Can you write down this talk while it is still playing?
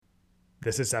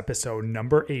This is episode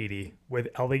number 80 with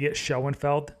Elliot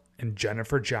Schoenfeld and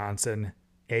Jennifer Johnson,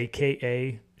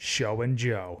 aka Scho and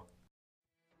Joe.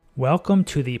 Welcome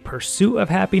to the Pursuit of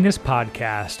Happiness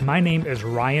podcast. My name is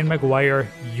Ryan McGuire,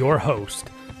 your host.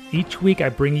 Each week I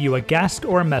bring you a guest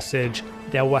or a message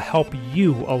that will help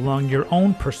you along your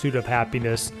own pursuit of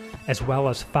happiness, as well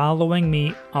as following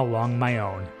me along my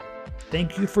own.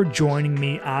 Thank you for joining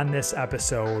me on this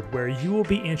episode where you will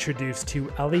be introduced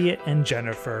to Elliot and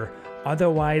Jennifer,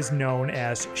 otherwise known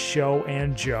as Scho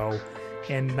and Joe.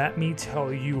 And let me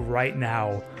tell you right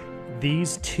now,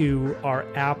 these two are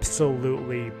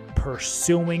absolutely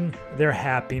pursuing their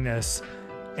happiness,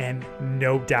 and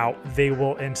no doubt they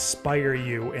will inspire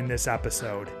you in this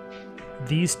episode.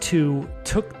 These two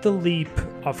took the leap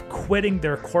of quitting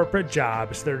their corporate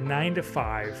jobs, their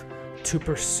 9-to-5, to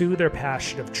pursue their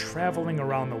passion of traveling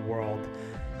around the world.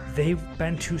 They've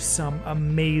been to some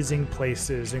amazing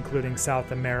places, including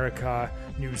South America,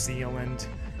 New Zealand,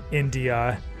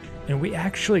 India, and we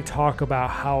actually talk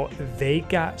about how they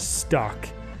got stuck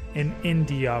in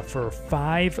India for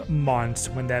 5 months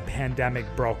when that pandemic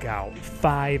broke out.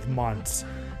 5 months.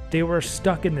 They were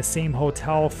stuck in the same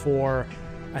hotel for,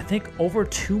 I think, over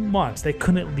 2 months. They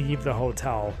couldn't leave the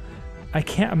hotel. I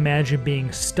can't imagine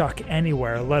being stuck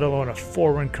anywhere, let alone a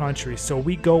foreign country. So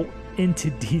we go into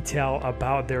detail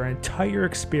about their entire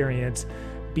experience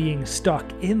being stuck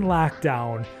in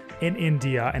lockdown in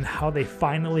India and how they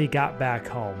finally got back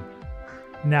home.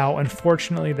 Now,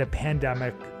 unfortunately, the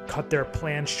pandemic cut their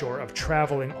plans short of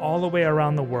traveling all the way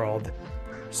around the world.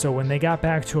 So when they got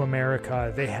back to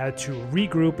America, they had to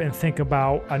regroup and think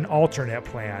about an alternate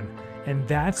plan. And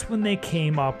that's when they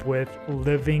came up with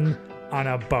living on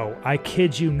a boat. I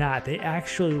kid you not, they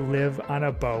actually live on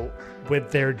a boat with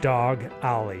their dog,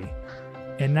 Ollie.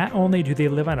 And not only do they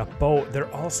live on a boat,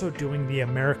 they're also doing the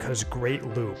America's Great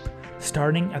Loop,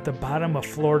 starting at the bottom of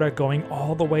Florida, going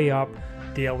all the way up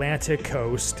the Atlantic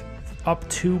coast, up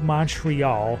to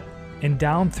Montreal, and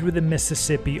down through the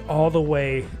Mississippi all the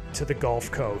way to the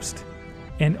Gulf Coast.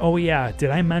 And oh yeah, did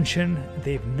I mention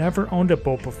they've never owned a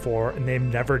boat before and they've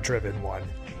never driven one?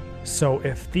 So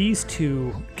if these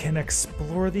two can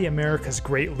explore the America's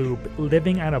Great Loop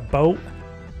living on a boat,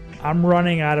 I'm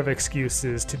running out of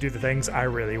excuses to do the things I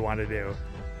really want to do.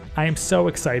 I am so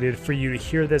excited for you to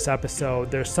hear this episode.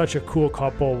 They're such a cool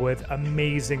couple with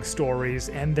amazing stories,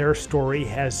 and their story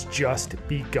has just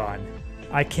begun.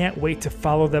 I can't wait to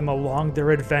follow them along their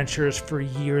adventures for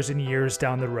years and years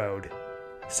down the road.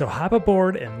 So hop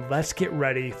aboard and let's get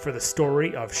ready for the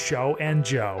story of Scho and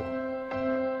Joe.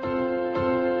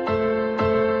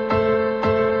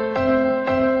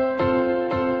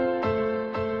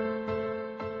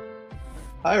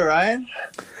 Hi, Ryan.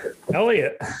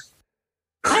 Elliot.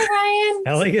 Hi, Ryan.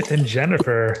 Elliot and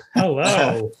Jennifer.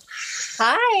 Hello.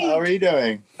 Hi. How are you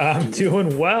doing? I'm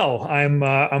doing well.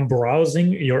 I'm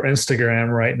browsing your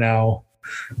Instagram right now,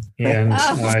 and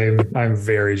I'm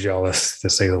very jealous, to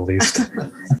say the least.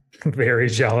 Very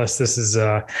jealous. This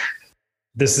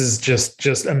is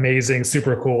just amazing,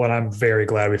 super cool, and I'm very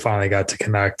glad we finally got to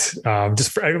connect.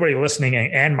 Just for everybody listening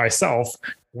and myself,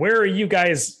 where are you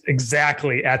guys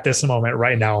exactly at this moment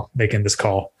right now making this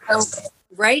call?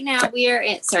 Right now we are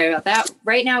in, sorry about that.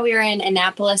 Right now we are in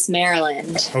Annapolis,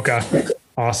 Maryland. Okay.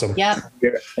 Awesome. Yep.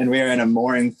 And we are in a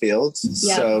mooring field.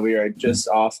 Yep. So we are just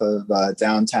off of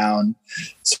downtown,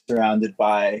 surrounded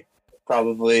by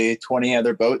probably 20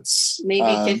 other boats.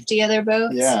 Maybe 50 other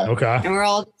boats. Yeah. Okay. And we're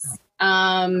all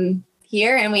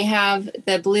here, and we have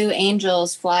the Blue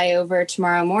Angels fly over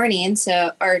tomorrow morning.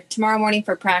 Or tomorrow morning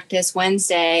for practice.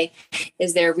 Wednesday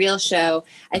is their real show.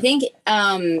 I think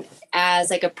as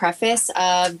like a preface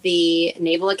of the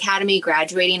Naval Academy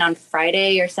graduating on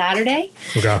Friday or Saturday.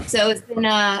 Okay. So it's been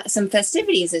some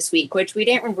festivities this week, which we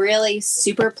didn't really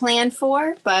super plan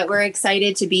for, but we're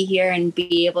excited to be here and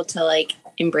be able to like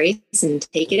embrace and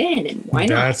take it in, and why not?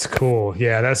 That's cool.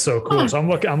 Yeah, that's so cool. So I'm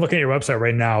looking at your website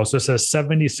right now. So it says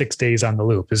 76 days on the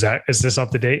loop. Is this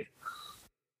up to date?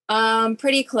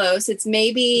 Pretty close. It's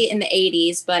maybe in the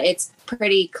 80s, but it's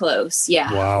pretty close.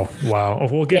 Yeah. Wow.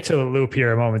 We'll get to the loop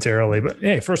here momentarily, but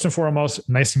hey, first and foremost,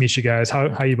 nice to meet you guys.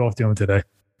 How you both doing today?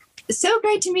 So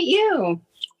great to meet you.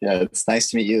 Yeah, it's nice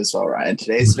to meet you as well, Ryan.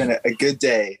 Today's been a good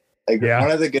day.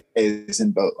 One of the good days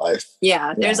in boat life.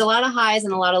 Yeah, there's a lot of highs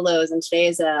and a lot of lows, and today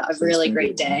is a really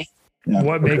great day. Yeah.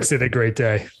 What makes it a great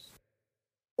day?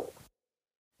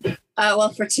 Well,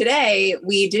 for today,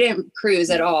 we didn't cruise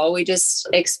at all. We just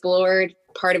explored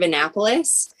part of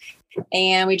Annapolis,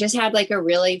 and we just had like a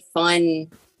really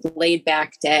fun, laid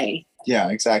back day. Yeah,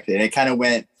 exactly. And it kind of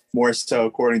went more so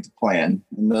according to plan.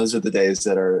 And those are the days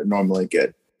that are normally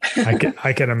good.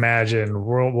 I can imagine.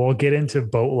 We'll get into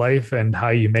boat life and how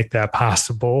you make that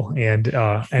possible, and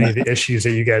any of the issues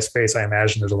that you guys face. I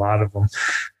imagine there's a lot of them.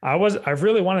 I've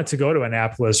really wanted to go to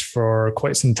Annapolis for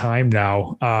quite some time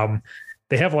now.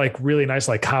 They have like really nice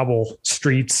like cobble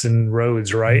streets and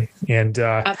roads, right? And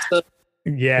Absolutely.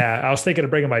 yeah, I was thinking of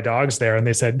bringing my dogs there, and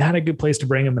they said not a good place to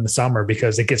bring them in the summer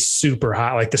because it gets super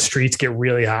hot. Like the streets get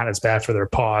really hot, and it's bad for their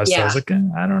paws. So I was like,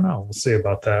 I don't know. We'll see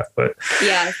about that. But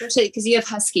yeah, especially because you have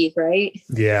huskies, right?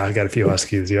 Yeah, I got a few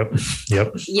huskies. Yep.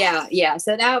 Yeah.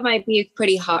 So that might be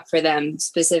pretty hot for them,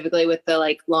 specifically with the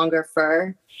like longer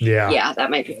fur. Yeah, that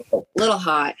might be a little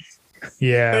hot.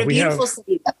 Yeah, but a beautiful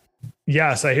city.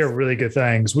 Yes, I hear really good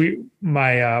things.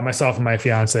 Myself and my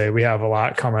fiance, we have a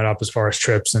lot coming up as far as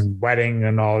trips and wedding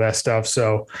and all that stuff.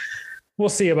 So we'll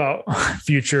see about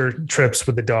future trips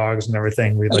with the dogs and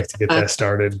everything. We'd like to get that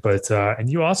started. But and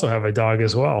you also have a dog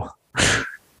as well.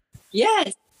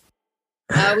 Yes.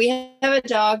 We have a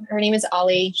dog. Her name is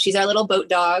Ollie. She's our little boat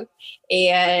dog.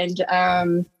 And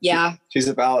yeah. She's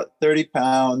about 30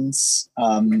 pounds,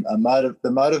 the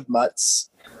mud of mutts.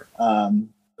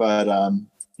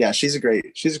 Yeah, she's a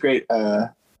great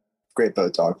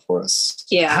boat dog for us.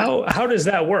 Yeah. How does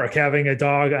that work? Having a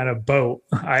dog on a boat?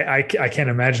 I can't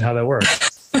imagine how that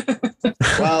works.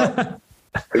 Well,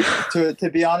 to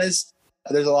be honest,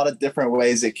 there's a lot of different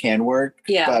ways it can work.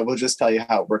 Yeah. But we'll just tell you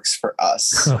how it works for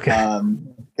us. Okay.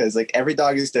 Because like every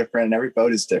dog is different and every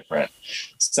boat is different.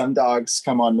 Some dogs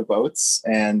come on the boats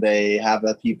and they have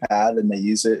a pee pad and they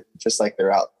use it just like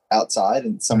they're outside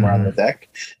and somewhere on the deck,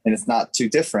 and it's not too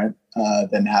different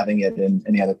than having it in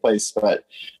any other place. But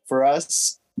for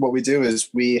us, what we do is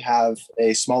we have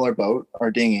a smaller boat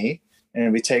or dinghy,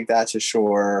 and we take that to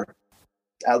shore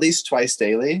at least twice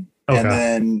daily. Okay. And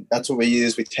then that's what we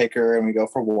use. We take her and we go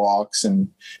for walks, and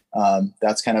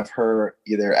that's kind of her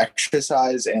either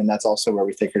exercise, and that's also where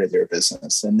we take her to do her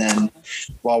business. And then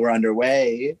while we're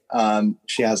underway,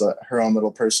 she has her own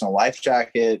little personal life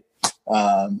jacket.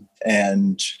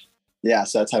 And yeah,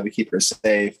 so that's how we keep her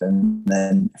safe. And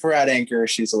then if we're at anchor,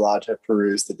 she's allowed to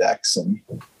peruse the decks and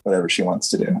whatever she wants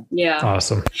to do. Yeah.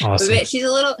 Awesome.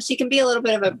 She can be a little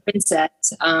bit of a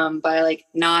princess, by like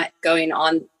not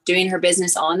doing her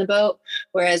business on the boat.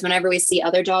 Whereas whenever we see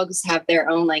other dogs have their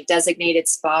own like designated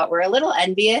spot, we're a little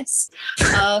envious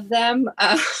of them,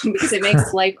 because it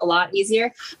makes life a lot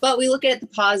easier. But we look at the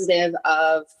positive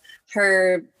of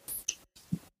her,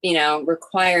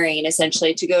 requiring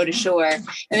essentially to go to shore.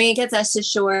 I mean, it gets us to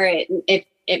shore. It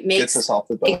gets us off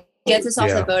the boat. It gets us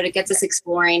off the boat. It gets us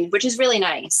exploring, which is really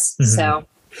nice. Mm-hmm. So.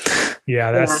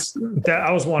 Yeah, that.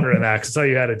 I was wondering that because I saw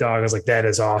you had a dog. I was like, that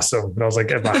is awesome. And I was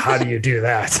like, how do you do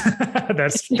that?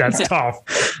 that's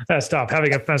tough. That's tough.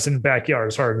 Having a fence in the backyard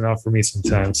is hard enough for me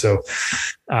sometimes. So,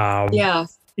 yeah,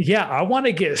 I want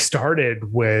to get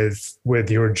started with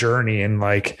your journey and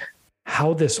like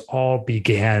how this all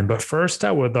began. But first,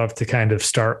 I would love to kind of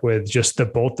start with just the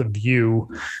both of you.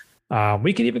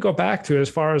 We could even go back to as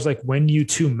far as like when you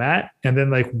two met, and then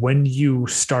like when you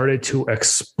started to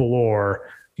explore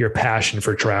your passion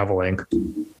for traveling.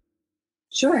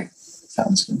 Sure.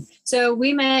 Sounds good. So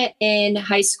we met in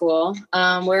high school.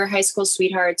 We're high school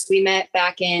sweethearts. We met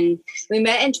in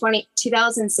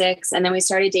 2006, and then we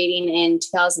started dating in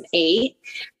 2008.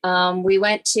 We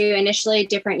went to initially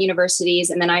different universities,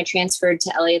 and then I transferred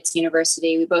to Elliott's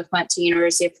University. We both went to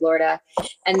University of Florida.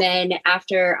 And then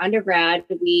after undergrad,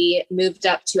 we moved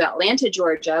up to Atlanta,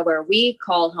 Georgia, where we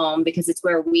call home because it's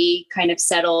where we kind of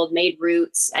settled, made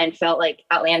roots, and felt like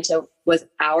Atlanta was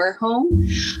our home.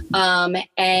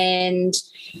 And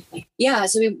yeah,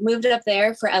 so we moved up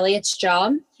there for Elliott's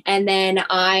job. And then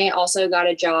I also got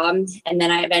a job. And then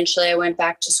I went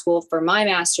back to school for my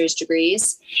master's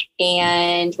degrees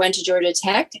and went to Georgia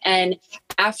Tech. And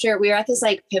after we were at this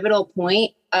like pivotal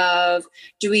point of,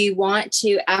 do we want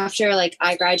to, after like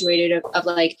I graduated of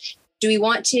like, do we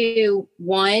want to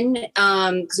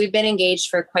because we've been engaged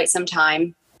for quite some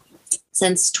time,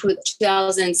 since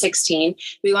 2016.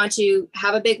 We want to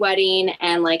have a big wedding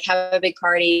and like have a big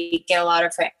party, get a lot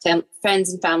of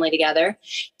friends and family together.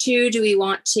 2, do we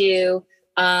want to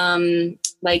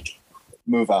like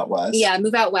move out west? Yeah,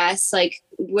 move out west. Like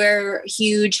we're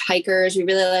huge hikers. We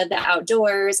really love the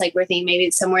outdoors. Like we're thinking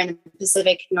maybe somewhere in the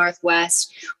Pacific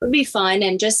Northwest would be fun,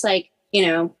 and just like,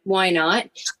 why not?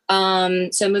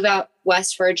 So move out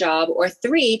west for a job, or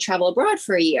 3, travel abroad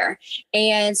for a year.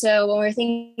 And so when we're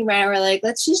thinking about it, we're like,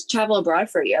 let's just travel abroad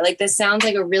for a year. Like this sounds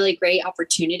like a really great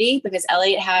opportunity, because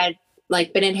Elliott had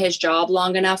like been in his job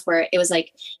long enough where it was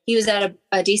like he was at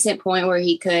a decent point where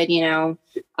he could,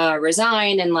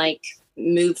 resign and like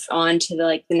move on to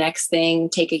the next thing,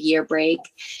 take a year break.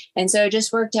 And so it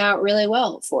just worked out really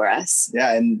well for us.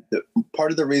 Yeah. And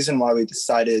part of the reason why we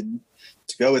decided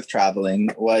to go with traveling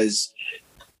was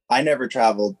I never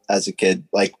traveled as a kid.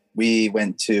 Like we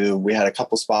had a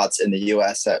couple spots in the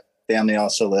US that family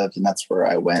also lived, and that's where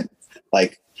I went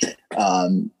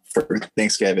for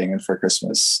Thanksgiving and for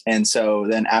Christmas. And so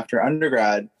then after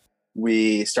undergrad,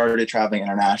 we started traveling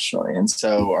internationally. And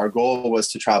so our goal was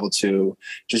to travel to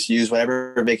just use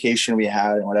whatever vacation we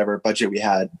had and whatever budget we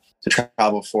had to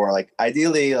travel for,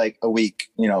 ideally a week,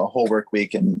 a whole work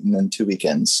week and then 2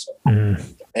 weekends.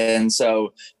 And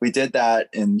so we did that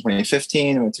in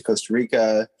 2015. We went to Costa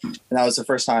Rica, and that was the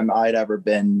first time I'd ever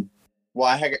been. Well,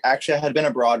 I had been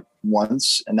abroad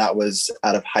once, and that was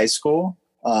out of high school.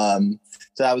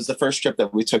 So that was the first trip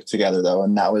that we took together, though,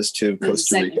 and that was to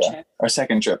Costa Rica. Our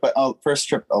second trip, but first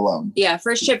trip alone. Yeah,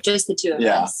 first trip, just the two of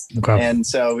us. Okay. And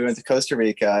so we went to Costa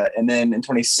Rica, and then in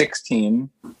 2016,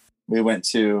 we went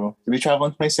to. Did we travel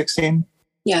in 2016?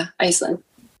 Yeah, Iceland.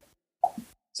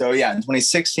 So yeah, in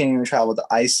 2016 we traveled to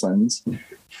Iceland,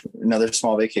 another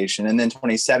small vacation, and then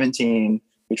 2017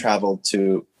 we traveled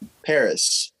to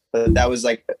Paris. But that was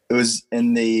it was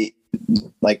in the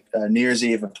New Year's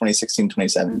Eve of 2016,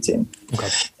 2017. Okay.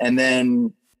 And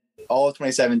then all of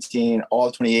 2017, all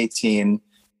of 2018,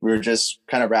 we were just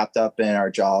kind of wrapped up in our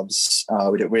jobs.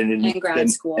 In grad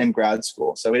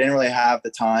school. So we didn't really have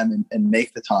the time and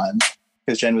make the time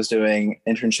because Jen was doing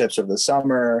internships over the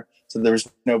summer. So there was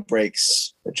no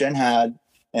breaks that Jen had.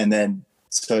 And then,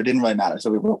 so it didn't really matter.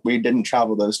 So we didn't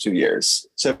travel those 2 years.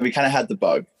 So we kind of had the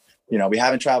bug. We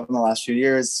haven't traveled in the last few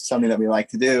years, something that we like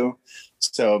to do.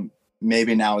 So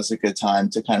maybe now is a good time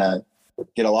to kind of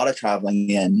get a lot of traveling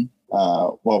in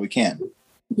while we can.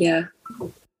 Yeah.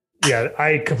 Yeah,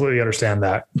 I completely understand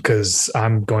that because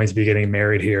I'm going to be getting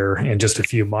married here in just a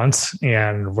few months,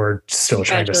 and we're still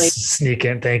trying to sneak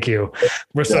in. Thank you.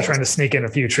 We're still trying to sneak in a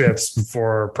few trips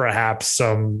before perhaps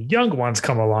some young ones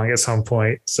come along at some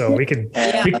point. So we can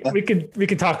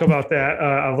talk about that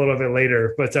a little bit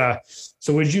later. But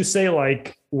so would you say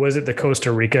was it the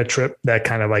Costa Rica trip that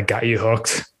kind of got you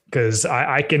hooked? Because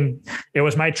it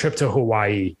was my trip to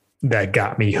Hawaii that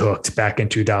got me hooked back in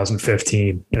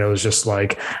 2015. And it was just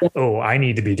I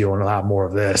need to be doing a lot more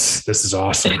of this. This is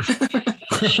awesome.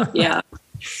 Yeah.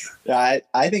 Yeah,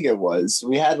 I think it was.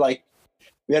 We had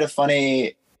a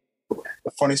funny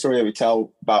story that we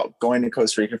tell about going to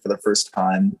Costa Rica for the first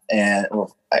time. And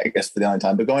I guess for the only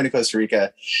time, but going to Costa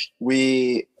Rica,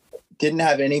 we didn't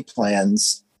have any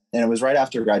plans. And it was right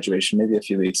after graduation, maybe a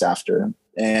few weeks after.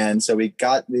 And so we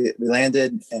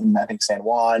landed in, I think, San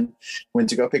Juan, went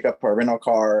to go pick up our rental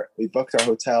car. We booked our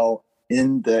hotel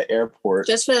in the airport.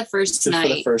 Just for the first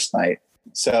night.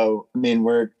 So,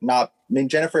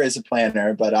 Jennifer is a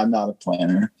planner, but I'm not a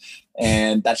planner.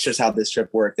 And that's just how this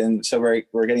trip worked. And so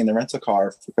we're getting the rental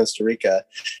car for Costa Rica.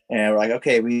 And we're like,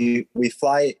 okay, we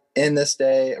fly in this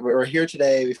day. We're here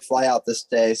today. We fly out this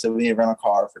day. So we need a rental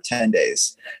car for 10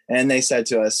 days. And they said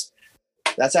to us,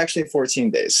 that's actually 14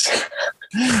 days.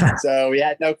 So we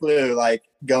had no clue,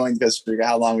 going to Costa Rica,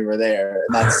 how long we were there.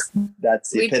 And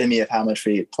that's the epitome of how much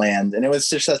we planned. And it was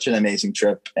just such an amazing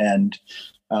trip. And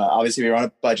obviously we were on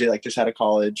a budget, just out of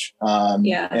college.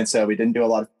 And so we didn't do a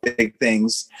lot of big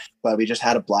things, but we just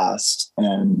had a blast.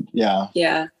 And yeah.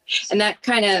 Yeah. And that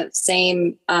kind of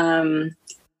same, our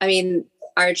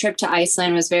trip to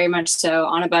Iceland was very much so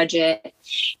on a budget.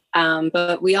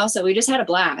 But we just had a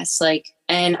blast.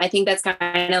 And I think that's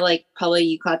kind of probably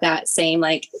you caught that same,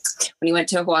 when you went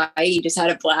to Hawaii, you just had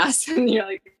a blast and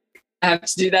you're I have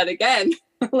to do that again.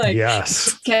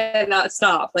 Yes. Cannot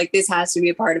stop. This has to be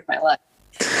a part of my life.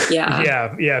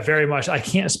 Yeah. Yeah, very much. I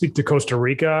can't speak to Costa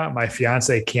Rica. My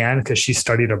fiance can because she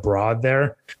studied abroad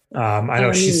there. I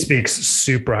know she speaks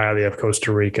super highly of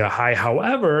Costa Rica. I,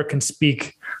 however, can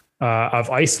speak of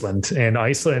Iceland, and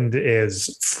Iceland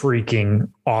is freaking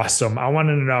awesome. I want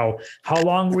to know, how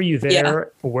long were you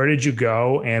there? Yeah. Where did you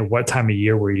go? And what time of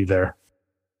year were you there?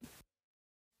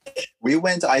 We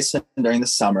went to Iceland during the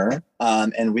summer,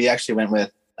 and we actually went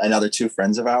with another two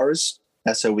friends of ours.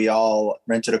 So we all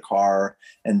rented a car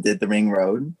and did the ring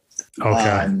road.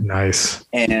 Okay, nice.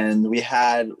 And we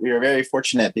were very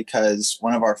fortunate because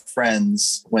one of our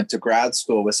friends went to grad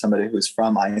school with somebody who's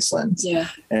from Iceland. Yeah.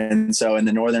 And so in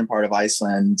the northern part of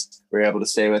Iceland, we were able to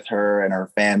stay with her and her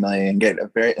family and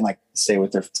stay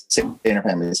in her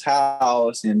family's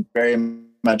house and very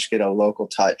much get a local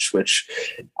touch, which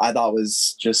I thought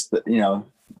was just the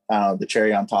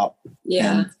cherry on top.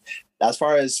 Yeah. And as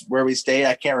far as where we stayed,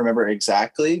 I can't remember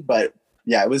exactly, but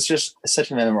yeah, it was just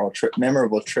such a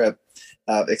memorable trip,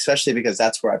 especially because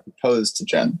that's where I proposed to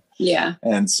Jen. Yeah.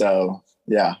 And so,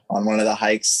 yeah, on one of the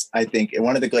hikes, I think in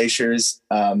one of the glaciers,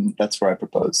 that's where I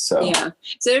proposed. So yeah.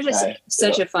 So it was just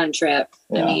such a fun trip.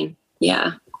 Yeah. I mean,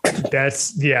 yeah.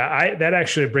 That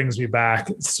actually brings me back.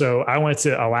 So I went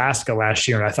to Alaska last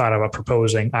year and I thought about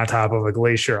proposing on top of a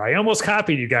glacier. I almost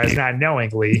copied you guys, not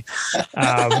knowingly.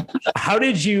 How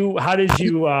did you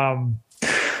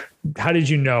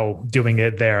know doing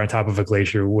it there on top of a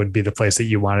glacier would be the place that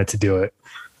you wanted to do it?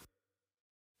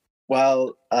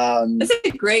 Well, that's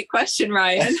a great question,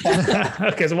 Ryan.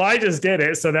 Because I just did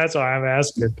it, so that's why I'm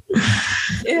asking.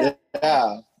 Yeah.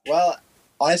 Well,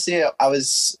 honestly,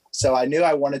 I knew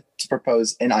I wanted to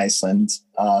propose in Iceland,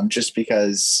 just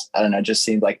because I don't know, it just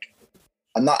seemed like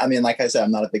like I said,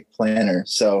 I'm not a big planner.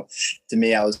 So to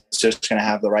me, I was just going to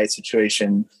have the right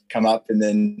situation come up and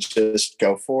then just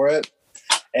go for it.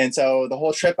 And so the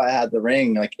whole trip, I had the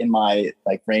ring like in my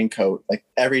like raincoat, like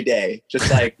every day,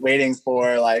 just like waiting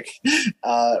for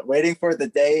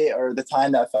the day or the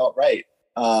time that felt right.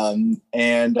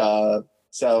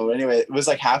 So anyway, it was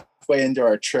like halfway into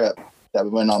our trip that we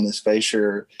went on this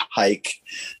glacier hike.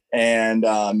 And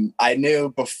I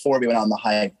knew before we went on the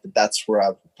hike that that's where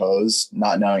I proposed,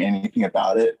 not knowing anything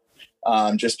about it.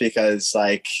 Just because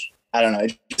like, I don't know,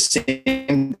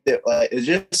 it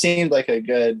just seemed like a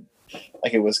good,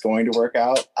 like it was going to work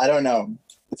out. I don't know.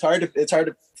 It's hard to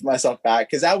put myself back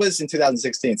because that was in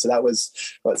 2016. So that was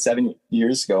 7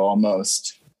 years ago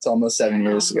almost. It's almost 7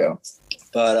 years ago.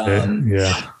 But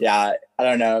yeah, I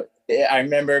don't know. I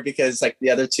remember because like the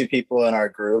other two people in our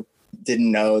group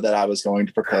didn't know that I was going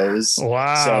to propose.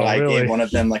 Wow. So I really? gave one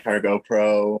of them like our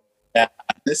GoPro. Yeah,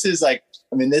 this is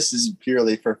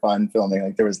purely for fun filming.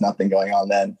 Like there was nothing going on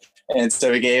then. And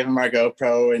so we gave him our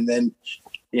GoPro and then,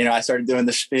 I started doing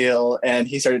the spiel and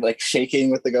he started like shaking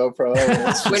with the GoPro.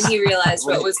 When he realized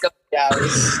what was going on. Yeah,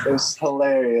 it was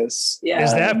hilarious. Yeah.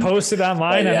 Is that posted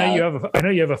online? Yeah. I know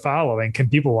you have a following. Can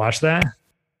people watch that?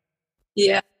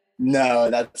 Yeah. No,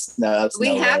 that's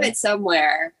we have it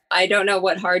somewhere. I don't know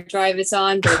what hard drive it's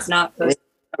on, but it's not posted.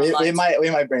 We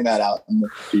might bring that out in the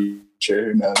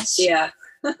future. Who knows? Yeah.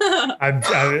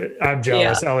 I'm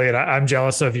jealous, Elliot. I'm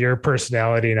jealous of your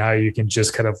personality and how you can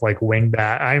just kind of like wing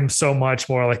that. I'm so much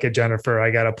more like a Jennifer.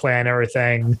 I got to plan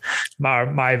everything.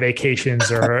 My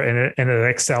vacations are in an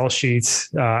Excel sheet.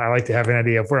 I like to have an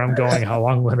idea of where I'm going, how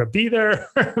long I'm going to be there.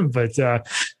 But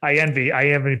I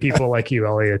envy people like you,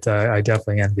 Elliot. I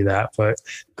definitely envy that. But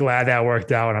glad that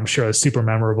worked out. I'm sure it's super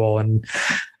memorable. And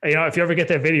if you ever get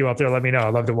that video up there, let me know.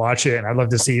 I'd love to watch it. And I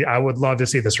would love to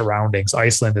see the surroundings.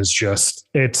 Iceland is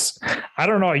I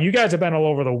don't know. You guys have been all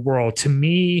over the world. To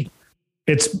me,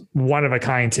 it's one of a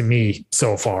kind to me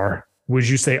so far. Would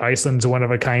you say Iceland's one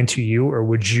of a kind to you, or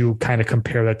would you kind of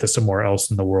compare that to somewhere else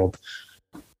in the world?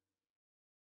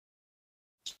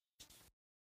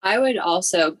 I would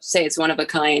also say it's one of a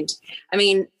kind. I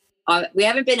mean, we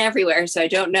haven't been everywhere, so I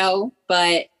don't know,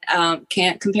 but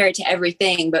can't compare it to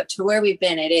everything. But to where we've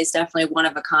been, it is definitely one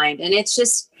of a kind. And it's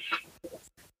just,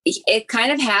 it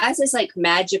kind of has this like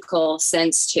magical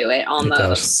sense to it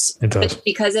almost. It does. But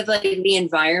because of like the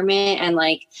environment and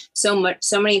like so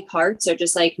many parts are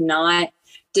just like not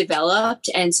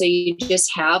developed. And so you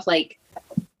just have like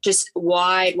just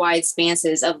wide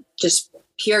expanses of just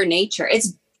pure nature.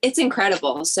 It's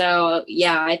incredible. So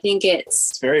yeah, I think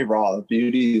it's very raw. The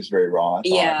beauty is very raw.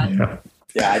 Yeah.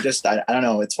 Yeah. I don't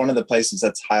know. It's one of the places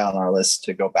that's high on our list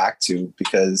to go back to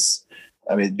because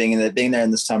I mean, being there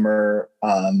in the summer,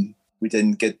 we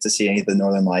didn't get to see any of the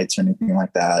Northern Lights or anything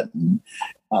like that. And,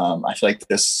 I feel like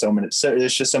there's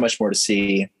just so much more to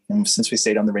see. And since we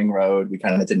stayed on the ring road, we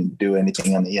kind of didn't do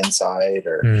anything on the inside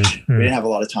or we didn't have a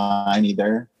lot of time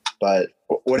either. But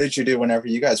what did you do whenever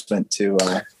you guys went to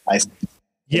Iceland?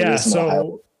 Yeah.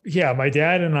 So my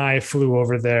dad and I flew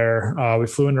over there. We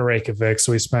flew into Reykjavik.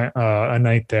 So we spent a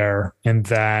night there and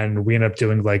then we ended up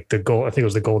doing like I think it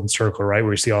was the Golden Circle, right?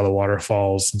 Where you see all the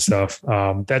waterfalls and stuff.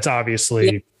 That's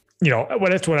obviously,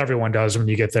 that's what everyone does when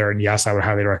you get there. And yes, I would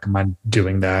highly recommend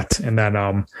doing that. And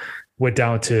then, went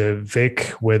down to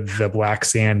Vik with the black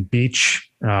sand beach.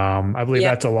 I believe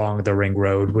that's along the ring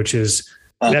road, which is,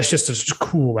 that's just a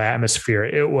cool atmosphere.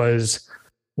 It was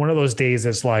one of those days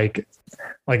that's like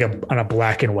on a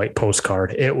black and white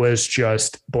postcard. It was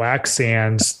just black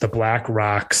sands, the black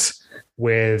rocks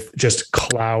with just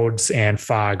clouds and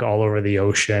fog all over the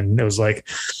ocean. It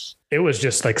was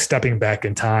just like stepping back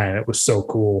in time. It was so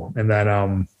cool. And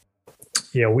then,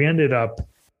 we ended up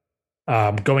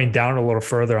going down a little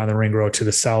further on the ring road to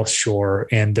the South Shore.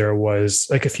 And there was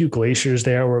like a few glaciers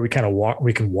there where we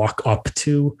can walk up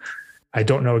to. I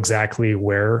don't know exactly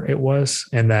where it was.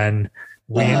 And then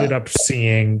we ended up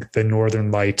seeing the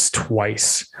Northern Lights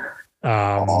twice.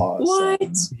 Awesome.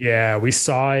 What? Yeah, we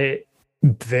saw it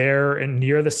there and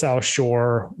near the South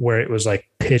Shore where it was like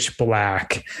pitch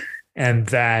black. And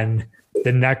then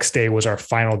the next day was our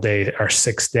final day, our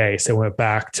 6th day. So we went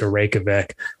back to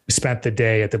Reykjavik. We spent the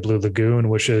day at the Blue Lagoon,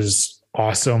 which is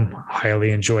awesome.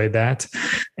 Highly enjoyed that.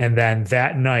 And then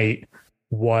that night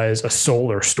was a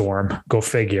solar storm, go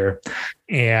figure.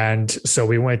 And so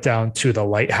we went down to the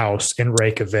lighthouse in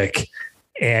Reykjavik,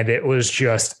 and it was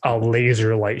just a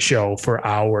laser light show for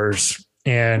hours.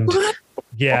 And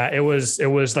yeah, it was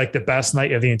like the best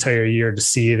night of the entire year to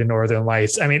see the Northern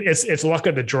Lights. I mean, it's luck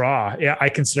of the draw. Yeah, I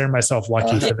consider myself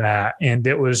lucky for that. And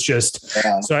it was just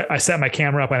so I set my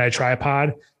camera up on a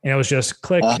tripod, and it was just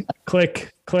click,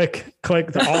 click, click,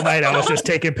 click all night. I was just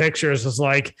taking pictures. It was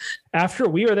like after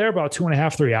we were there about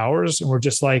 2.5, 3 hours, and we're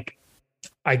just like,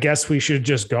 I guess we should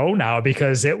just go now,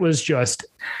 because it was just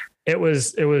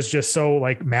so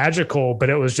like magical,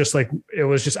 but it was just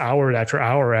hour after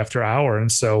hour after hour.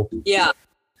 And so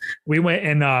we went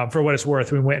in, for what it's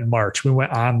worth, we went in March. We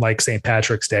went on like St.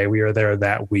 Patrick's Day. We were there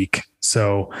that week.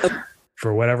 So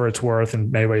for whatever it's worth,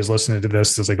 and anybody's listening to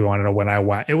this is like, want to know when I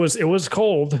went, it was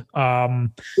cold.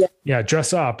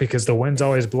 Dress up, because the wind's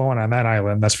always blowing on that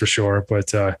island. That's for sure.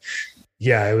 But,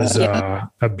 it was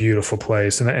a beautiful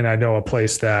place. And I know a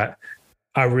place that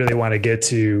I really want to get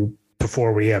to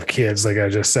before we have kids, like I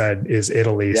just said, is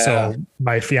Italy. Yeah. So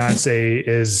my fiance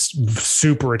is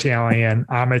super Italian.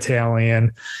 I'm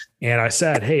Italian. And I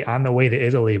said, hey, on the way to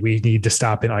Italy, we need to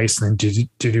stop in Iceland to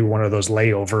do one of those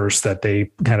layovers that they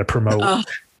kind of promote.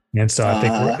 And so I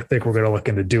think we're going to look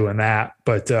into doing that.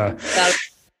 But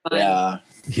I'm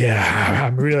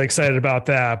really excited about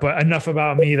that. But enough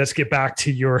about me. Let's get back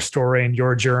to your story and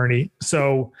your journey.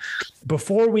 So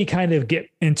before we kind of get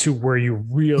into where you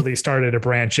really started to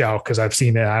branch out, because I've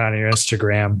seen it on your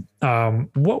Instagram,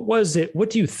 what was it?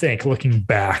 What do you think, looking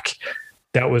back,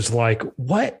 that was like,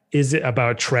 what is it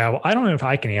about travel? I don't know if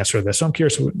I can answer this. So I'm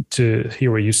curious to hear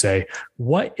what you say.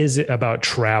 What is it about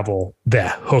travel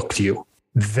that hooked you?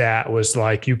 That was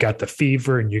like, you got the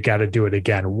fever and you got to do it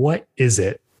again. What is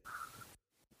it?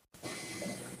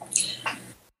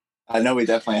 I know we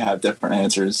definitely have different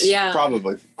answers. Yeah.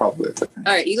 Probably different.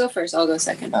 All right, you go first. I'll go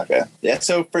second. Okay. Yeah.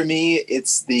 So for me,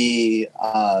 it's the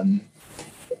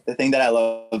thing that I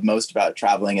love most about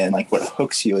traveling and like what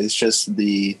hooks you is just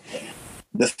the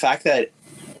fact that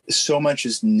so much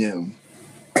is new,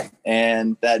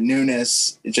 and that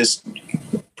newness, it just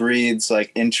breeds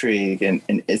like intrigue, and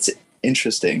it's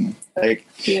interesting. Like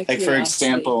for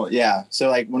example, so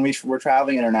like when we were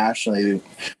traveling internationally,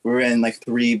 we were in like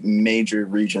 3 major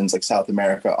regions, like South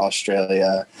America,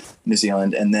 Australia, New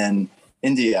Zealand, and then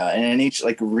India. And in each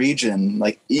like region,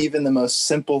 like even the most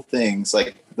simple things,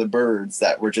 like the birds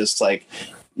that were just like,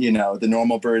 you know, the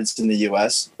normal birds in the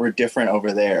US were different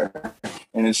over there.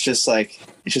 And it's just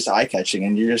eye-catching,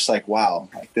 and you're just like, wow,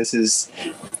 like this is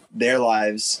their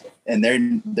lives, and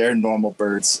their normal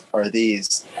birds are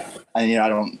these. And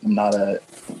I'm not a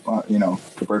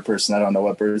bird person. I don't know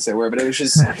what birds they were, but it's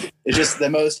just the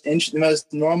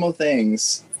most normal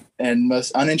things and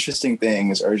most uninteresting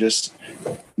things are just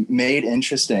made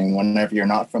interesting whenever you're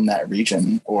not from that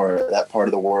region or that part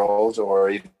of the world,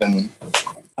 or even,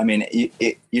 I mean,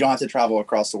 you don't have to travel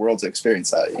across the world to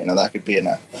experience that. That could be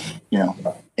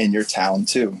in your town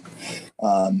too.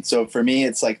 So for me,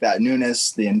 it's like that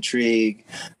newness, the intrigue,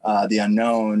 the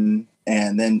unknown,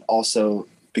 and then also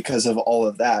because of all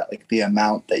of that, like the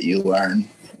amount that you learn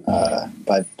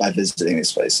by visiting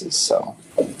these places. So.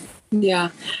 Yeah,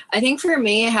 I think for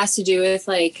me, it has to do with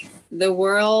like the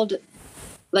world.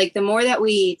 Like the more that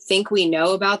we think we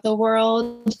know about the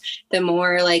world, the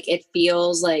more like it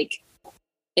feels like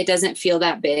it doesn't feel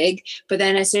that big. But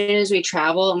then as soon as we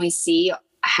travel and we see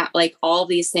like all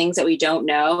these things that we don't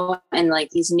know, and like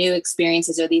these new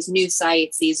experiences or these new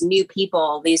sites, these new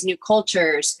people, these new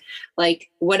cultures,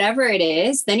 like whatever it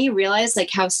is, then you realize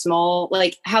like how small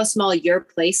your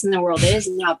place in the world is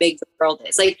and how big the world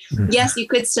is. Like, yes, you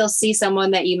could still see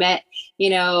someone that you met,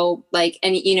 like,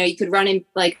 and, you could run in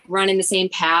the same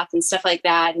path and stuff like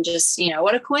that. And just,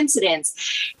 what a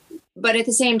coincidence. But at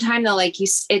the same time though, like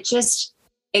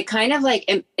it kind of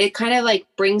like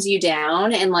brings you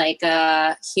down in like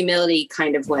a humility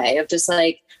kind of way of just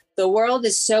like, the world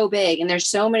is so big and there's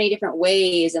so many different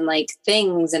ways and like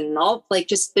things and all, like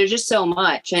there's just so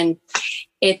much. And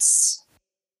it's,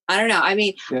 I don't know. I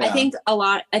mean, yeah. I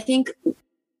think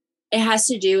it has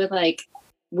to do with like,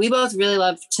 we both really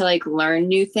love to like learn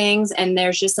new things, and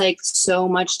there's just like so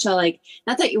much to like,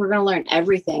 not that you were going to learn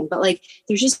everything, but like,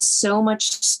 there's just so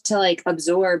much to like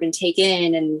absorb and take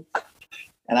in. And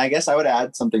I guess I would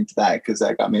add something to that, because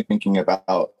that got me thinking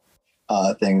about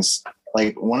things.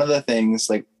 Like one of the things,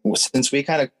 like since we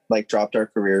kind of like dropped our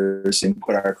careers and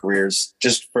quit our careers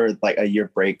just for like a year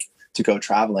break to go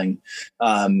traveling,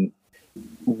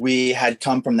 we had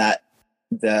come from the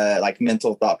like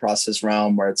mental thought process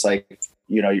realm where it's like,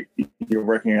 you know, you're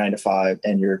working your 9 to 5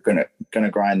 and you're gonna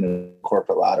grind the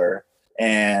corporate ladder.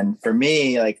 And for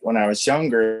me, like when I was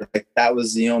younger, like that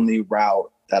was the only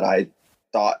route that I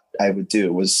thought I would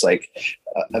do, was like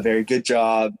a very good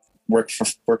job, work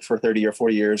for 30 or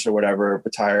 40 years or whatever,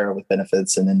 retire with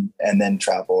benefits, and then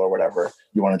travel or whatever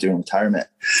you want to do in retirement.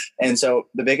 And so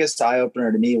the biggest eye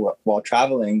opener to me while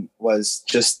traveling was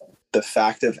just the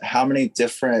fact of how many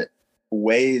different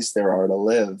ways there are to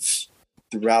live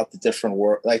throughout the different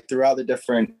world, like throughout the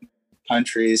different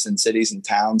countries and cities and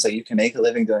towns. Like you can make a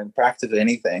living doing practically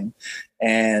anything.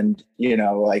 And, you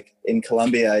know, like in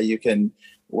Colombia, you can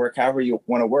work however you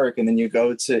want to work. And then you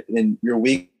go to, and your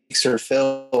weeks are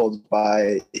filled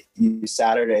by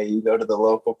Saturday, you go to the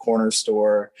local corner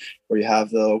store where you have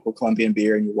the local Colombian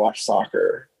beer and you watch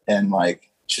soccer, and like,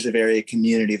 it's just a very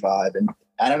community vibe. And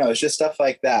I don't know, it's just stuff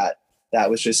like that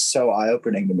was just so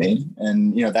eye-opening to me.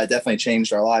 And, you know, that definitely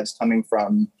changed our lives, coming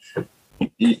from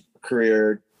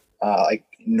career, like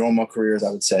normal careers,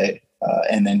 I would say,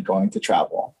 and then going to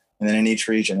travel. And then in each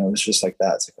region, it was just like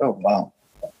that. It's like, oh, wow.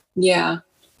 Yeah.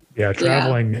 Yeah.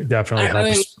 Traveling definitely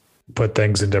helps put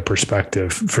things into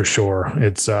perspective, for sure.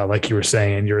 It's like you were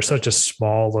saying, you're such a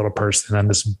small little person on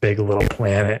this big little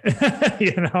planet,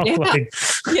 you know,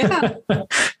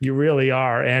 you really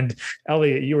are. And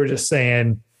Elliot, you were just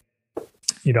saying,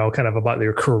 you know, kind of about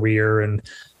your career. And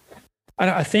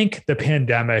I think the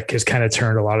pandemic has kind of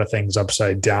turned a lot of things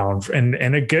upside down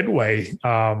in a good way,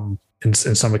 in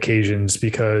some occasions,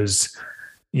 because,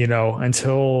 you know,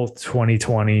 until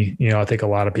 2020, you know, I think a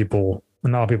lot of people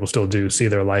still do see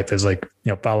their life as like,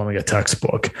 you know, following a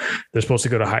textbook. They're supposed to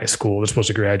go to high school. They're supposed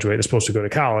to graduate. They're supposed to go to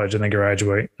college and then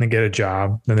graduate and then get a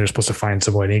job. Then they're supposed to find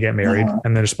somebody and get married.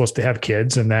 And they're supposed to have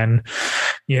kids and then,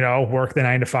 you know, work the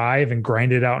 9 to 5 and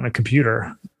grind it out in a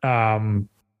computer.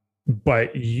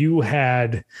 But you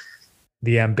had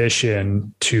the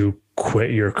ambition to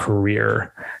quit your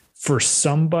career. For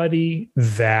somebody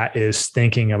that is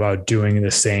thinking about doing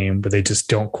the same, but they just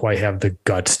don't quite have the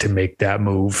guts to make that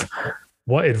move,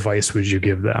 what advice would you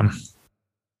give them?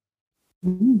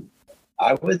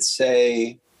 I would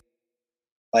say,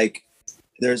 like,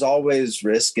 there's always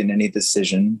risk in any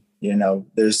decision, you know,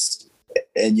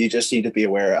 and you just need to be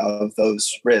aware of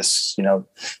those risks. You know,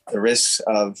 the risks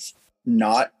of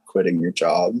not quitting your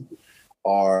job,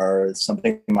 or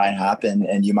something might happen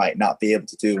and you might not be able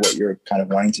to do what you're kind of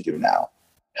wanting to do now.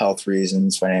 Health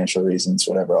reasons, financial reasons,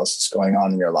 whatever else is going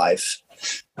on in your life.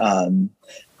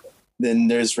 Then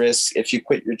there's risk if you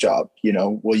quit your job. You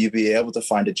know, will you be able to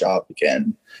find a job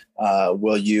again?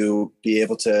 Will you be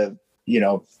able to, you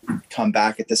know, come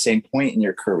back at the same point in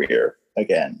your career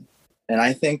again? And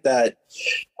I think that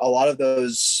a lot of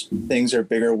those things are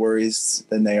bigger worries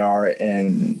than they are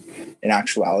in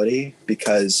actuality,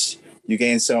 because you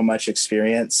gain so much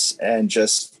experience and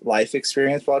just life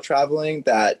experience while traveling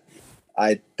that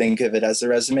I think of it as a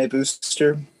resume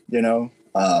booster. You know,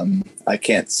 I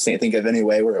can't think of any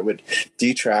way where it would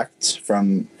detract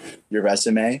from your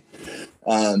resume.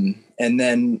 And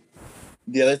then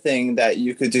the other thing that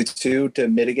you could do too to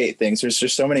mitigate things, there's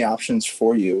just so many options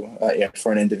for you,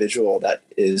 for an individual that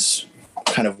is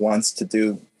kind of wants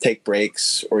to take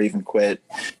breaks or even quit,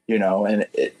 you know, and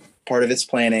part of it's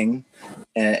planning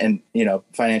and, you know,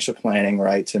 financial planning,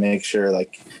 right? To make sure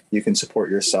like you can support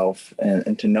yourself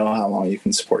and to know how long you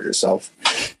can support yourself.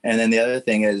 And then the other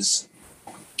thing is,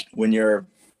 when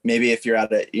if you're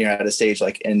at a stage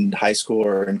like in high school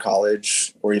or in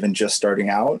college or even just starting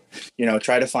out, you know,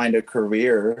 try to find a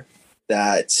career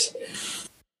that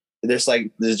there's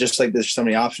so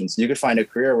many options. You could find a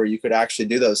career where you could actually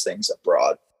do those things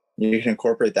abroad. You can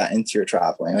incorporate that into your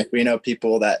traveling. Like we know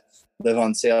people that live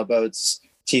on sailboats,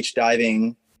 teach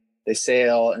diving, they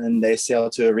sail and then they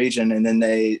sail to a region and then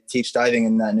they teach diving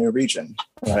in that new region.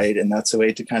 Right. And that's a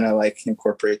way to kind of like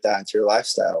incorporate that into your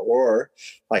lifestyle. Or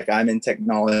like I'm in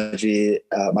technology,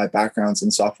 my background's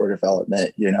in software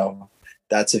development, you know,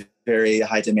 that's a very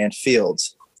high demand field.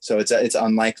 So it's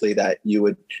unlikely that you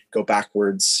would go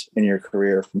backwards in your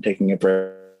career from taking a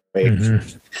break.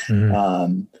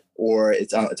 Or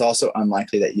it's also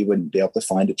unlikely that you wouldn't be able to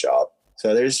find a job.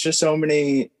 So there's just so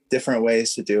many different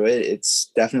ways to do it.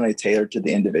 It's definitely tailored to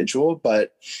the individual,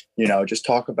 but, you know, just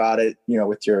talk about it, you know,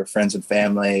 with your friends and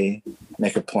family,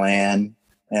 make a plan,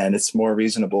 and it's more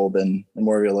reasonable and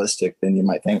more realistic than you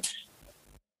might think.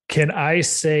 Can I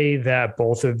say that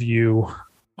both of you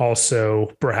also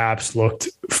perhaps looked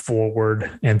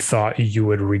forward and thought you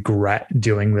would regret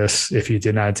doing this if you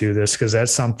did not do this? Because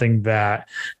that's something that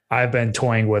I've been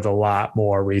toying with a lot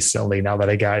more recently now that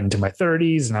I got into my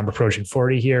 30s and I'm approaching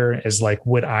 40 here, is like,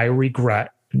 would I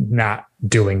regret not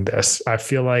doing this? I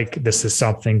feel like this is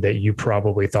something that you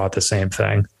probably thought the same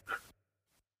thing.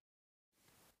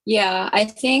 Yeah, I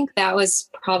think that was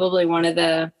probably one of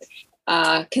the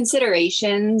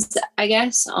considerations, I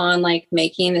guess, on like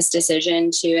making this decision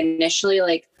to initially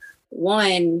like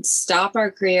one, stop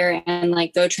our career and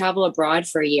like go travel abroad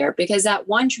for a year, because that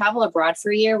one travel abroad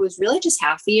for a year was really just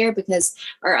half a year, because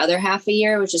our other half a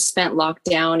year was just spent locked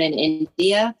down in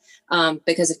India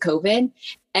because of COVID.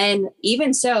 And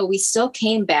even so, we still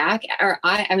came back, or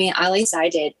I mean, at least I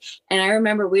did. And I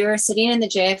remember we were sitting in the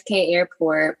JFK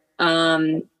airport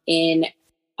in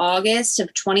August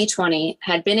of 2020,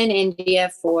 had been in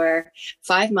India for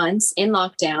 5 months in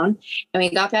lockdown. And we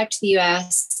got back to the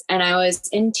US and I was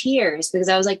in tears because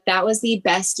I was like, that was the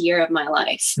best year of my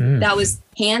life. That was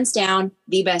hands down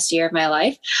the best year of my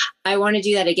life. I want to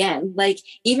do that again. Like,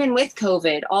 even with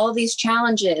COVID, all of these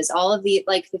challenges, all of the,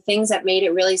 like the things that made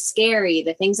it really scary,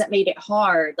 the things that made it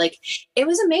hard, like it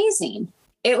was amazing.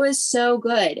 It was so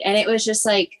good. And it was just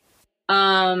like,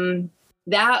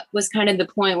 that was kind of the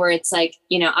point where it's like,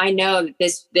 you know, I know that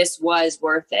this was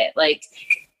worth it. Like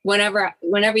whenever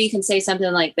you can say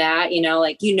something like that,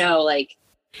 like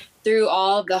through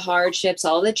all of the hardships,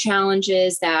 all the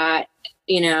challenges that,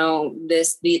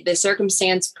 the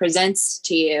circumstance presents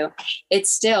to you, it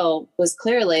still was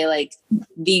clearly like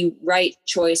the right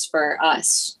choice for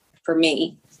us, for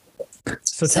me.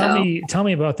 So tell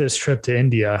me about this trip to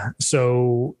India.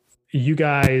 So you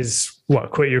guys,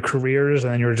 quit your careers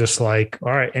and then you were just like,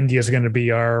 all right, India's going to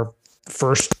be our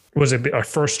first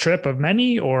trip of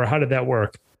many, or how did that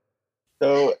work?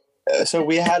 So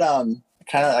we had,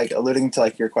 kind of like alluding to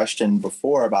like your question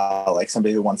before about like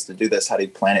somebody who wants to do this, how do you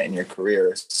plan it in your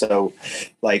career? So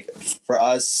like for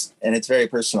us, and it's very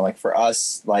personal, like for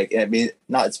us, like, I mean,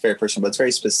 not it's very personal, but it's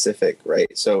very specific,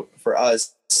 right? So for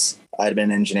us, I'd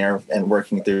been an engineer and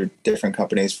working through different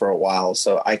companies for a while.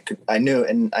 So I knew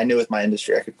with my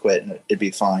industry, I could quit and it'd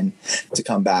be fine to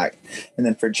come back. And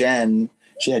then for Jen,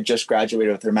 she had just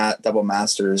graduated with her double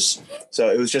master's. So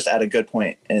it was just at a good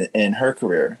point in her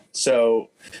career. So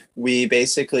we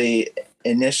basically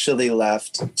initially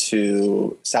left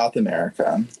to South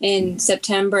America in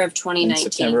September of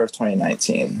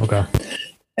 2019. Okay.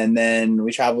 And then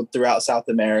we traveled throughout South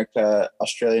America,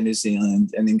 Australia, New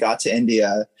Zealand, and then got to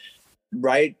India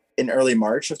right in early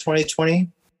March of 2020.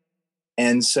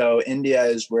 And so India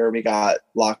is where we got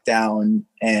locked down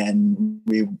and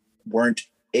we weren't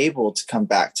able to come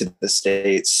back to the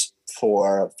States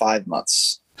for 5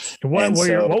 months. What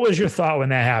was your thought when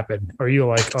that happened? Are you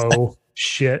like, oh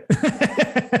shit?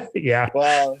 Yeah.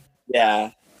 Well,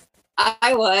 yeah.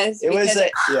 I was. It was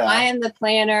I am the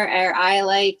planner, or I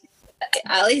like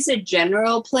at least a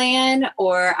general plan,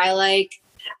 or I like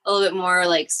a little bit more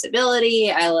like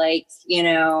stability. I like,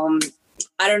 I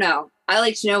don't know. I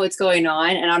like to know what's going on,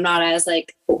 and I'm not as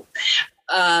like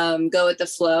go with the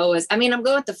flow as, I'm going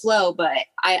with the flow, but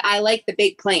I like the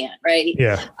big plan, right?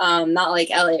 Yeah. Not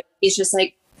like Elliot. He's just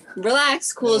like,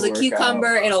 relax, cool as a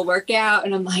cucumber. It'll work out.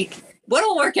 And I'm like,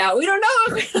 what'll work out? We don't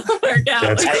know if it'll work out.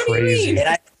 That's like, crazy.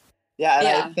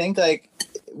 I think like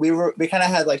we kind of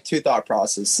had like two thought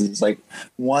processes. Like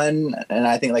one, and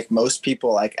I think like most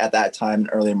people like at that time in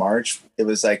early March, it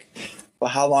was like, well,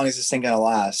 how long is this thing going to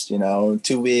last?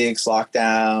 2 weeks,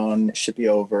 lockdown, it should be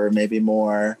over, maybe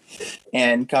more.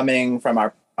 And coming from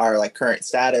our like current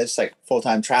status, like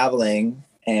full-time traveling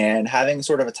and having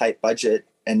sort of a tight budget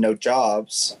and no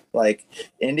jobs, like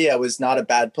India was not a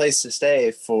bad place to stay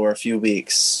for a few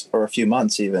weeks or a few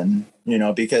months even,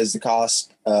 because the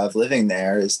cost of living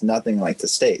there is nothing like the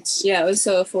States. Yeah, it was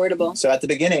so affordable. So at the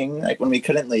beginning, like when we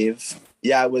couldn't leave,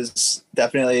 yeah, it was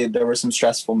definitely, there were some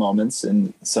stressful moments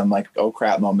and some like, oh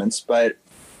crap moments, but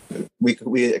we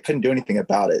couldn't do anything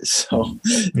about it. So,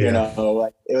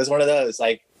 like it was one of those,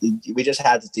 like we just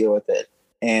had to deal with it,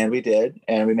 and we did,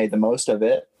 and we made the most of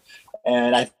it.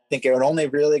 And I think it only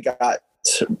really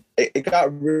it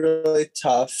got really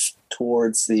tough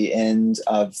towards the end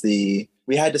of we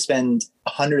had to spend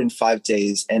 105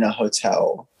 days in a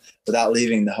hotel without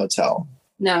leaving the hotel.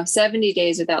 No, 70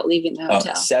 days without leaving the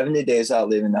hotel. 70 days without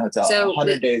leaving the hotel. So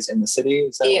 100 days in the city.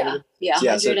 Is that yeah,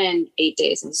 108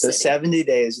 days in the city. So 70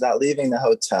 days without leaving the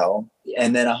hotel,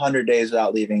 and then 100 days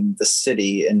without leaving the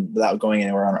city and without going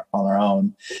anywhere on our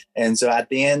own. And so at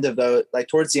the end of those, like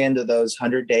towards the end of those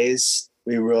 100 days,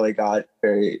 we really got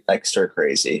very like stir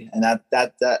crazy. And that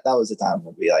was the time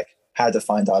when we like had to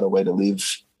find out a way to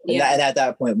leave Yeah. And at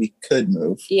that point we could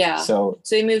move. Yeah. So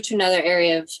we moved to another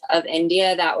area of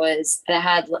India that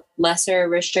had lesser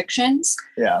restrictions.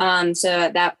 Yeah. So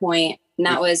at that point, and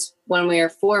that was when we were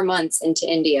 4 months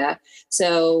into India.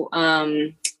 So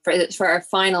for our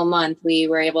final month, we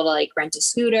were able to like rent a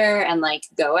scooter and like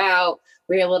go out.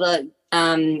 We were able to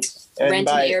rent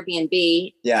an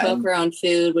Airbnb, cook our own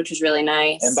food, which was really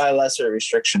nice. And by lesser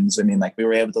restrictions, I mean like we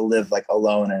were able to live like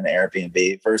alone in an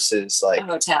Airbnb versus like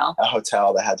a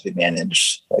hotel that had to be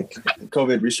managed. Like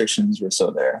COVID restrictions were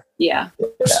so there. Yeah.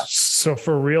 So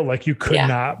for real, like you could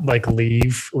not like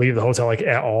leave the hotel like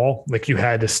at all. Like you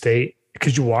had to stay.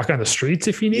 Could you walk on the streets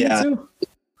if you needed to?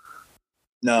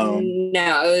 No,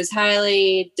 it was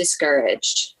highly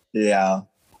discouraged. Yeah.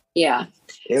 Yeah.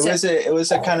 It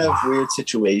was a kind of weird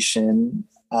situation.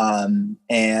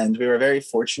 And we were very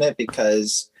fortunate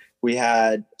because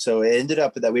it ended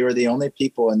up that we were the only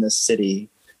people in this city.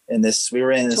 We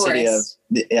were in the city of,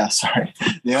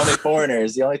 the only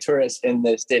foreigners, the only tourists in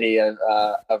the city of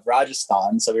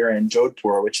Rajasthan. So we were in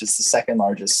Jodhpur, which is the second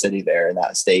largest city there in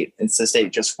that state. It's the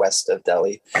state just west of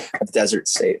Delhi, a desert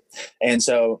state. And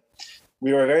so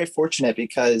we were very fortunate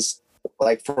because,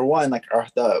 like, for one, like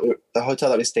the hotel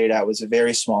that we stayed at was a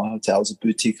very small hotel. It was a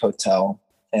boutique hotel.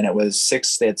 And it was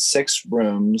they had 6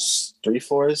 rooms, 3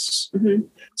 floors,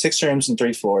 6 rooms and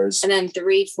 3 floors. And then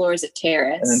 3 floors of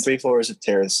terrace. And then 3 floors of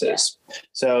terraces. Yeah.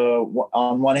 So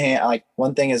on one hand, like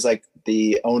one thing is like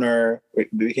the owner, we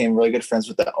became really good friends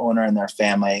with the owner and their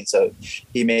family. So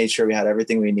he made sure we had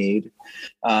everything we need.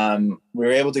 We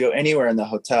were able to go anywhere in the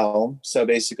hotel. So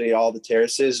basically all the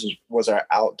terraces was our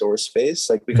outdoor space.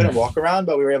 Like we couldn't walk around,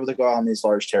 but we were able to go on these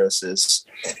large terraces.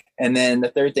 And then the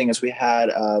third thing is we had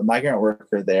a migrant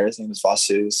worker there. His name was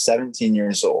Vasu, 17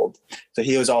 years old. So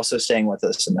he was also staying with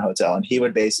us in the hotel, and he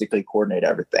would basically coordinate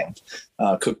everything,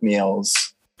 cook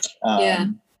meals,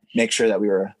 make sure that we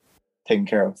were taken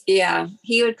care of. Yeah.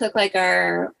 He would cook like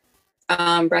our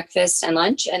breakfast and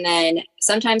lunch, and then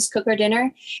sometimes cook our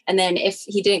dinner. And then if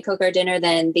he didn't cook our dinner,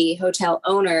 then the hotel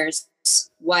owner's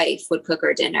wife would cook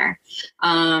our dinner.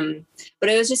 But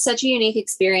it was just such a unique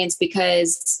experience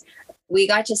because we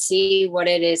got to see what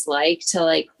it is like to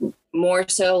like more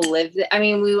so live. I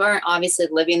mean, we weren't obviously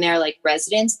living there like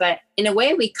residents, but in a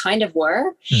way we kind of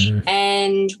were.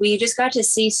 And we just got to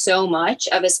see so much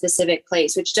of a specific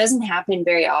place, which doesn't happen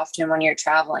very often when you're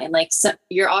traveling. Like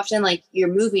you're often like you're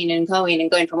moving and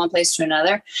going from one place to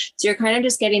another. So you're kind of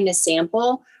just getting to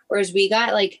sample. Whereas we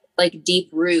got like deep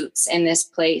roots in this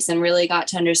place and really got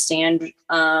to understand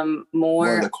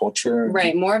more of the culture.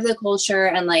 Right. More of the culture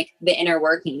and like the inner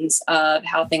workings of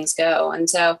how things go. And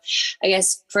so I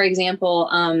guess, for example,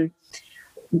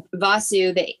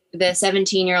 Vasu, the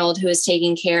 17-year-old who was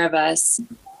taking care of us,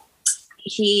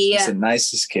 he's the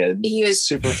nicest kid. He was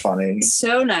super funny.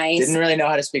 So nice. Didn't really know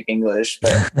how to speak English,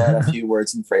 but had a few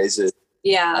words and phrases.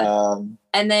 Yeah.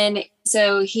 And then,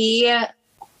 so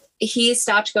he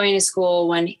stopped going to school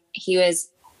when he was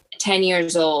 10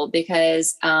 years old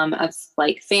because of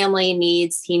like family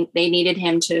needs. They needed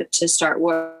him to start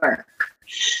work.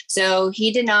 So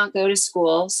he did not go to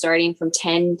school starting from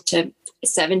 10 to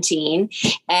 17.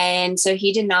 And so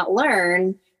he did not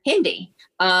learn Hindi.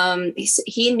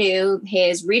 He knew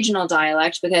his regional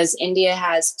dialect because India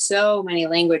has so many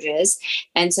languages.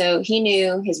 And so he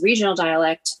knew his regional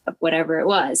dialect of whatever it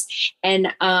was.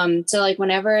 And so like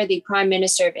whenever the Prime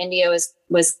Minister of India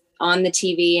was on the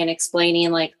TV and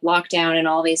explaining like lockdown and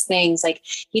all these things, like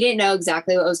he didn't know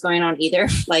exactly what was going on either,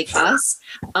 like us.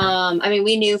 I mean,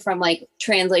 we knew from like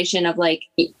translation of like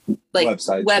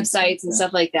websites and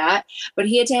stuff like that, but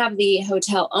he had to have the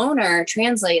hotel owner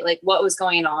translate like what was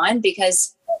going on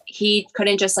because he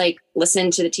couldn't just like listen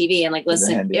to the TV and like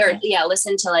listen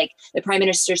to like the Prime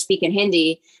Minister speak in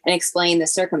Hindi and explain the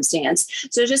circumstance.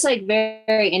 So it's just like very,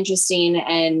 very interesting.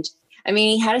 And I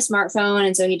mean, he had a smartphone,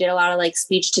 and so he did a lot of like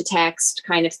speech to text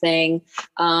kind of thing.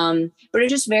 But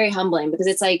it's just very humbling because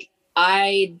it's like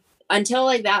until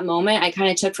like that moment, I kind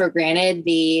of took for granted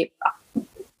the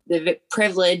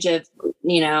privilege of,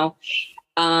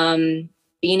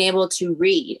 being able to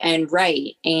read and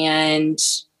write and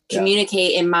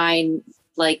communicate in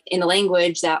in the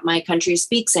language that my country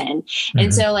speaks in.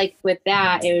 And so like with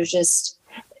that, it was just,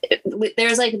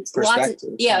 there's like lots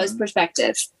of, it was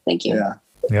perspective. Thank you. Yeah.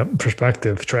 Yep.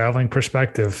 Perspective, traveling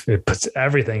perspective. It puts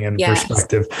everything in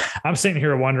perspective. I'm sitting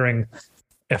here wondering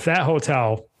if that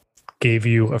hotel gave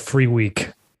you a free week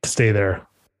to stay there,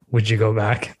 would you go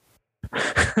back?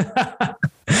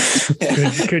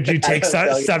 Could you take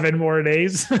 7 more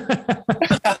days?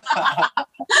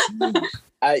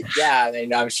 I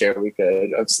mean, I'm sure we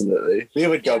could. Absolutely. We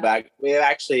would go back. We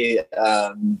actually,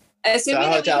 Assuming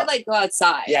that we could like go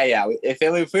outside. Yeah. If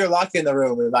we were locked in the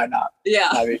room, we might not. Yeah.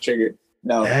 Not be triggered.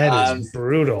 No. That is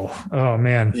brutal. Oh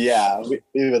man. Yeah,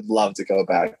 we would love to go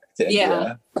back to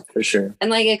India for sure. And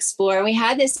like explore. We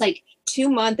had this like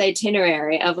 2-month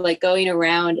itinerary of like going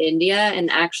around India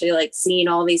and actually like seeing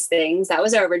all these things. That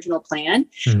was our original plan.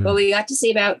 But we got to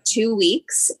see about 2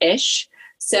 weeks ish.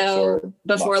 So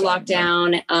before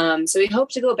lockdown. So we hope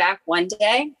to go back one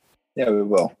day. Yeah, we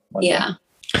will. One day.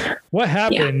 What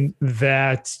happened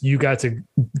that you got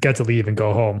to leave and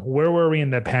go home? Where were we in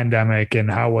the pandemic, and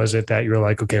how was it that you were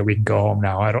like, okay, we can go home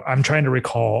now? I'm trying to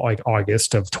recall like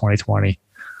August of 2020.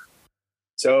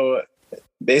 So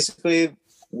basically,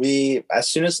 as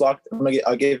soon as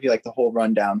I'll give you like the whole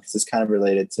rundown because it's kind of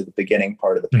related to the beginning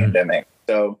part of the pandemic.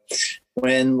 So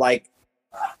when like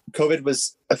COVID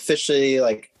was officially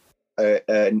like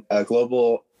a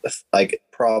global like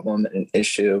problem and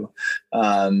issue,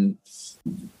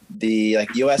 the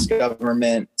like U.S.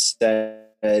 government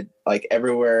said like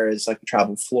everywhere is like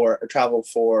travel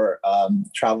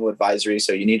advisory,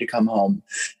 so you need to come home.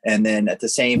 And then at the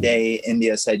same day,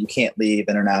 India said you can't leave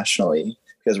internationally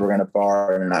because we're going to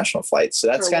bar international flights. So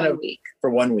that's for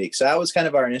 1 week. So that was kind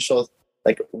of our initial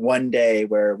like one day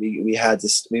where we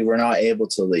were not able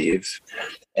to leave.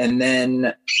 And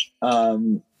then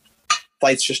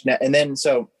flights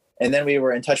and then we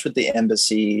were in touch with the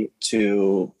embassy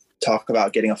to talk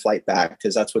about getting a flight back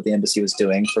because that's what the embassy was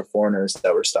doing for foreigners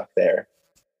that were stuck there.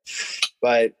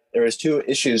 But there was 2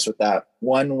 issues with that.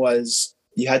 One was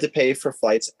you had to pay for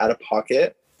flights out of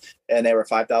pocket, and they were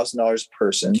 $5,000 a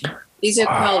person. These are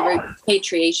called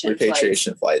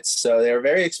repatriation flights. So they were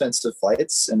very expensive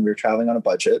flights, and we were traveling on a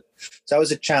budget. So that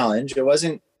was a challenge. It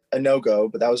wasn't a no-go,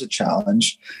 but that was a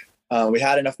challenge. We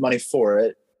had enough money for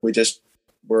it. We just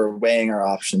were weighing our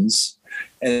options.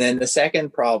 And then the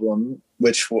second problem,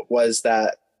 which was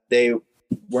that they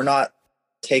were not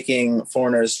taking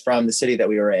foreigners from the city that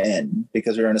we were in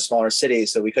because we were in a smaller city.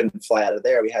 So we couldn't fly out of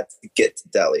there. We had to get to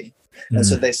Delhi. And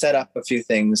so they set up a few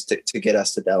things to get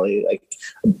us to Delhi. Like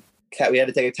we had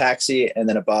to take a taxi and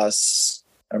then a bus,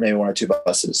 or maybe 1 or 2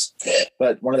 buses.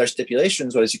 But one of their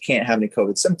stipulations was you can't have any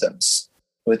COVID symptoms,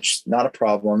 which not a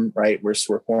problem, right? We're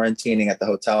quarantining at the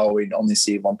hotel. We'd only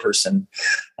see one person.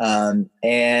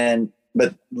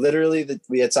 But literally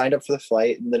we had signed up for the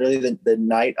flight literally the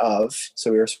night of, so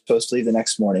we were supposed to leave the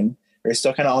next morning. We were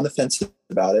still kind of on the fence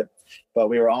about it, but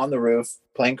we were on the roof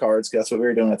playing cards because that's what we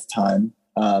were doing at the time.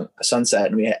 Sunset,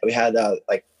 and we had a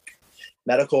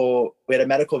medical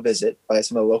visit by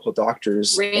some of the local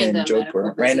doctors in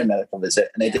Jodhpur, random medical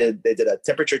visit, and they did a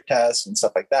temperature test and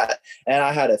stuff like that. And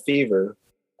I had a fever,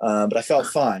 but I felt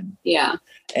fine. Yeah.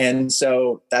 And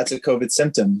so that's a COVID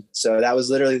symptom. So that was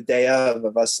literally the day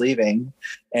of us leaving.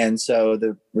 And so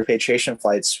the repatriation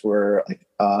flights were like,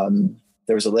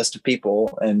 there was a list of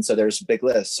people. And so there's a big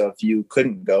list. So if you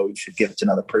couldn't go, you should give it to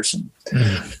another person.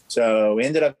 So we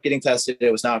ended up getting tested.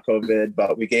 It was not COVID,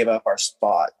 but we gave up our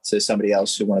spot to somebody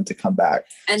else who wanted to come back.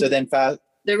 And so then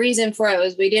the reason for it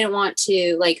was we didn't want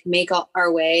to like make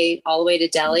our way all the way to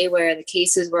Delhi where the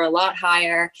cases were a lot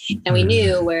higher. And we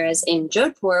knew, whereas in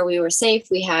Jodhpur, we were safe.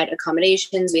 We had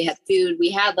accommodations, we had food, we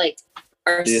had like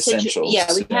our essentials.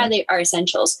 Had our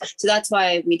essentials. So that's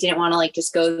why we didn't want to like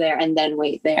just go there and then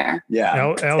wait there.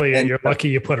 Yeah. Elliot, you're lucky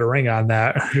you put a ring on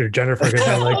that. Jennifer could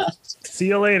have like, see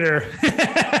you later.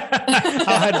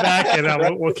 I'll head back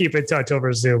and we'll keep in touch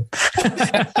over Zoom.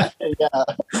 Let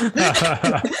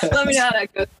me know how that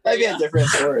goes. Maybe a different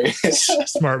story.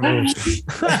 Smart moves.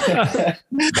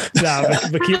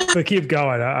 but keep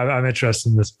going. I'm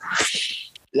interested in this.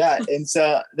 Yeah. And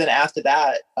so then after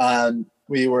that,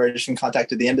 we were just in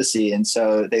contact with the embassy. And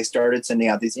so they started sending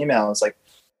out these emails like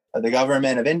the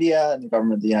government of India and the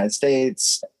government of the United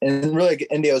States. And really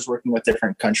India was working with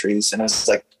different countries. And it was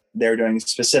like, they're doing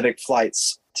specific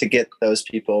flights to get those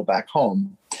people back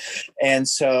home. And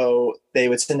so they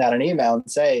would send out an email and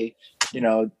say,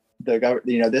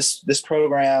 this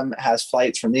program has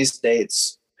flights from these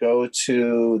dates, go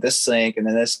to this link and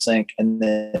then this link and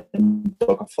then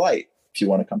book a flight if you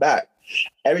want to come back.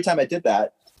 Every time I did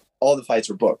that, all the flights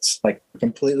were booked, like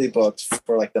completely booked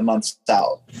for like the months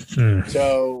out.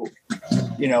 So,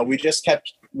 we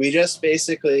just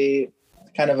basically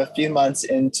kind of a few months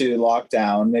into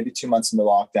lockdown, maybe 2 months into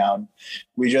lockdown,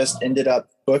 we just ended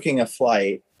up booking a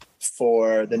flight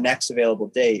for the next available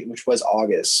date, which was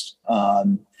August.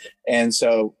 And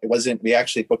so we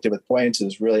actually booked it with points. It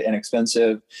was really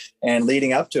inexpensive. And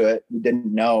leading up to it, we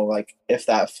didn't know like if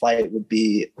that flight would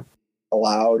be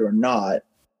allowed or not.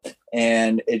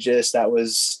 And that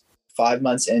was 5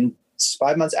 months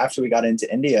after we got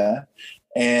into India.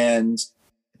 And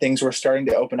things were starting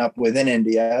to open up within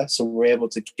India. So we were able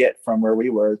to get from where we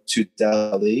were to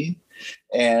Delhi,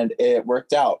 and it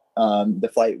worked out.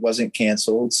 The flight wasn't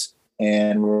canceled,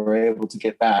 and we were able to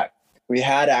get back. We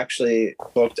had actually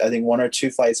booked, I think, 1 or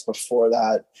 2 flights before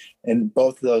that, and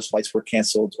both of those flights were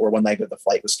canceled, or one leg of the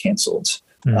flight was canceled.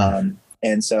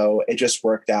 And so it just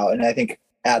worked out. And I think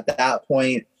at that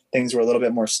point, things were a little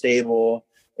bit more stable.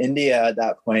 India at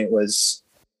that point was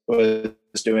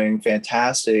doing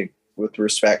fantastic with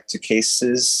respect to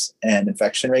cases and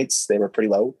infection rates. They were pretty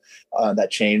low. That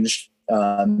changed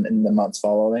in the months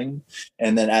following.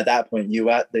 And then at that point,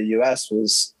 the US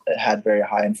had very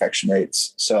high infection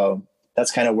rates. So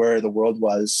that's kind of where the world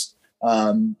was.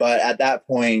 But at that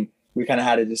point, we kind of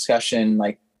had a discussion,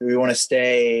 like, do we want to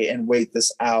stay and wait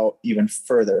this out even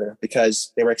further?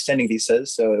 Because they were extending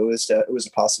visas. So it was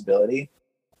a possibility,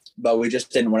 but we just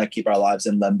didn't want to keep our lives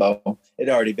in limbo. It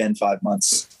had already been 5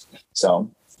 months. So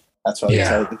that's why we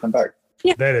decided to come back.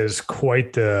 Yeah. That is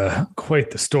quite the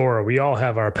story. We all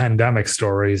have our pandemic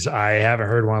stories. I haven't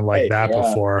heard one like that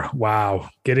before. Wow.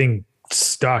 Getting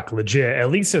stuck legit.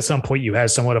 At least at some point you had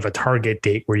somewhat of a target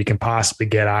date where you can possibly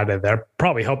get out of there.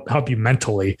 Probably help you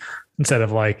mentally instead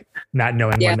of like not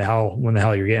knowing when the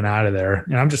hell you're getting out of there.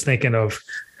 And I'm just thinking of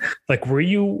like, were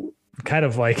you kind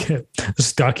of like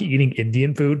stuck eating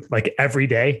Indian food like every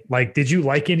day? Like, did you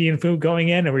like Indian food going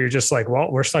in, or were you just like,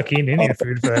 well, we're stuck eating Indian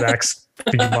food for the next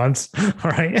few months? All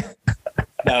right.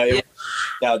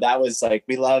 No, that was like,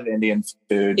 we love Indian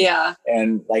food. Yeah.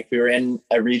 And like, we were in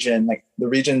a region, like the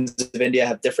regions of India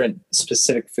have different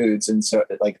specific foods. And so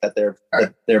like that they're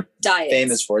diets.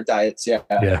 Famous for diets. Yeah.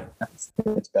 It's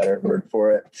a better word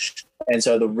for it. And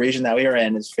so the region that we were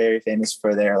in is very famous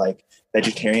for their like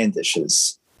vegetarian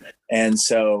dishes. And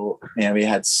so, man, we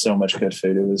had so much good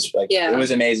food. It was like, it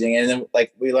was amazing. And then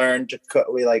like, we learned to cook,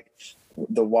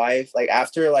 the wife, like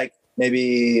after like,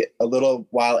 maybe a little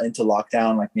while into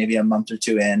lockdown, like maybe a month or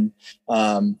 2 in,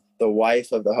 the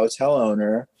wife of the hotel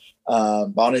owner,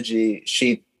 Banaji,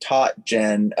 she taught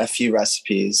Jen a few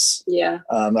recipes.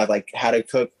 Of like how to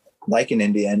cook like an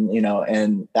Indian,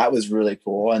 and that was really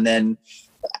cool. And then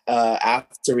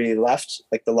after we left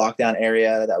like the lockdown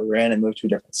area that we were in and moved to a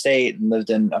different state and lived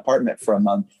in an apartment for a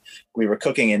month, we were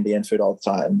cooking Indian food all the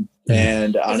time.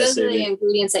 And honestly, those are the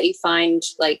ingredients that you find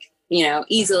like,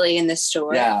 easily in the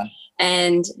store. Yeah.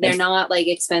 And they're not like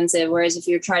expensive. Whereas if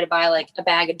you try to buy like a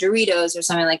bag of Doritos or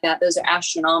something like that, those are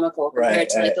astronomical compared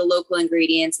to like the local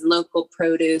ingredients and local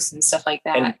produce and stuff like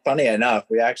that. And funny enough,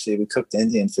 we cooked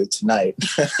Indian food tonight.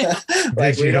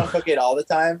 Like we don't cook it all the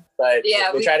time, but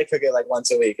we try to cook it like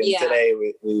once a week. And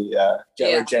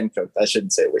today Jen cooked. I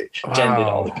shouldn't say we. Wow. Jen did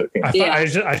all the cooking.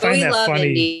 I find that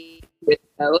funny.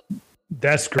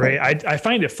 That's great. I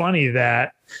find it funny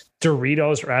that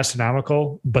Doritos are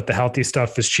astronomical, but the healthy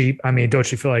stuff is cheap. I mean,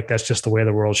 don't you feel like that's just the way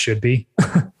the world should be?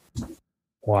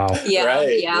 Wow. Yeah.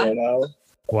 Right. Yeah.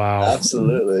 Wow.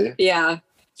 Absolutely. Yeah.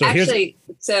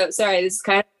 So sorry, this is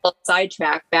kind of a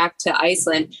sidetrack back to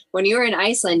Iceland. When you were in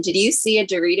Iceland, did you see a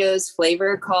Doritos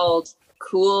flavor called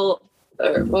Cool,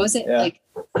 or what was it? Yeah.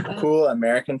 Cool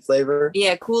American flavor.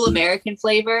 Yeah, Cool American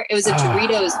flavor. It was a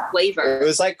Doritos flavor. It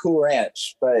was like Cool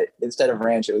Ranch, but instead of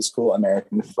ranch, it was Cool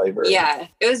American flavor. Yeah,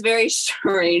 it was very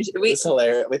strange. It was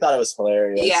hilarious. We thought it was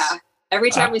hilarious. Yeah, every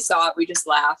time we saw it, we just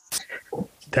laughed.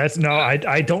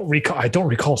 I don't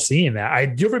recall seeing that. I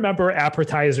do remember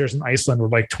appetizers in Iceland were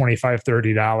like $25,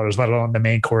 $30, let alone the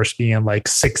main course being like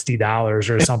 $60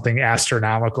 or something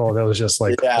astronomical. That was just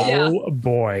like, oh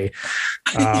boy.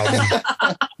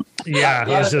 It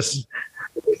was just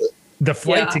the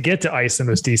flight to get to Iceland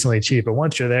was decently cheap, but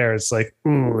once you're there, it's like,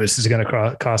 ooh, this is going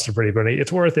to cost a pretty penny.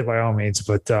 It's worth it by all means,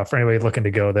 but for anybody looking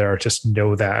to go there, just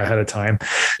know that ahead of time.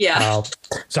 Yeah.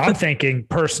 So I'm thinking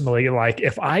personally, like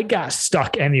if I got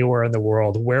stuck anywhere in the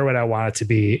world, where would I want it to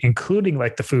be, including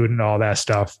like the food and all that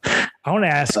stuff? I want to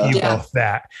ask you both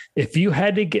that. If you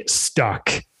had to get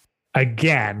stuck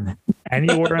again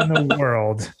anywhere in the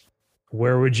world,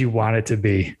 where would you want it to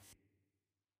be?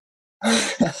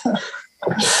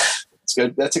 It's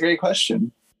good. That's a great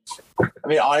question. I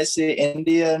mean, honestly,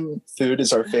 Indian food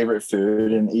is our favorite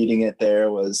food, and eating it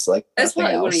there was like that's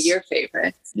probably one of your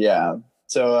favorites. Yeah.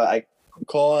 So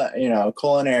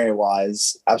culinary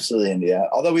wise, absolutely India.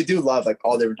 Although we do love like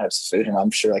all different types of food, and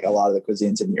I'm sure like a lot of the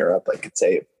cuisines in Europe like could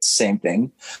say same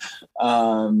thing.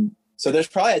 So there's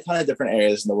probably a ton of different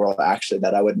areas in the world actually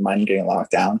that I wouldn't mind getting locked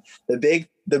down. The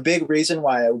big reason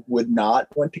why I would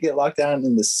not want to get locked down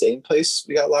in the same place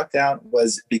we got locked down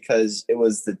was because it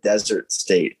was the desert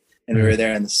state and we were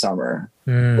there in the summer.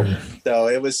 So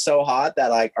it was so hot that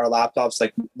like our laptops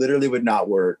like literally would not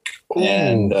work.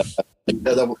 And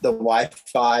the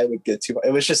Wi-Fi would get too.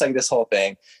 It was just like this whole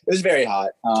thing. It was very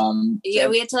hot. Yeah,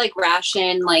 we had to like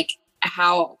ration like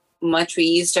how much we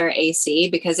used our AC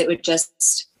because it would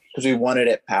just because we wanted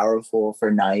it powerful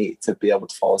for night to be able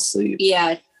to fall asleep.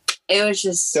 Yeah, it was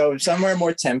just so somewhere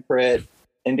more temperate.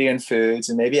 Indian foods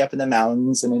and maybe up in the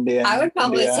mountains in India. I would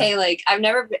probably say like I've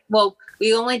never been, well,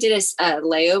 we only did a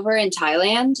layover in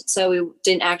Thailand, so we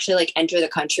didn't actually like enter the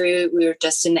country. We were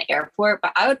just in the airport,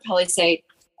 but I would probably say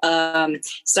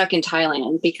stuck in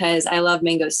Thailand because I love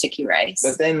mango sticky rice.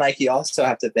 But then like you also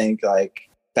have to think like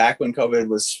back when COVID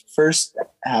was first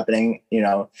happening, you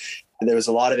know, there was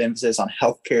a lot of emphasis on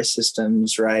healthcare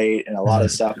systems, right? And a lot of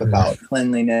stuff about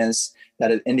cleanliness.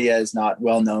 That India is not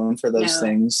well known for those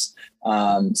things.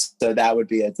 So that would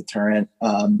be a deterrent.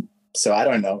 So I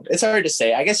don't know. It's hard to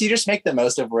say. I guess you just make the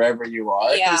most of wherever you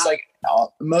are. Yeah. It's like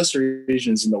most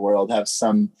regions in the world have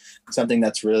something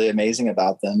that's really amazing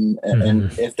about them.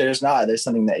 And if there's not, there's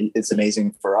something that it's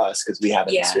amazing for us because we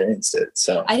haven't experienced it.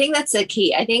 So I think that's the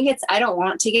key. I think I don't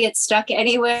want to get stuck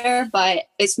anywhere, but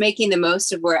it's making the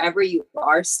most of wherever you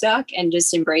are stuck and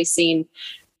just embracing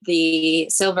the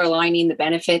silver lining, the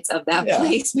benefits of that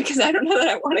place, because I don't know that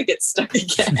I want to get stuck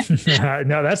again.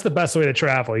 No, that's the best way to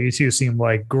travel. You two seem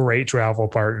like great travel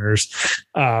partners.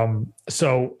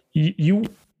 So you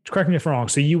correct me if I'm wrong.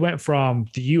 So you went from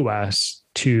the US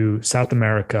to South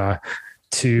America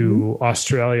to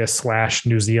Australia /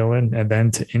 New Zealand and then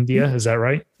to India. Is that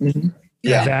right? Mm-hmm.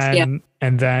 Yeah.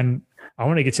 And then I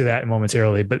want to get to that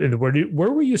momentarily, but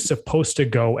where were you supposed to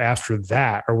go after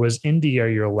that? Or was India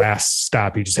your last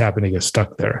stop? You just happened to get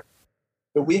stuck there.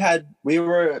 But we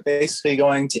were basically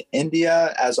going to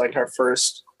India as like our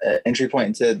first entry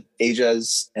point into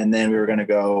Asia's, and then we were going to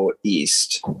go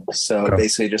east. So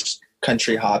basically just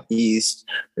country hop east.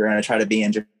 We were going to try to be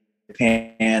in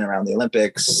Japan around the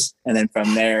Olympics. And then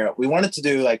from there, we wanted to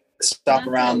do like stop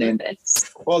around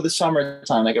the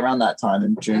summertime, like around that time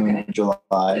in June, July.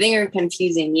 I think you're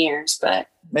confusing years, but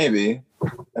maybe.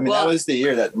 I mean, that was the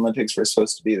year that the Olympics were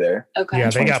supposed to be there. Okay. Yeah,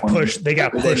 they got pushed. They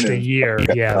got pushed a year.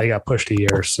 Yeah, they got pushed a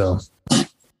year. So,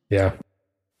 yeah.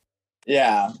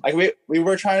 Yeah, like we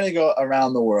were trying to go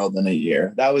around the world in a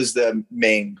year. That was the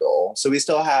main goal. So we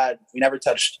never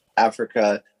touched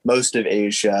Africa, most of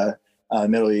Asia,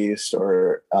 Middle East,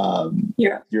 or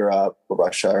Europe or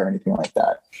Russia or anything like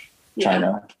that.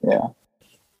 China. Yeah.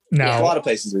 Now, a lot of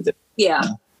places we did. Yeah.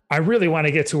 I really want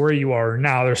to get to where you are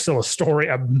now. There's still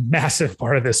a massive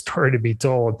part of this story to be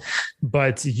told,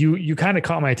 but you kind of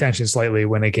caught my attention slightly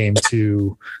when it came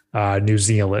to New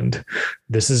Zealand.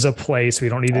 This is a place we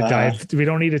don't need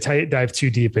to dive too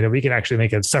deep in it. We can actually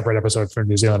make a separate episode for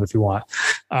New Zealand if you want.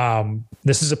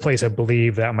 This is a place I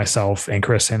believe that myself and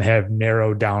Kristen have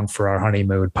narrowed down for our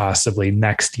honeymoon, possibly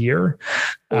next year.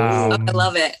 I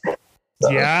love it.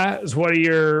 Yeah. So what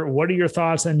are your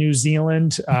thoughts on New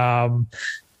Zealand?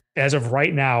 As of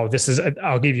right now,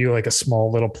 I'll give you like a small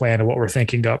little plan of what we're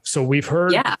thinking of. So we've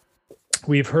heard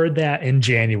that in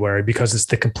January, because it's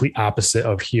the complete opposite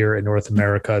of here in North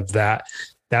America,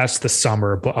 that's the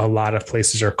summer, but a lot of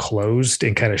places are closed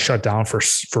and kind of shut down for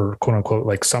quote unquote,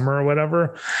 like summer or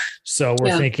whatever. So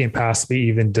we're thinking possibly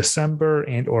even December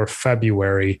and or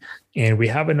February. And we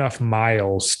have enough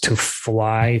miles to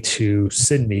fly to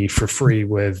Sydney for free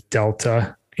with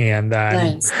Delta, and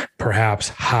then perhaps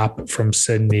hop from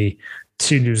Sydney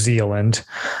to New Zealand.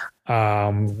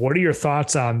 What are your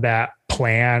thoughts on that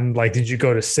plan? Like, did you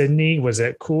go to Sydney? Was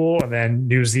it cool? And then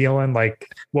New Zealand,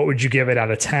 like, what would you give it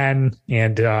out of 10?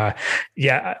 And I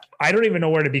don't even know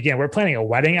where to begin. We're planning a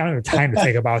wedding. I don't have time to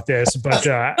think about this, but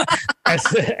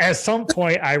at some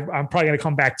point, I'm probably going to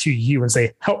come back to you and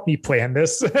say, help me plan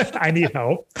this. I need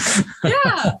help.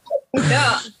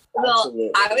 Yeah. Well,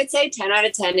 I would say 10 out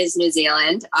of 10 is New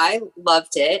Zealand. I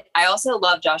loved it. I also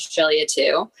loved Australia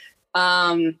too.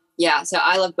 So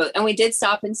I love both. And we did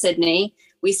stop in Sydney.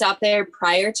 We stopped there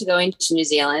prior to going to New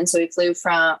Zealand. So we flew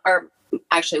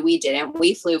we didn't.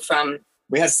 We flew from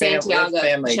Santiago,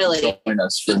 family Chile. Join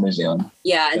us for New Zealand.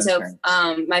 Yeah. And so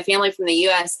my family from the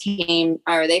US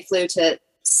they flew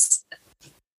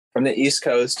from the East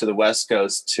Coast to the West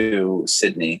Coast to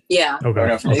Sydney. Yeah. Okay.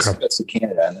 No, from the East Coast to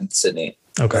Canada and then Sydney.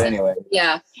 Okay. But anyway.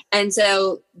 Yeah. And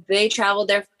so they traveled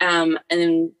there. And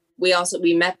then we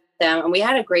met them and we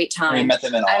had a great time. We met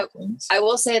them in Auckland. I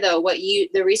will say though,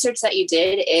 the research that you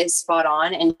did is spot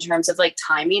on in terms of like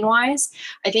timing wise.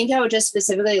 I think I would just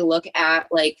specifically look at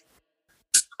like,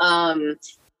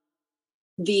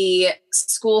 the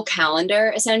school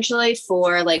calendar essentially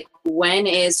for like when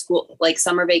is school, like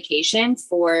summer vacation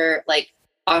for like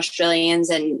Australians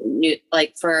and the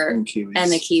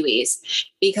Kiwis,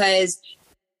 because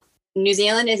New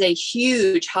Zealand is a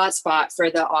huge hotspot for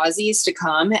the Aussies to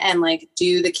come and like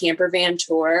do the camper van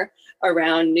tour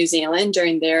around New Zealand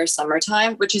during their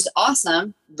summertime, which is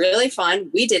awesome. Really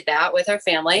fun. We did that with our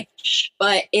family,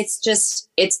 but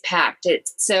it's packed.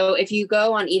 So if you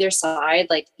go on either side,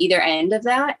 like either end of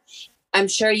that, I'm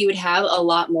sure you would have a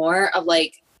lot more of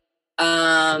like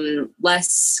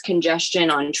less congestion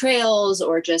on trails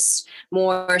or just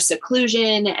more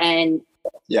seclusion. And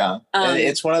and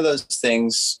it's one of those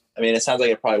things. I mean, it sounds like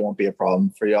it probably won't be a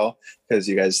problem for y'all because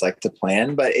you guys like to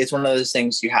plan, but it's one of those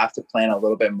things you have to plan a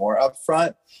little bit more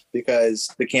upfront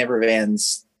because the camper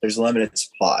vans, there's a limited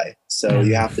supply. So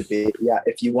you have to be,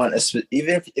 if you want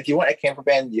if you want a camper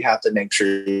van, you have to make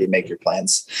sure you make your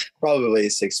plans probably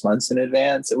 6 months in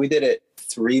advance. We did it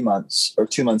 3 months or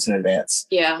 2 months in advance.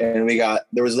 Yeah. And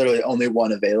there was literally only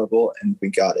one available and we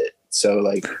got it. So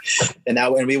like, and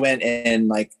that when we went in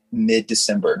like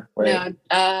mid-December, right?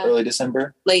 No, early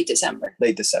December, late December. Yeah.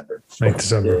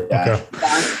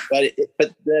 Okay. But if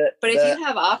you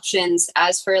have options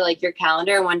as for like your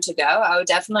calendar and when to go, I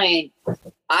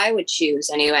would choose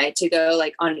anyway to go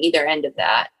like on either end of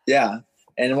that. Yeah.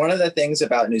 And one of the things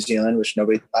about New Zealand, which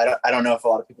I don't know if a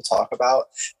lot of people talk about,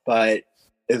 but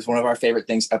is one of our favorite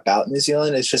things about New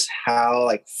Zealand is just how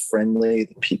like friendly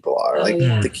the people are.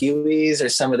 The Kiwis are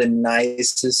some of the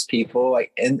nicest people,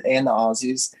 like and the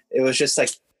Aussies. It was just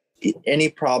like any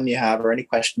problem you have or any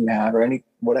question you have or any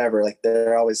whatever, like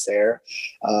they're always there.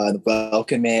 The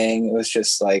welcoming, it was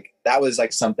just like that was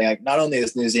like something like not only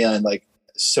is New Zealand like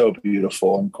so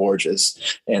beautiful and gorgeous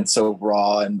and so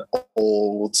raw and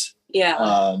old.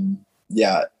 Yeah.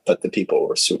 But the people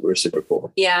were super, super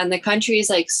cool. Yeah. And the country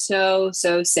is like so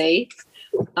safe.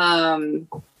 Yeah.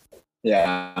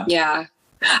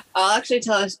 I'll actually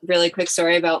tell a really quick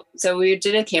story so we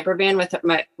did a camper van with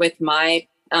my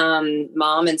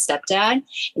mom and stepdad.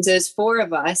 And so there's 4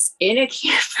 of us in a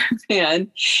camper van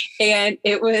and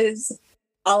it was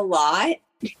a lot.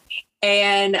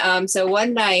 And so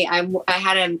one night I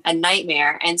had a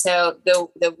nightmare. And so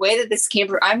the way that this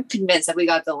camper, I'm convinced that we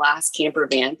got the last camper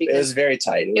van because it was very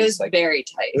tight. It was like, very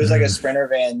tight. It was like a Sprinter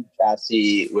van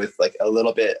chassis with like a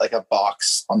little bit like a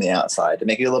box on the outside to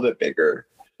make it a little bit bigger.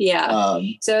 Yeah.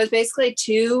 So it was basically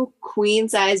 2 queen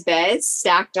size beds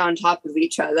stacked on top of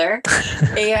each other.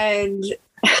 And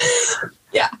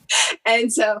yeah.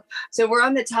 And so we're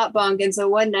on the top bunk. And so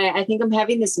one night I think I'm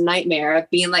having this nightmare of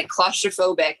being like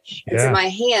claustrophobic. And so my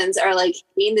hands are like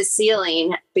in the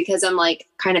ceiling because I'm like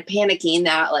kind of panicking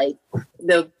that like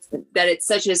that it's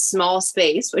such a small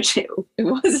space, which it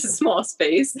was a small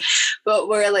space, but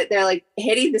they're like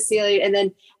hitting the ceiling. And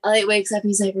then Elliot wakes up and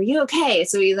he's like, "Are you okay?"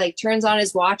 So he like turns on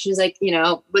his watch and is like,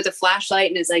 with a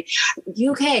flashlight and is like,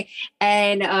 "You okay?"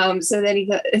 And so then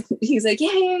he's like,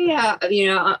 yeah.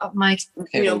 I'm like,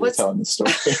 what's telling the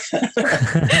story?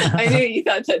 I knew you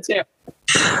thought that too.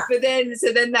 But then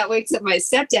that wakes up my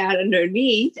stepdad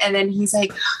underneath, and then he's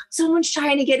like, "Someone's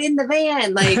trying to get in the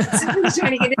van!" Like someone's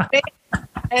trying to get in the van.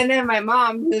 And then my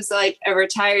mom, who's like a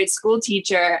retired school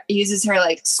teacher, uses her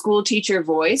like school teacher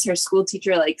voice, her school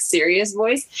teacher like serious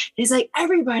voice. He's like,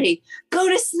 "Everybody, go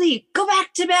to sleep, go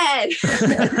back to bed."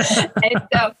 and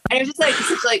it was just like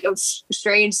such like a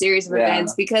strange series of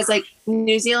events because like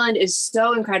New Zealand is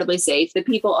so incredibly safe. The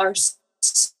people are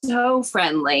so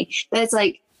friendly that it's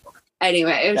like.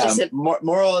 Anyway, it was just a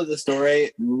moral of the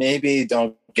story. Maybe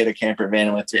don't get a camper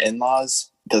van with your in-laws.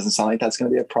 Doesn't sound like that's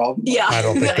going to be a problem. Yeah, I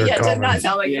don't think they're it does not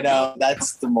sound like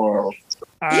that's the moral.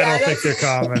 I don't think they're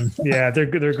common. Yeah, they're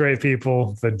great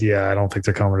people, but I don't think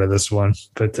they're coming to this one.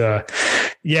 But so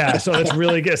that's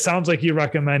really good. It sounds like you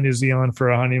recommend New Zealand for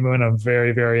a honeymoon. I'm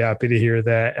very, very happy to hear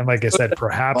that. And like I said,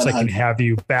 perhaps 100. I can have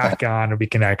you back on and we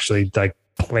can actually like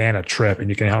plan a trip and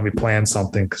you can help me plan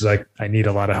something because I need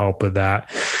a lot of help with that.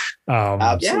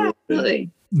 Absolutely.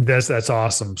 That's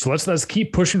awesome. So let's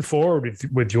keep pushing forward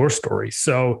with your story.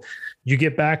 So you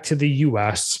get back to the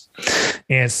US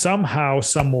and somehow,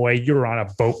 some way you're on a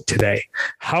boat today.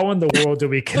 How in the world do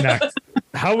we connect?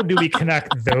 How do we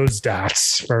connect those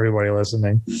dots for everybody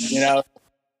listening?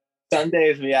 Some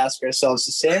days we ask ourselves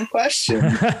the same question.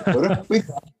 What if we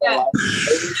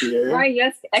here? Right,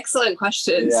 yes, excellent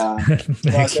questions. Yeah.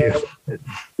 Thank you.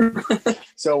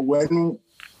 So when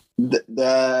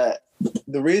the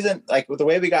reason, like the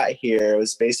way we got here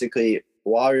was basically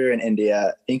while we were in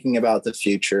India, thinking about the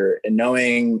future and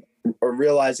knowing or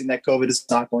realizing that COVID is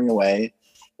not going away,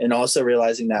 and also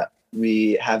realizing that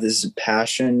we have this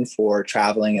passion for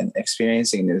traveling and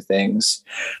experiencing new things.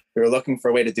 We were looking for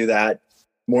a way to do that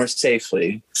more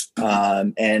safely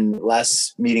and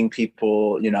less meeting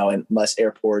people, and less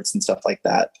airports and stuff like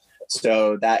that.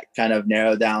 So that kind of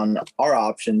narrowed down our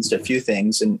options to a few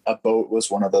things, and a boat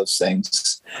was one of those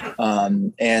things.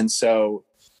 And so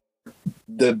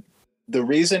the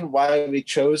reason why we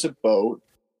chose a boat,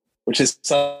 which is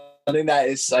something that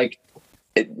is like,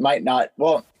 it might not,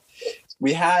 well,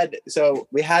 we had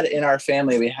in our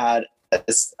family, we had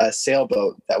a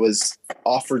sailboat that was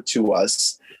offered to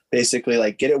us, basically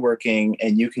like, get it working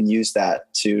and you can use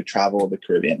that to travel the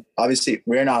Caribbean. Obviously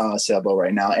we're not on a sailboat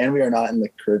right now, and we are not in the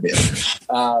Caribbean.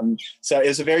 So it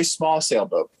was a very small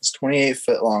sailboat. It's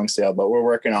 28-foot long sailboat. We're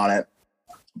working on it.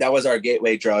 That was our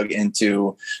gateway drug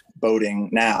into boating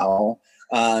now.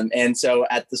 And so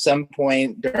at some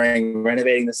point during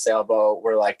renovating the sailboat,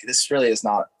 we're like, this really is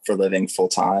not for living full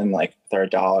time. Like with our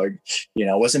dog,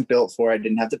 wasn't built for it.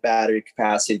 Didn't have the battery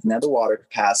capacity, didn't have the water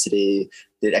capacity.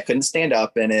 I couldn't stand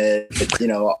up in it.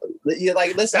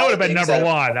 Like this. That would have been number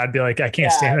one. I'd be like, I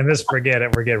can't stand in this. Forget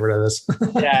it. We're getting rid of this.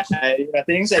 Yeah.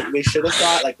 Things that we should have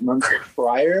thought like months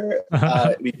prior.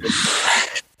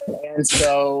 And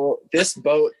so this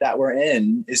boat that we're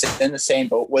in was in the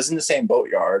same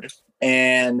boatyard.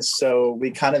 And so we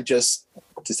kind of just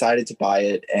decided to buy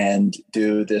it and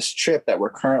do this trip that we're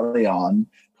currently on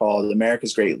called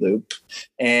America's Great Loop.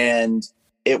 And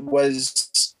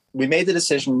we made the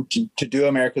decision to do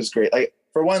America's Great. Like,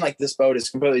 for one, like, this boat is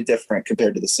completely different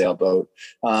compared to the sailboat.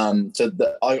 So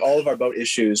all of our boat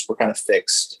issues were kind of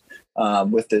fixed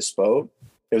with this boat.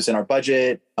 It was in our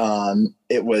budget.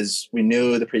 We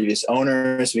knew the previous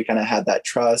owners. We kind of had that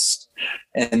trust.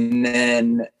 And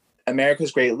then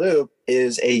America's Great Loop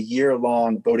is a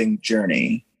year-long boating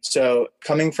journey. So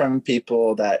coming from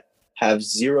people that have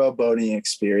zero boating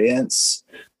experience,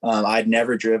 I'd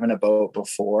never driven a boat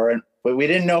before, but we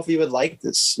didn't know if we would like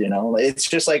this. It's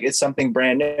just like, it's something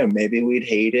brand new. Maybe we'd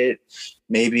hate it.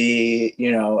 Maybe,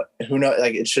 who knows?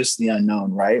 Like, it's just the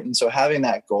unknown, right? And so having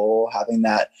that goal, having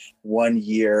that 1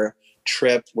 year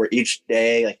trip where each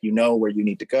day, like, where you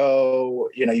need to go,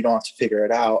 you don't have to figure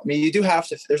it out. I mean, you do have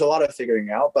to, there's a lot of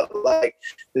figuring out, but like,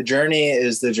 the journey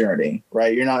is the journey,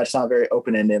 right? It's not very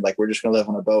open-ended. Like, we're just going to live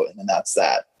on a boat and then that's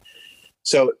that.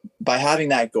 So by having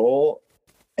that goal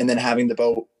and then having the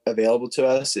boat available to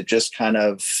us, it just kind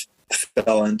of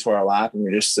fell into our lap and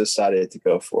we just decided to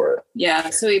go for it.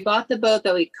 Yeah. So we bought the boat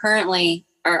that we currently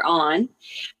are on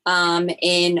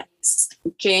in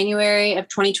January of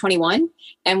 2021.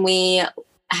 And we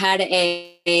had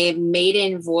a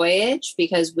maiden voyage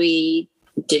because we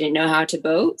didn't know how to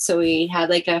boat. So we had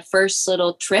like a first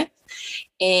little trip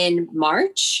in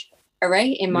March. All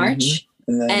right. In March.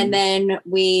 Mm-hmm. And then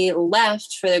we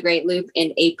left for the Great Loop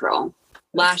in April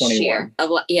last 21. Year.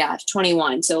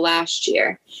 21. So last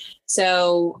year.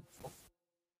 So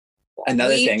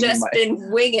another we've thing, just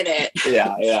been winging it.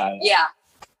 Yeah.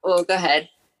 Well, go ahead.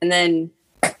 And then.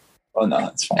 Oh, no,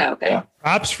 that's fine. Okay. Yeah.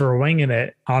 Props for winging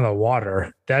it on the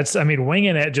water.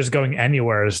 Winging it, just going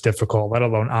anywhere is difficult, let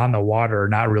alone on the water,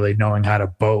 not really knowing how to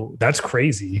boat. That's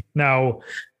crazy. Now,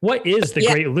 what is the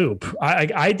Great Loop?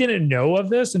 I didn't know of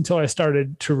this until I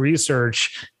started to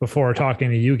research before talking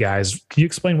to you guys. Can you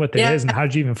explain what that is and how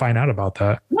did you even find out about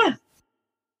that? Yeah.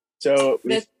 So,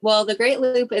 the Great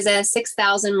Loop is a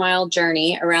 6,000 mile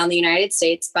journey around the United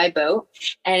States by boat.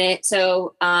 And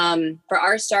for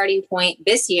our starting point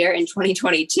this year in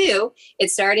 2022, it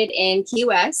started in Key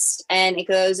West and it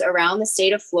goes around the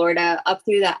state of Florida up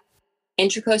through the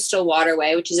Intracoastal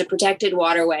Waterway, which is a protected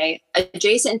waterway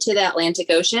adjacent to the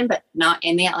Atlantic Ocean, but not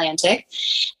in the Atlantic.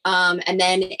 And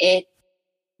then it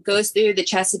goes through the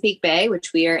Chesapeake Bay,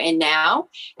 which we are in now.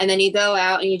 And then you go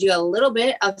out and you do a little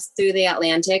bit through the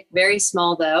Atlantic, very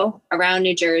small though, around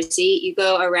New Jersey. You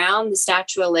go around the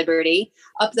Statue of Liberty,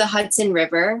 up the Hudson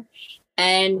River.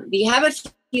 And you have a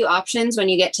few options when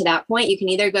you get to that point. You can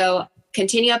either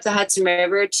continue up the Hudson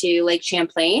River to Lake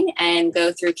Champlain and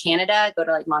go through Canada, go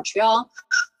to like Montreal,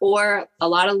 or a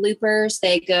lot of loopers,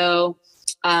 they go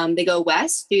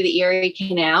west through the Erie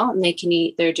Canal and they can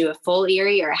either do a full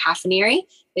Erie or a half an Erie.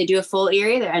 They do a full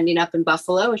Erie. They're ending up in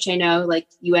Buffalo, which I know, like,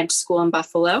 you went to school in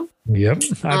Buffalo. Yep.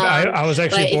 I was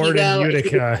actually born in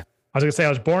Utica. I was going to say I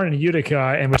was born in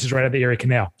Utica, and which is right at the Erie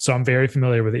Canal. So I'm very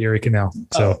familiar with the Erie Canal.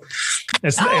 So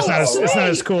it's not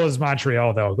as cool as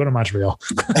Montreal, though. Go to Montreal.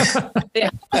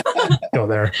 Go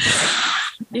there.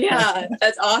 Yeah,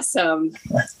 that's awesome.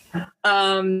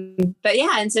 But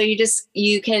yeah, and so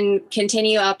you can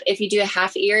continue up. If you do a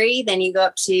half Erie, then you go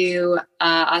up to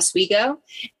Oswego,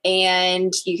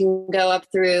 and you can go up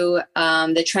through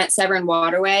the Trent Severn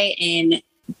Waterway in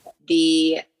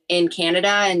the in Canada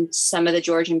and some of the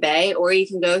Georgian Bay, or you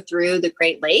can go through the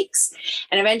Great Lakes.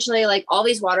 And eventually, like, all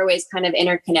these waterways kind of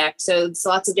interconnect. So there's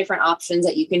lots of different options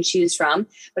that you can choose from.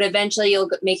 But eventually you'll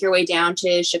make your way down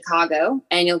to Chicago,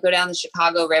 and you'll go down the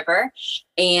Chicago River.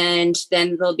 And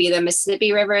then there'll be the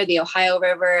Mississippi River, the Ohio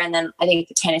River, and then I think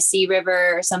the Tennessee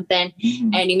River or something.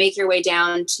 Mm-hmm. And you make your way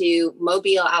down to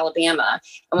Mobile, Alabama.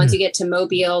 And once you get to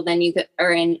Mobile, then you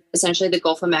are in essentially the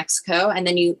Gulf of Mexico, and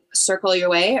then you circle your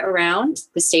way around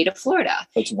the state of Florida.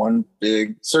 It's one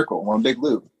big circle, one big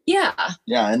loop. Yeah.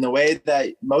 Yeah. And the way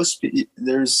that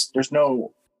there's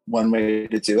no one way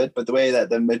to do it, but the way that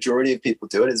the majority of people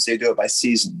do it is they do it by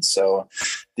seasons. So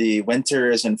the winter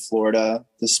is in Florida,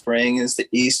 the spring is the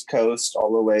East Coast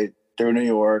all the way through New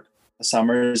York, the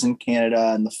summer is in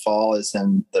Canada, and the fall is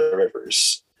in the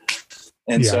rivers.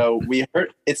 And so we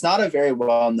heard, it's not a very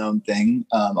well-known thing,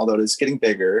 although it is getting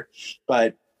bigger.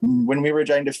 But when we were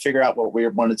trying to figure out what we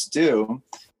wanted to do,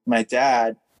 my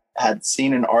dad had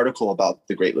seen an article about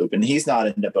the Great Loop, and he's not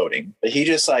into boating, but he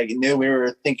just like knew we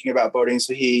were thinking about boating.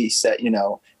 So he said,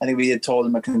 I think we had told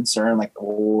him a concern, like,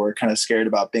 oh, we're kind of scared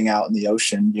about being out in the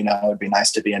ocean, it'd be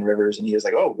nice to be in rivers. And he was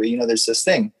like, oh, well, there's this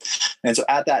thing. And so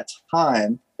at that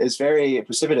time, it's very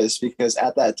precipitous, because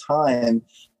at that time,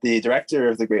 the director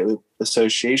of the Great Loop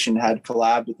Association had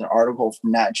collabed with an article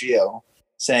from Nat Geo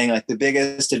saying like the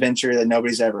biggest adventure that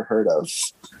nobody's ever heard of.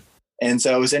 And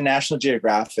so it was in National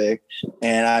Geographic,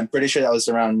 and I'm pretty sure that was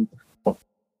around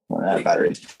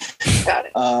battery. Got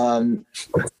it.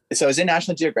 So it was in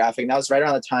National Geographic, and that was right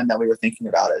around the time that we were thinking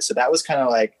about it. So that was kind of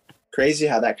like crazy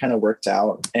how that kind of worked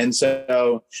out. And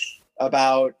so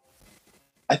about,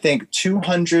 I think,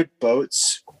 200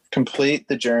 boats complete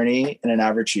the journey in an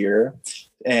average year.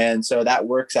 And so that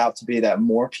works out to be that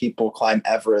more people climb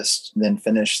Everest than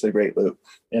finish the Great Loop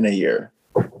in a year.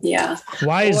 Yeah.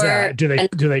 Why is that? Do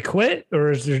they quit,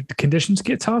 or is there conditions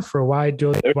get tough, or why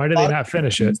do they not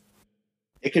finish it?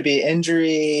 It could be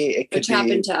injury. Which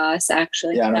happened to us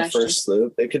actually. Yeah, on our first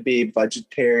loop. It could be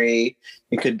budgetary.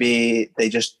 It could be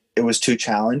it was too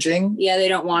challenging. Yeah, they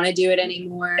don't want to do it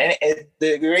anymore. And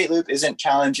the Great Loop isn't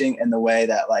challenging in the way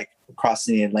that, like,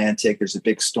 crossing the Atlantic, there's a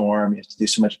big storm, you have to do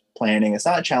so much planning. It's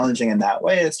not challenging in that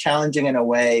way. It's challenging in a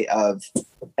way of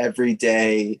every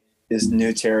day is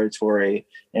new territory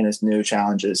and is new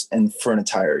challenges, and for an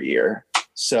entire year.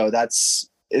 So it's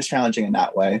challenging in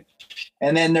that way.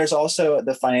 And then there's also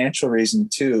the financial reason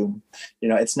too.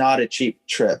 It's not a cheap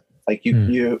trip. Like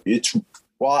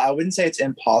while I wouldn't say it's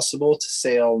impossible to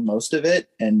sail most of it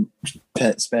and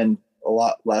spend a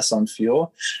lot less on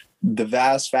fuel, the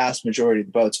vast majority of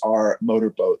the boats are motor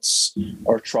boats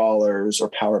or trawlers or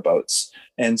power boats.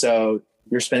 And so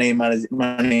you're spending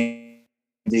money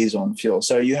diesel and fuel.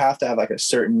 So you have to have like a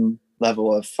certain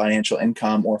level of financial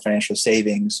income or financial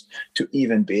savings to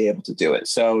even be able to do it.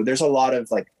 So there's a lot of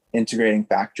like integrating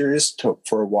factors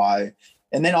for why.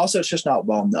 And then also it's just not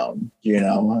well known,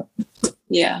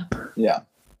 Yeah.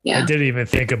 I didn't even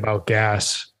think about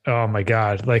gas. Oh my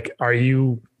God. Like, are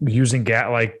you using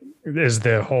gas? Like, is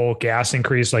the whole gas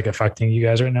increase like affecting you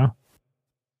guys right now?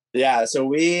 Yeah. So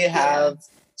we have,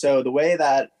 so the way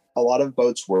that a lot of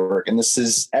boats work, and this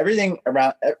is everything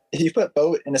around, if you put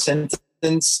boat in a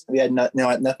sentence, we had no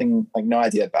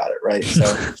idea about it. Right.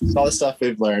 So it's all the stuff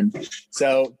we've learned.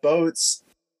 So boats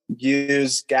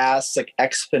use gas like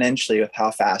exponentially with how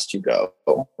fast you go,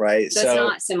 right? So it's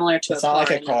not similar to it's not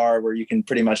like a car where you can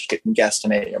pretty much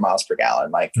guesstimate your miles per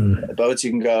gallon. Like the boats, you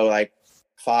can go like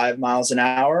 5 miles an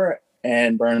hour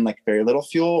and burn like very little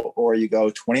fuel, or you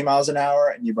go 20 miles an hour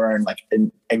and you burn like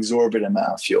an exorbitant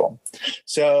amount of fuel.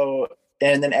 So,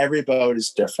 and then every boat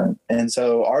is different. And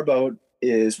so our boat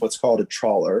is what's called a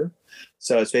trawler.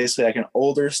 So it's basically like an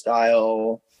older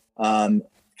style, kind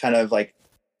of like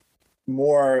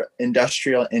more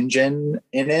industrial engine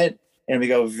in it. And we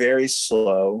go very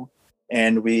slow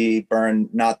and we burn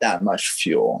not that much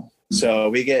fuel. So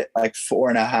we get like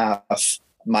 4.5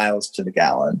 miles to the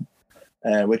gallon.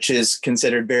 Which is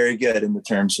considered very good in the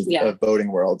terms of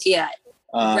boating world. Yeah.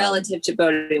 Relative to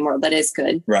boating world, that is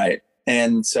good. Right.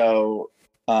 And so,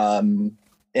 and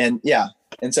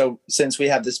so since we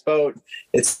have this boat,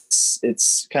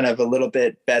 it's kind of a little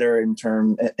bit better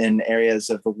in areas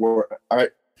of the world.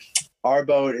 Our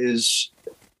boat is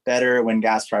better when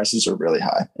gas prices are really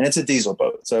high, and it's a diesel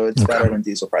boat. So it's better when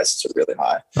diesel prices are really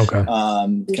high. Okay.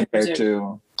 Compared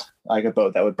to like a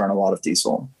boat that would burn a lot of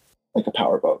diesel, like a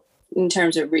power boat. In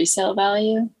terms of resale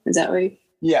value, is that what you?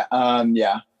 Yeah.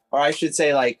 Or I should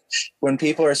say, like, when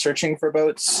people are searching for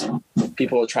boats,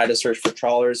 people will try to search for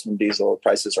trawlers when diesel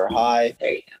prices are high,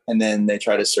 and then they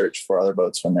try to search for other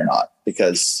boats when they're not,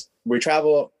 because we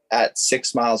travel at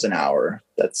 6 miles an hour.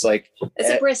 That's like, it's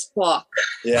a brisk walk.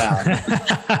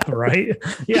 Yeah. Right.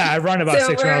 Yeah. I run about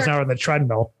 6 miles an hour on the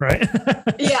treadmill. Right.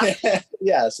 Yeah.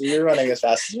 Yeah. So you're running as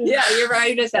fast as you. Yeah. You're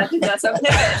riding as fast as us.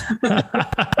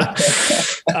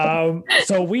 Okay.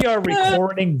 So we are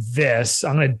recording this.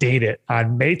 I'm going to date it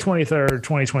on May 23rd,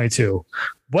 2022.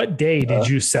 What day did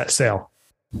you set sail?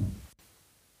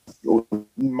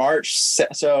 March.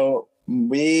 So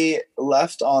we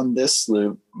left on this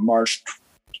loop March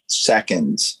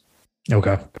 2nd.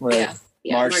 Okay. Right.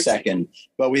 Yeah, March 2nd.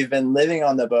 But we've been living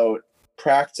on the boat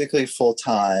practically full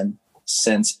time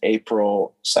since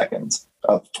April 2nd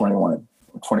of 21.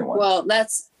 Well,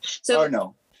 that's so. Oh,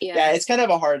 no. Yeah, it's kind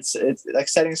of a hard, it's like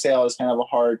setting sail is kind of a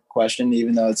hard question,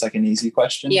 even though it's like an easy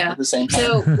question at the same time.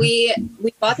 So we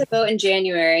bought the boat in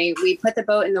January. We put the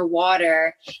boat in the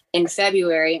water in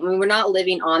February. I mean, we're not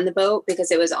living on the boat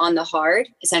because it was on the hard.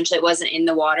 Essentially, it wasn't in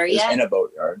the water yet. It was in a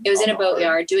boatyard. It was in a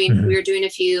boatyard. We were doing a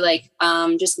few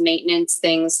just maintenance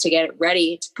things to get it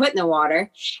ready to put in the water.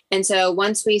 And so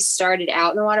once we started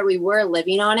out in the water, we were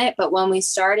living on it. But when we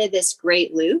started this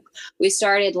great loop, we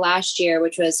started last year,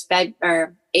 which was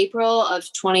April of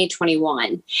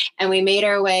 2021. And we made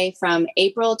our way from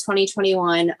April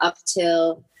 2021 up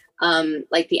till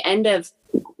the end of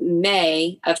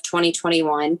May of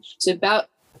 2021. So about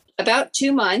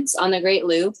 2 months on the Great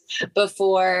Loop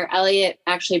before Elliot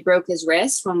actually broke his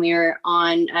wrist when we were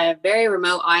on a very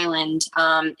remote island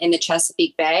in the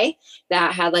Chesapeake Bay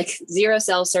that had 0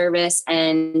 cell service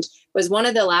and was one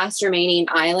of the last remaining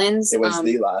islands. It was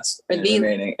the last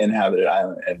remaining inhabited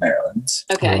island in Maryland.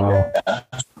 Okay. Wow. Yeah.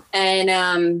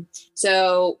 And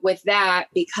so with that,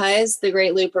 because the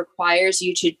Great Loop requires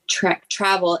you to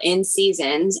travel in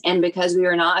seasons, and because we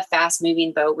are not a fast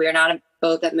moving boat, we are not a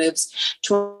boat that moves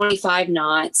 25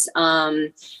 knots.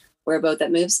 We're a boat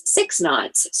that moves 6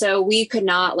 knots. So we could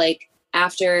not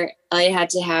after I had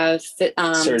to have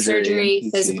surgery,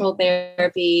 physical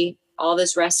therapy, all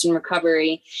this rest and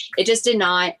recovery. It just did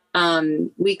not,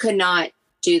 we could not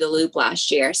do the loop last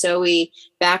year. So we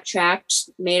backtracked,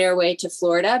 made our way to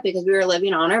Florida because we were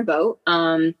living on our boat.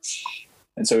 And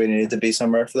so we needed to be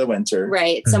somewhere for the winter.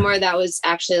 Right. Somewhere that was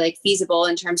actually feasible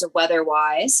in terms of weather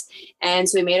wise. And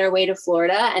so we made our way to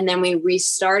Florida, and then we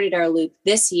restarted our loop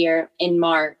this year in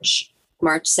March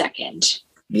 2nd.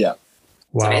 Yeah.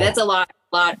 Wow. Sorry, that's a lot.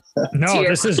 No,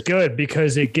 this is good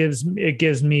because it gives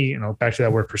me, back to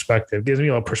that word perspective, gives me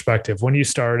a little perspective when you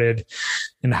started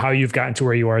and how you've gotten to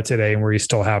where you are today and where you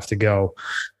still have to go.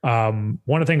 One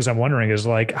of the things I'm wondering is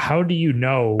how do you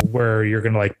know where you're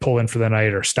going to pull in for the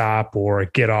night or stop or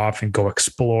get off and go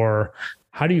explore?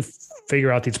 How do you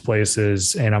figure out these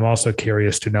places? And I'm also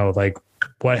curious to know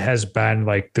what has been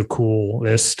the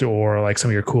coolest or some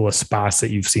of your coolest spots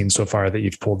that you've seen so far that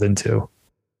you've pulled into.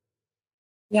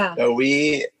 Yeah. So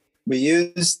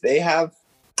they have,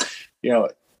 in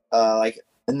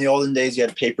the olden days, you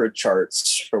had paper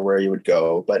charts for where you would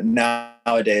go, but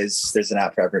nowadays there's an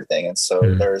app for everything. And so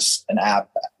there's an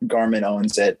app, Garmin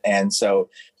owns it. And so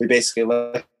we basically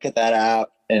look at that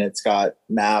app and it's got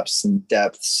maps and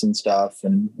depths and stuff.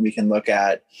 And we can look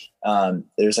at,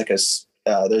 there's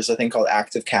a thing called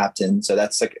Active Captain. So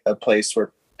that's a place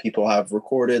where people have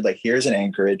recorded, here's an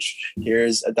anchorage,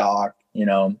 here's a dock,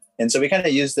 and so we kind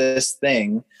of use this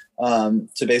thing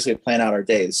to basically plan out our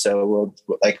days. So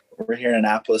we're here in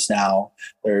Annapolis now.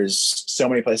 There's so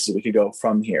many places we could go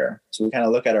from here. So we kind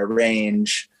of look at our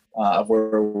range of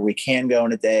where we can go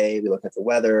in a day. We look at the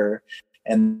weather,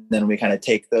 and then we kind of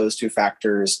take those 2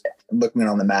 factors, looking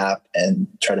on the map, and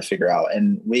try to figure out.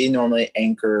 And we normally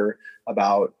anchor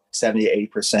about 70 to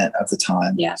 80% of the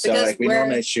time. Yeah. So we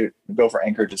normally go for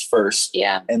anchorages first.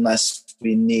 Yeah. Unless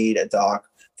we need a dock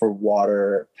for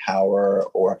water, power,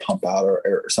 or a pump out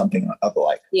or something of the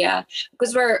like. Yeah,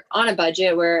 because we're on a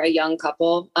budget. We're a young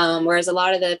couple, whereas a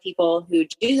lot of the people who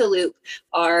do the loop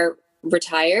are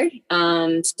retired.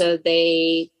 So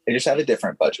they just have a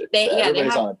different budget. They have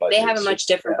a much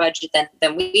different budget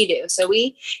than we do. So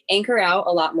we anchor out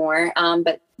a lot more.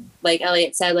 But like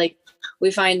Elliot said, we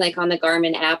find on the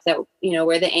Garmin app that,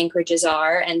 where the anchorages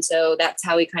are. And so that's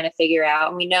how we kind of figure out.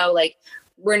 And we know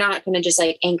we're not going to just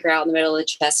anchor out in the middle of the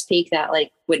Chesapeake. That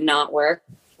would not work.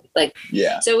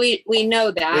 So we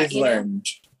know that. We've learned.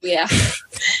 Yeah.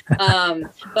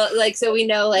 But so we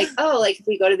know if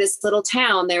we go to this little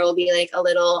town, there will be a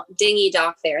little dinghy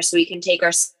dock there. So we can take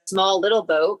our small little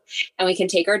boat and we can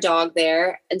take our dog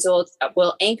there. And so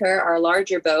we'll anchor our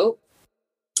larger boat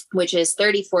which is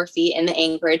 34 feet in the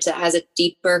anchorage that has a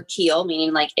deeper keel,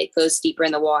 meaning like it goes deeper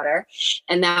in the water.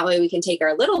 And that way we can take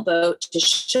our little boat to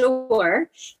shore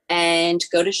and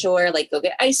go to shore, like go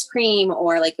get ice cream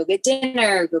or like go get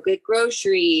dinner, go get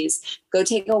groceries, go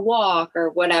take a walk or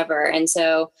whatever. And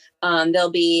so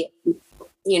there'll be,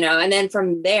 and then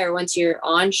from there, once you're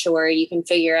on shore, you can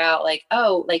figure out like,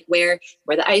 oh, like where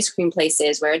the ice cream place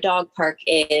is, where a dog park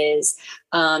is,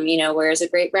 where's a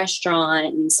great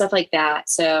restaurant and stuff like that.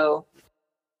 So,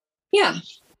 yeah.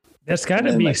 That's got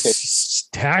to be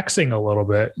taxing a little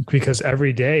bit because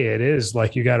every day it is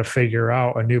like you got to figure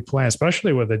out a new plan,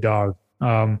 especially with a dog.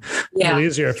 A little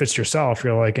easier if it's yourself.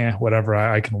 You're like, whatever,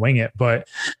 I can wing it. But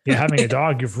having a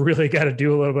dog, you've really got to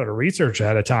do a little bit of research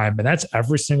ahead of time. And that's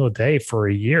every single day for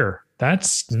a year.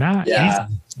 That's not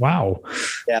easy. Wow.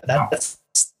 Yeah,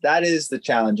 that is the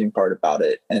challenging part about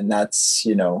it. And that's,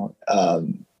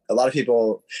 a lot of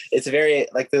people, it's a very,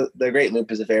 like the Great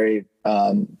Loop is a very,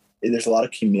 there's a lot of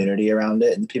community around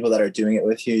it, and the people that are doing it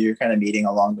with you, you're kind of meeting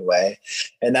along the way.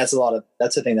 And that's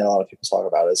the thing that a lot of people talk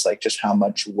about is like just how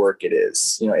much work it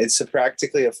is. It's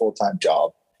practically a full-time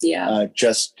job. Yeah.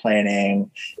 Just planning,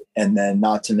 and then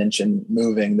not to mention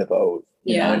moving the boat,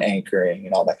 and anchoring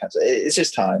and all that kind of stuff. It's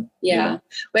just time. Yeah.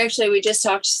 We just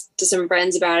talked to some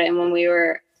friends about it. And when we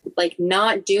were like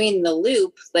not doing the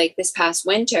loop, like this past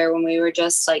winter, when we were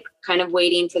just like kind of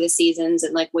waiting for the seasons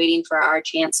and like waiting for our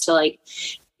chance to like,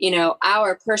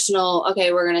 our personal,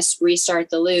 okay, we're going to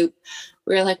restart the loop.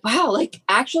 We were like, wow, like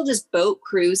actual just boat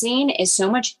cruising is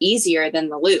so much easier than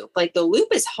the loop. Like the loop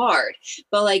is hard,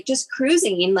 but like just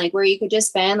cruising, like where you could just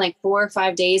spend like 4 or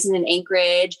 5 days in an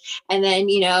anchorage. And then,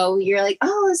 you're like,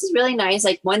 oh, this is really nice.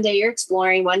 Like one day you're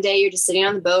exploring, one day you're just sitting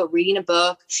on the boat, reading a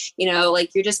book,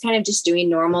 like you're just kind of just doing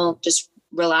normal, just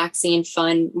relaxing,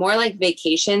 fun, more like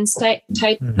vacations type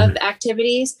of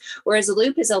activities. Whereas a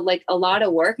loop is a lot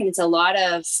of work, and it's a lot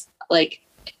of like,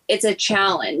 it's a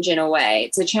challenge in a way.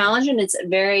 It's a challenge, and it's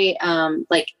very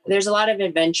there's a lot of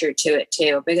adventure to it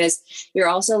too, because you're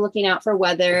also looking out for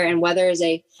weather, and weather is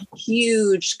a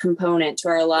huge component to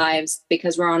our lives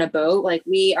because we're on a boat. Like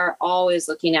we are always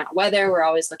looking at weather. We're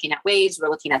always looking at waves. We're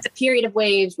looking at the period of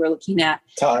waves. We're looking at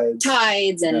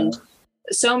tides and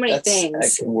so many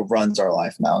things. What runs our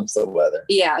life now is the weather.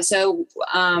 Yeah. So,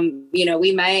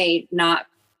 we may not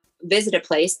visit a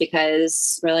place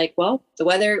because we're like, well, the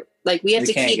weather, like we have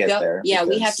to keep going. Yeah,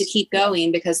 we have to keep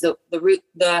going because the route,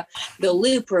 the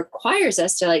loop requires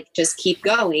us to like just keep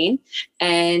going.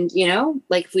 And,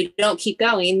 like if we don't keep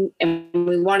going and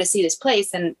we want to see this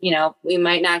place, and, we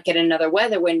might not get another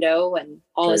weather window and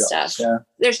all this stuff. Yeah.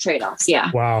 There's trade-offs.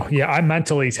 Yeah. Wow. Yeah. I'm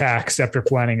mentally taxed after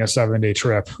planning a 7-day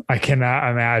trip. I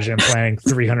cannot imagine planning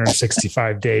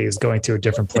 365 days going to a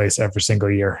different place every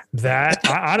single year. That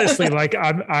honestly, like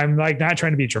I'm like not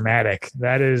trying to be dramatic.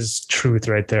 That is truth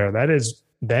right there. That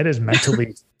is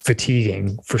mentally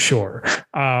fatiguing for sure.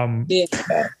 How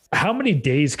many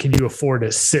days can you afford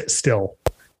to sit still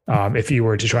if you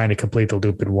were to try to complete the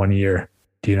loop in 1 year?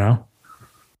 Do you know?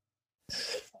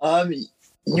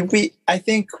 I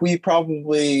think we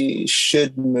probably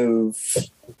should move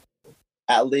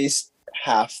at least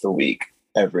half the week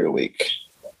every week.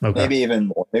 Okay. Maybe even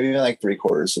more, maybe even like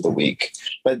 3/4 of the week.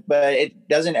 But it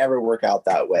doesn't ever work out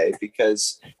that way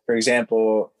because, for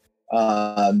example,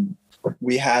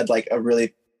 we had like a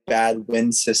really bad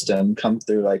wind system come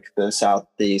through like the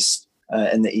southeast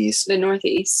and the east. The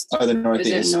northeast. Oh, the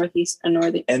northeast. Was it northeast and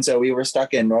northeast? And so we were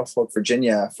stuck in Norfolk,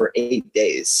 Virginia for 8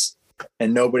 days.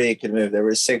 And nobody could move. There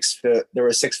were 6 foot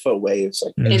waves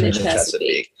like in the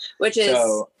Chesapeake, which is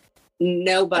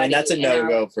nobody. And that's a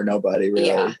no-go for nobody, really.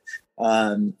 Yeah.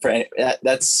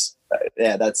 That's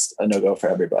a no-go for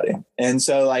everybody. And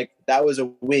so like that was a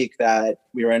week that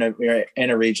we were in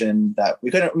a region that we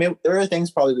couldn't. I mean, there were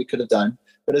things probably we could have done,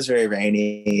 but it was very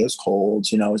rainy. It was cold.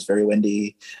 It was very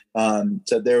windy.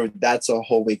 So that's a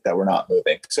whole week that we're not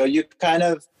moving. So you kind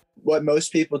of what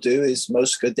most people do is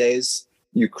most good days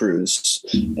you cruise,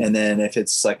 and then if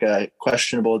it's like a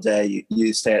questionable day,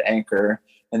 you stay at anchor,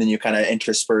 and then you kind of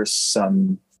intersperse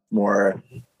some more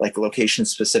like location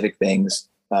specific things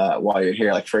while you're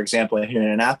here. Like for example, here in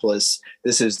Annapolis,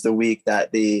 this is the week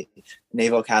that the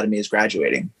Naval Academy is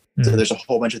graduating, so there's a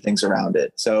whole bunch of things around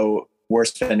it. So we're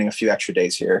spending a few extra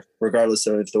days here, regardless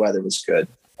of if the weather was good.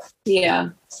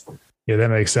 Yeah. Yeah,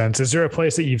 that makes sense. Is there a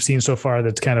place that you've seen so far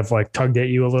that's kind of like tugged at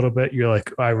you a little bit? You're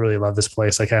like, oh, I really love this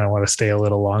place. I kind of want to stay a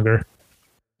little longer.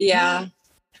 Yeah.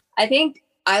 I think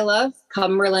I love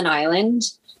Cumberland Island,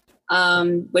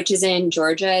 which is in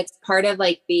Georgia. It's part of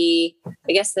like the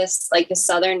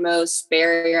southernmost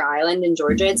barrier island in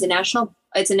Georgia. It's a national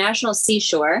it's a national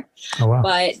seashore, Oh, wow.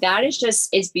 but that is just,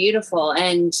 it's beautiful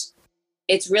and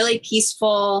it's really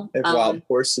peaceful. They have wild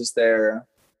horses there.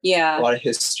 Yeah. A lot of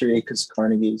history because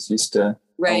Carnegie's used to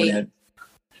own it.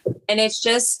 And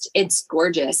it's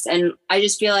gorgeous. And I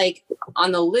just feel like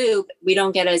on the loop, we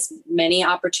don't get as many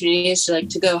opportunities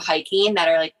to go hiking that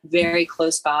are like very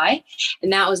close by.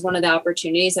 And that was one of the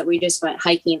opportunities that we just went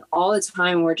hiking all the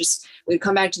time. We'd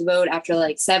come back to the boat after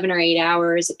like 7 or 8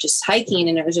 hours of just hiking.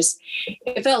 And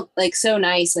it felt like so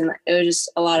nice. And it was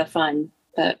just a lot of fun.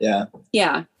 But yeah.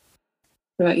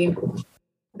 What about you?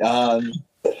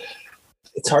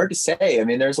 It's hard to say. I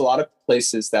mean, there's a lot of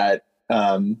places that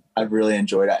I've really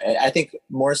enjoyed. I think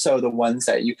more so the ones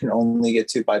that you can only get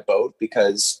to by boat,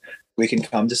 because we can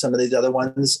come to some of these other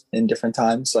ones in different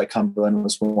times. Like Cumberland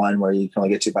was one where you can only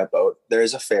get to by boat. There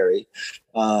is a ferry.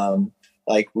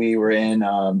 Like we were in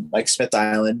like Smith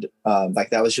Island.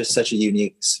 Like that was just such a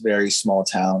unique, very small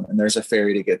town. And there's a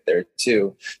ferry to get there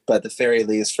too. But the ferry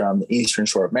leaves from the eastern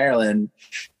shore of Maryland,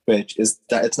 which is,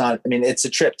 it's not, I mean, it's a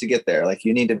trip to get there. Like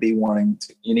you need to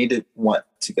want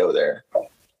to go there.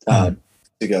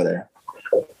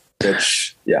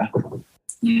 Which, yeah.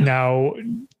 Now,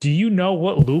 do you know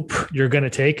what loop you're going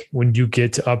to take when you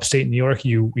get to upstate New York?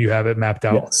 You have it mapped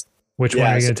out. Yes. Which one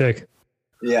are you going to take?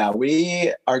 Yeah,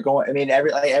 we are going. I mean,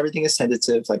 everything is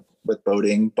tentative, like with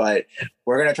boating, but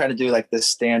we're going to try to do like the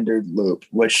standard loop,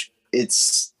 which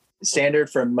it's standard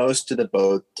for most of the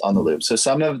boats on the loop. So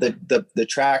some of the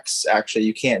tracks actually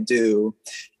you can't do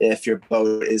if your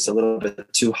boat is a little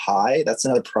bit too high. That's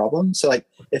another problem. So like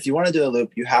if you want to do a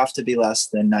loop, you have to be less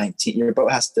than 19. Your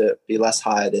boat has to be less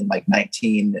high than like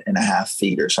 19 and a half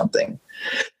feet or something.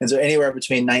 And so anywhere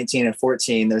between 19 and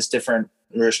 14, there's different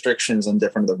restrictions on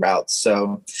different of the routes.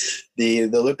 So the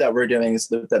loop that we're doing is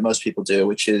the loop that most people do,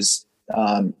 which is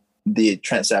the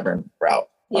Trent Severn route.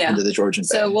 Into the Georgian Bay.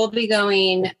 So we'll be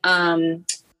going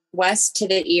west to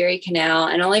the Erie Canal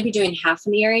and only be doing half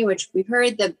an Erie, which we've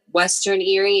heard the Western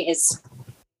Erie is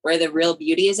where the real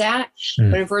beauty is at.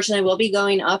 But unfortunately, we'll be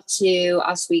going up to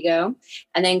Oswego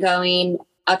and then going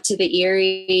up to the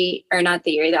Erie, or not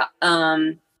the Erie,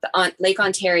 Lake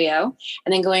Ontario,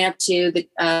 and then going up to the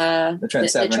Trent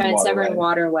Severn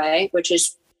Waterway, which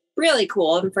is really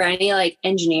cool. And for any like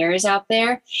engineers out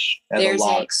there, there's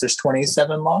locks. There's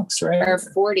 27 locks, right? Or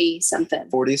 40 something.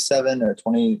 47 or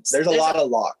 20. There's a lot of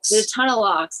locks. There's a ton of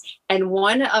locks. And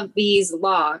one of these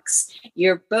locks,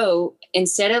 your boat,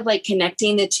 instead of like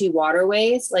connecting the two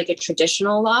waterways like a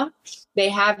traditional lock, they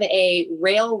have a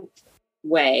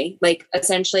railway, like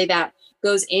essentially that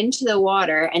goes into the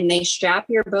water, and they strap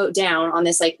your boat down on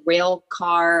this like rail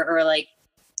car or like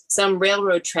some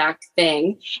railroad track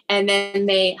thing, and then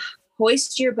they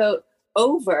hoist your boat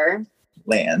over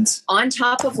land, on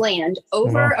top of land,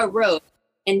 over a road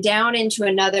and down into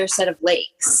another set of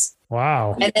lakes.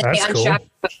 Wow. And then that's they unstrap.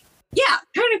 Cool. Yeah,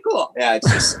 kind of cool. Yeah, it's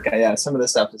just some of the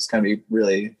stuff is going to be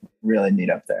really, really neat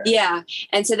up there. Yeah.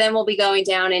 And so then we'll be going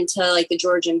down into like the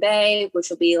Georgian Bay, which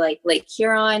will be like Lake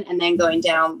Huron, and then going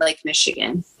down Lake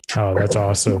Michigan. Oh, that's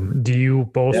awesome. Do you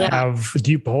both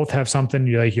have something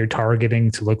you're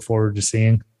targeting to look forward to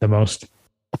seeing the most?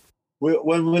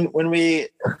 When we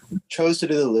chose to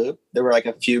do the loop, there were like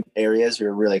a few areas we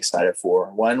were really excited for.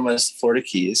 One was Florida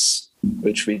Keys,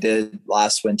 which we did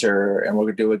last winter, and we're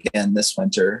going to do again this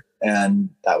winter. And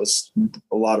that was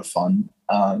a lot of fun.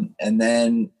 And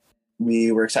then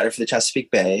we were excited for the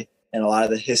Chesapeake Bay and a lot of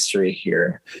the history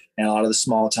here and a lot of the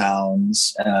small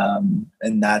towns.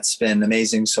 And that's been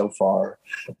amazing so far.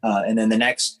 And then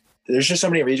there's just so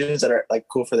many regions that are like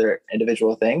cool for their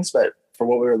individual things, but for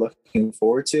what we were looking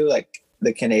forward to, like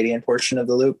the Canadian portion of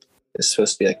the loop is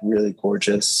supposed to be like really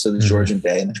gorgeous. So the Georgian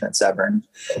Bay and the Trent Severn.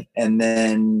 And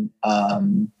then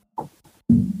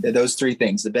those three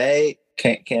things, the Bay,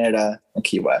 Canada, and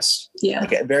Key West. Yeah.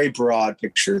 Like a very broad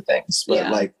picture things,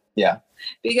 but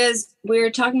because we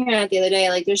were talking about it the other day,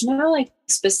 like there's no like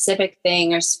specific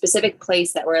thing or specific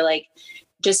place that we're like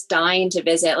just dying to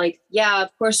visit. Like, yeah, of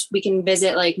course we can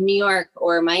visit like New York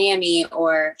or Miami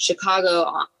or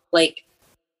Chicago, like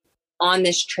on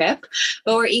this trip,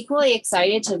 but we're equally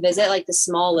excited to visit like the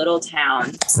small little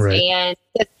towns. Right.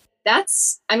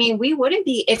 And we wouldn't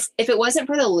be, if it wasn't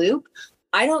for the loop,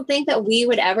 I don't think that we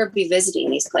would ever be visiting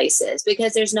these places,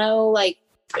 because there's no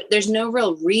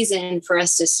real reason for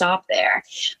us to stop there.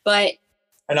 But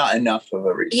not enough of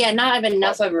a reason. Yeah, not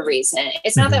enough of a reason.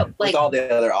 It's not that like with all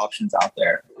the other options out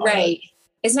there. Right.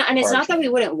 It's not that we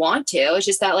wouldn't want to. It's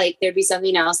just that like there'd be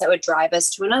something else that would drive us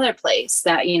to another place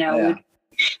that,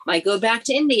 might go back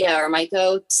to India or might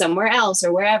go somewhere else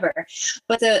or wherever.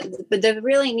 But the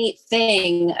really neat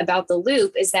thing about the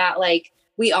loop is that like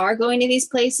we are going to these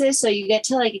places. So you get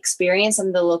to like experience some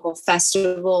of the local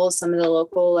festivals, some of the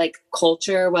local like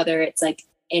culture, whether it's like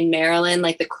in Maryland,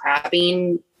 like the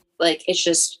crabbing, like it's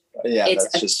just,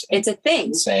 it's a thing.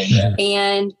 Insane, yeah.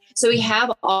 And so we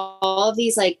have all of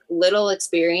these like little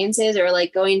experiences, or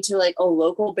like going to like a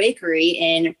local bakery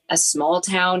in a small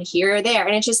town here or there.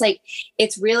 And it's just like,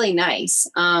 it's really nice.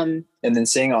 And then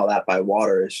seeing all that by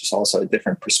water is just also a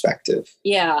different perspective.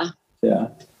 Yeah. Yeah.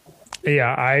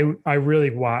 Yeah, I really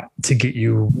want to get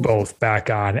you both back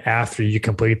on after you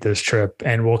complete this trip,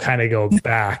 and we'll kind of go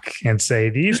back and say,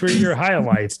 these were your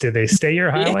highlights. Did they stay your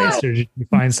highlights, or did you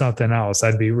find something else?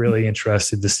 I'd be really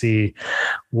interested to see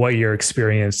what your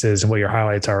experience is and what your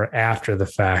highlights are after the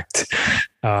fact.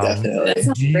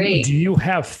 Definitely. Do you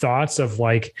have thoughts of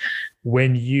like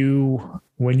when you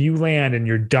land and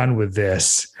you're done with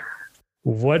this?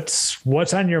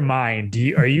 What's on your mind?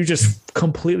 Are you just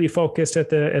completely focused at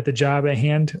the job at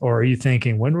hand, or are you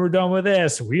thinking, when we're done with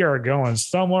this, we are going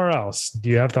somewhere else?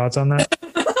 Do you have thoughts on that?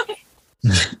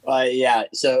 Yeah.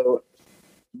 So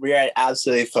we are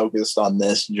absolutely focused on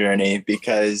this journey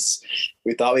because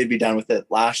we thought we'd be done with it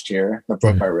last year. I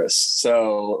broke my wrist.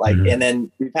 So like, and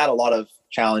then we've had a lot of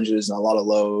challenges and a lot of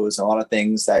lows and a lot of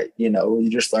things that, you're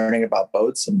just learning about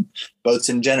boats and boats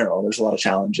in general. There's a lot of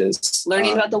challenges.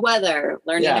 Learning about the weather,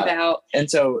 learning about and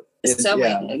so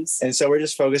many things. And so we're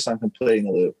just focused on completing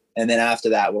the loop. And then after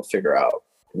that, we'll figure out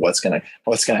what's gonna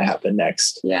happen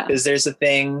next. Yeah. Because there's a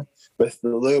thing with the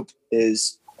loop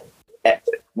is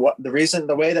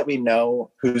the way that we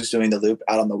know who's doing the loop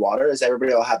out on the water is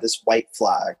everybody will have this white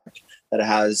flag that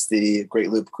has the Great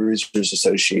Loop Cruisers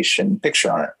Association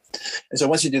picture on it. And so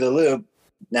once you do the loop,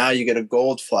 now you get a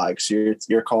gold flag. So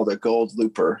you're called a gold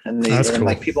looper. And cool.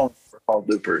 Like people are called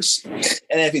loopers. And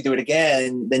then if you do it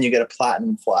again, then you get a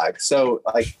platinum flag. So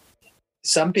like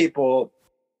some people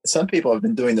have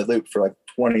been doing the loop for like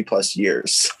 20 plus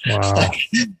years. Wow.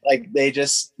 like they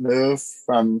just move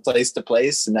from place to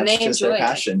place, and that's just their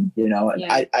passion, And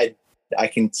yeah. I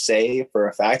can say for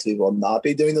a fact we will not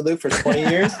be doing the loop for 20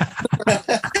 years.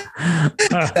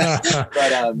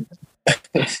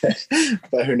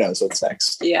 But who knows what's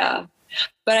next? Yeah.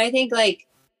 But I think like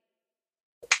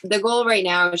the goal right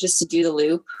now is just to do the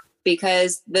loop,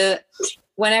 because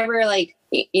whenever like,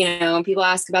 people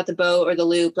ask about the boat or the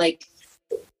loop, like,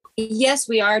 yes,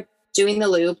 we are doing the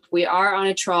loop. We are on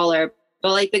a trawler,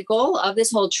 but like the goal of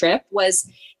this whole trip was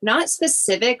not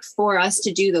specific for us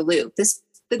to do the loop.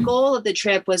 The goal of the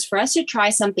trip was for us to try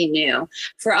something new,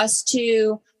 for us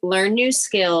to learn new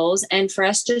skills, and for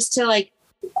us just to like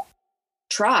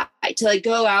try to like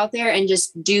go out there and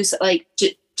just do like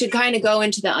to kind of go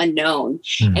into the unknown.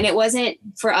 And it wasn't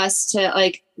for us to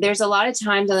like, there's a lot of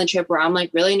times on the trip where I'm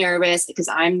like really nervous because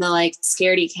I'm the like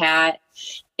scaredy cat,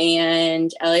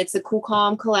 and it's the cool,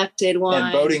 calm, collected one.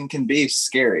 And boating can be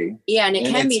scary. Yeah, and it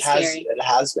can be scary. It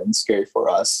has been scary for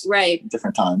us, right?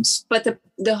 Different times. But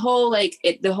the whole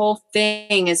the whole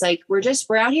thing is like we're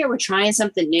out here, we're trying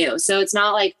something new. So it's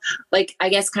not like I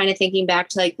guess kind of thinking back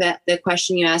to like the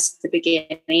question you asked at the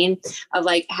beginning of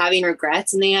like having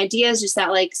regrets, and the idea is just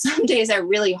that like some days are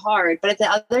really hard, but at the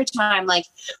other time like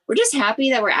we're just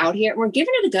happy that we're out here and we're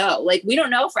giving it a go. Like we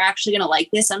don't know if we're actually gonna like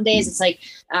this. Some days it's like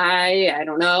I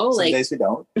don't know. Some days we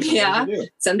don't. Yeah.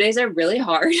 Some days are really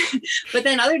hard. But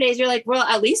then other days you're like, well,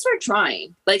 at least we're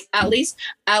trying. Like at least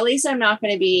I'm not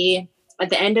going to be at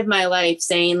the end of my life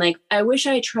saying like, I wish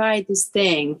I tried this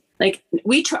thing. Like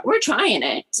we're trying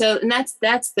it. So, and that's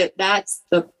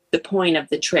the point of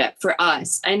the trip for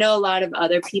us. I know a lot of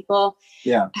other people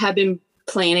have been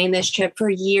planning this trip for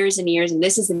years and years, and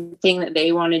this is the thing that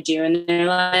they want to do in their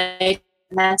life.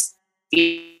 And that's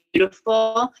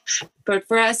beautiful. But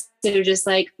for us to just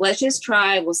like, let's just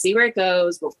try, we'll see where it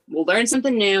goes, we'll learn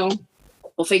something new,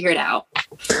 we'll figure it out.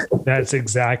 That's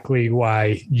exactly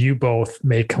why you both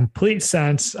make complete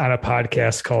sense on a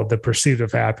podcast called The Pursuit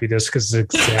of Happiness, because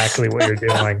it's exactly what you're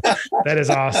doing. That is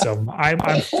awesome.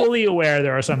 I'm fully aware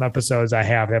there are some episodes I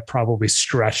have that probably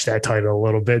stretch that title a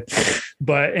little bit,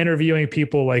 but interviewing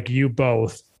people like you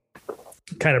both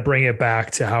kind of bring it back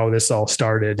to how this all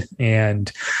started. And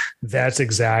that's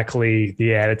exactly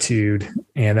the attitude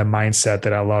and the mindset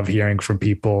that I love hearing from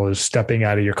people, is stepping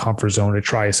out of your comfort zone to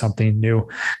try something new.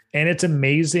 And it's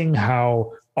amazing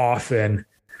how often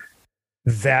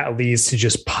that leads to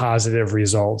just positive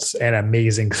results and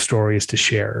amazing stories to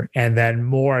share, and then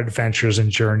more adventures and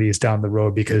journeys down the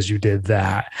road because you did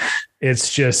that.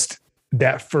 It's just,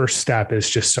 that first step is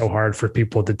just so hard for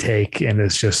people to take. And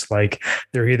it's just like,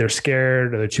 they're either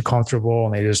scared or they're too comfortable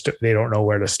and they don't know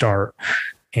where to start.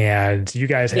 And you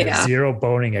guys had zero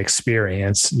boating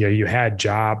experience. You had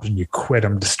jobs and you quit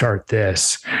them to start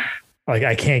this. like,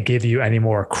 I can't give you any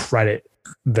more credit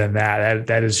than that.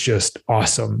 That is just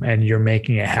awesome. And you're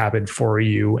making it happen for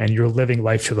you, and you're living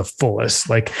life to the fullest.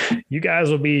 Like, you guys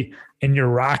will be in your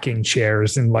rocking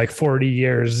chairs in like 40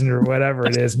 years or whatever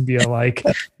it is, and be like,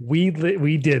 we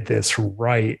did this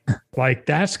right. Like,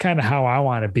 that's kind of how I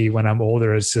want to be when I'm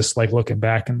older. It's just like looking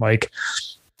back and like,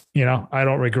 I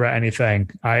don't regret anything.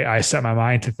 I set my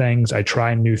mind to things. I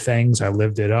tried new things. I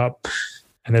lived it up.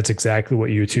 And that's exactly what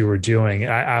you two are doing.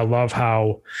 I love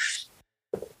how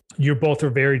you both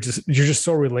are you're just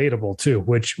so relatable too,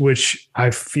 which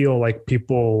I feel like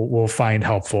people will find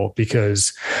helpful,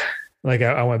 because like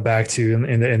I went back to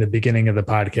in the beginning of the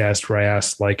podcast where I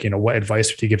asked, like, what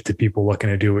advice would you give to people looking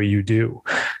to do what you do?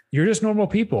 You're just normal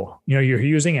people. You're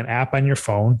using an app on your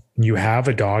phone. You have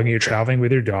a dog. You're traveling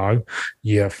with your dog.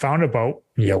 You found a boat.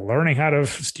 You're learning how to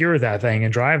steer that thing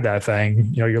and drive that thing.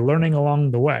 You're learning along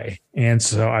the way. And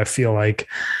so I feel like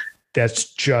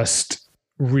that's just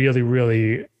really,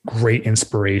 really great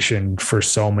inspiration for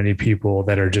so many people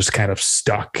that are just kind of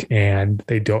stuck and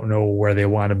they don't know where they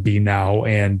want to be now.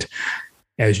 And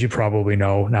as you probably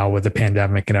know now, with the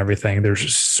pandemic and everything, there's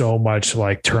just so much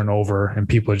like turnover, and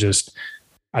people just,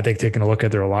 I think, taking a look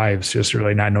at their lives, just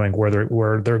really not knowing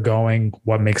where they're going,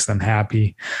 what makes them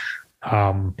happy.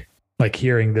 Like,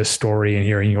 hearing this story and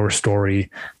hearing your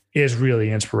story is really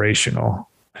inspirational.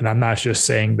 And I'm not just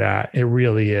saying that, it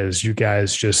really is. You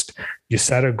guys you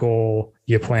set a goal,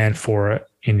 you planned for it,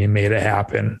 and you made it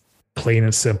happen. Plain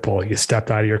and simple. You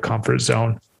stepped out of your comfort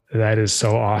zone. That is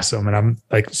so awesome. And I'm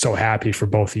like so happy for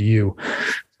both of you.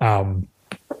 And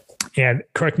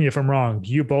correct me if I'm wrong,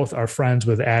 you both are friends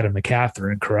with Adam and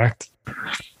Catherine, correct?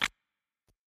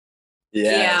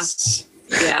 Yes.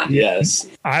 Yeah. Yes.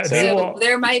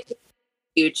 There might be a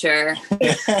future.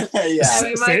 Yeah.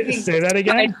 Say that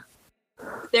again.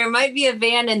 There might be a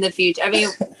van in the future. I mean,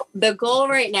 the goal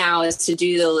right now is to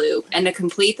do the loop and to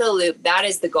complete the loop. That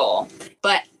is the goal.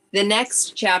 But the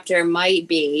next chapter might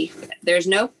be, there's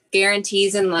no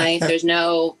guarantees in life. There's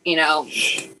no,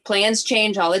 plans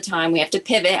change all the time. We have to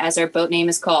pivot, as our boat name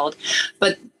is called.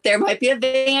 But there might be a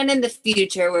van in the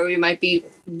future where we might be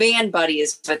van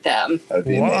buddies with them. That would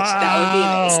be amazing. That would be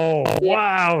amazing.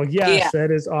 Wow. Yes,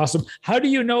 That is awesome. How do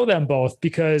you know them both?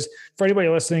 Because for anybody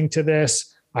listening to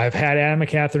this, I've had Adam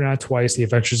and Catherine on twice, The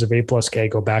Adventures of A+K.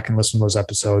 Go back and listen to those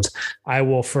episodes. I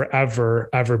will forever,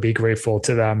 ever be grateful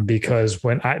to them, because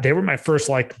when they were my first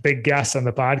like big guests on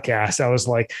the podcast, I was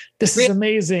like, this is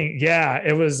amazing. Yeah,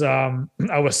 it was, I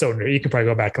was so nervous. You can probably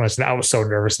go back and listen. I was so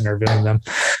nervous interviewing them,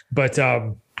 but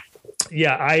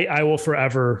yeah, I will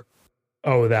forever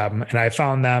owe them. And I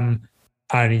found them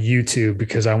on YouTube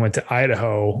because I went to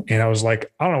Idaho and I was like,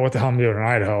 I don't know what the hell I'm doing in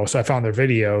Idaho. So I found their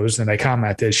videos and I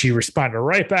commented. She responded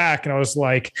right back. And I was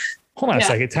like, hold on a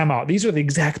second, time out. These are the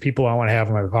exact people I want to have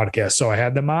on my podcast. So I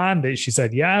had them on. She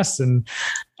said yes. And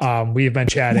we've been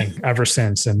chatting ever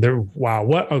since. And they're, wow,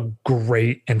 what a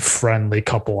great and friendly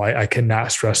couple. I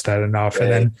cannot stress that enough. And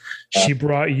then she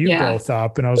brought you both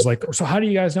up and I was like, so how do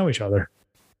you guys know each other?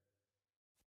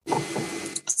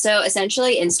 So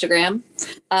essentially Instagram.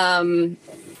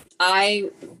 I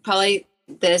probably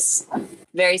this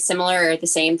very similar or the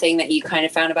same thing that you kind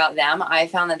of found about them. I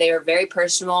found that they were very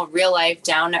personal, real life,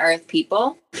 down to earth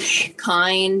people,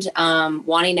 kind,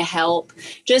 wanting to help,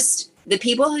 just the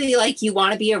people who you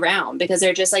want to be around because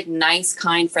they're just like nice,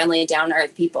 kind, friendly, down to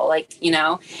earth people,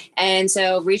 and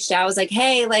so reached out, I was like,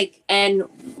 hey, and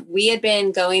we had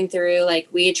been going through,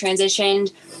 we had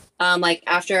transitioned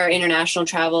after our international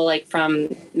travel,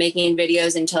 from making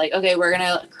videos into okay, we're going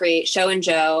to create Scho and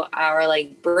Joe, our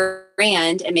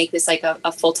brand, and make this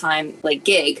a full-time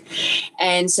gig.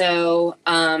 And so,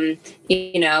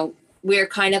 we're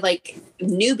kind of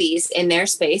newbies in their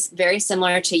space, very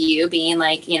similar to you being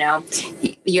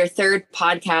your third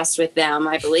podcast with them,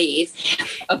 I believe,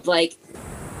 of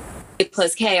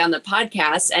plus K on the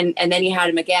podcast, and then you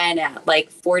had him again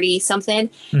at 40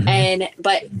 something. Mm-hmm.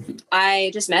 But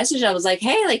I just messaged, I was like,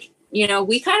 hey, we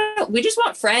just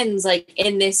want friends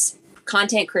in this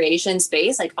content creation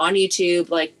space, on YouTube,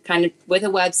 kind of with a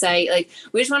website,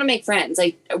 we just want to make friends.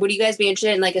 Would you guys be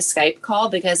interested in a Skype call?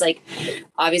 Because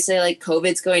obviously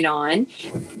COVID's going on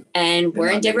and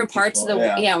we're in different parts of the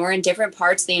we're in different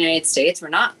parts of the United States. We're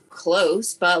not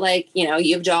close, but you have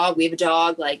a dog, we have a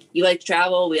dog, you like to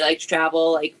travel, we like to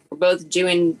travel, we're both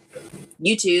doing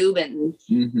YouTube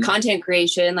and content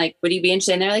creation, would you be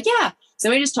interested? And they're like, yeah. So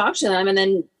we just talked to them, and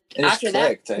then after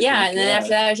that, after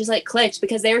that, I was just clicked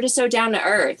because they were just so down to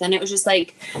earth, and it was just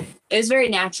it was very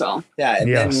natural. Yeah,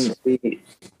 and then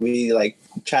we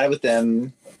chatted with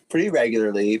them pretty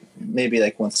regularly, maybe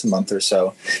once a month or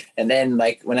so. And then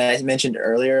when I mentioned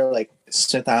earlier,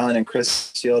 Smith Island and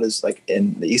Crisfield is like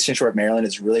in the Eastern Shore of Maryland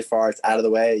is really far. It's out of the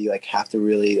way. You like have to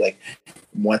really like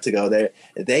want to go there.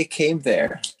 They came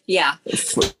there. Yeah.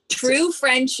 True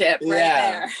friendship right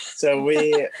there. So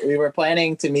we were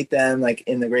planning to meet them like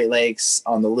in the Great Lakes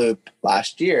on the loop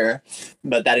last year,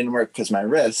 but that didn't work because of my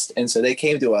wrist. And so they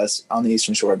came to us on the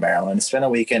Eastern Shore of Maryland, spent a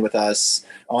weekend with us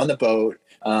on the boat.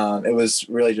 It was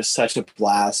really just such a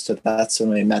blast. So that's when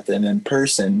we met them in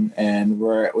person, and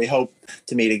we hope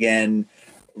to meet again.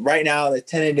 Right now, the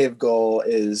tentative goal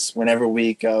is whenever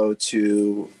we go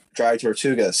to Dry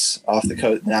Tortugas off the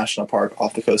coast, national park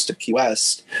off the coast of Key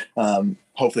West.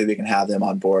 Hopefully we can have them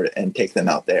on board and take them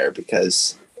out there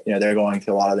because, you know, they're going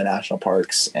to a lot of the national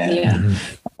parks and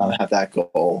have that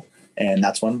goal. And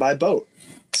that's one by boat.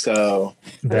 So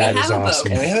that is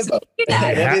awesome. And we have a boat.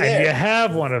 And you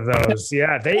have one of those.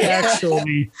 Yeah. They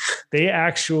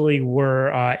actually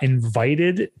were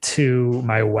invited to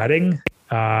my wedding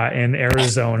in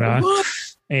Arizona.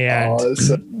 And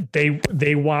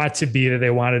they want to be there. They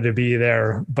wanted to be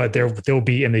there, but they'll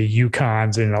be in the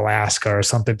Yukons in Alaska or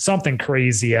something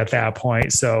crazy at that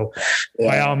point. So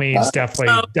by all means,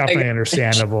 definitely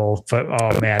understandable. But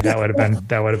oh man, that would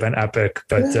have been epic.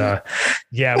 But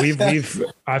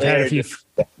I've had a few.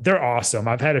 They're awesome.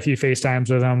 I've had a few FaceTimes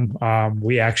with them.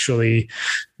 We actually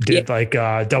did like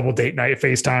a double date night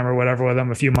FaceTime or whatever with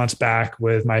them a few months back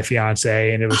with my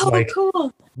fiance. And it was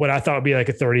cool. What I thought would be like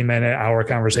a 30-minute hour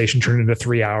conversation turned into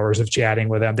 3 hours of chatting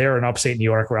with them. They're in upstate New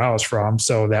York where I was from.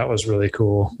 So that was really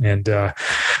cool. And they're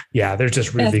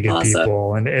just really good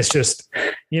people. And it's just,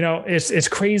 you know, it's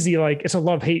crazy. Like it's a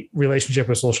love-hate relationship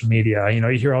with social media. You know,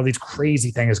 you hear all these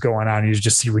crazy things going on. You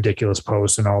just see ridiculous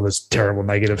posts and all this terrible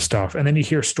negative stuff. And then you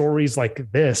hear stories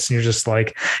like this and you're just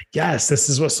like, yes, this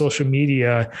is what social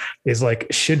media is like,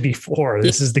 should be for.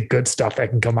 This is the good stuff that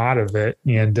can come out of it.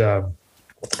 And they're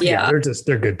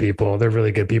good people. They're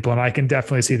really good people. And I can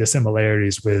definitely see the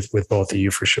similarities with both of you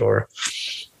for sure.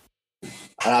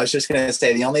 I was just going to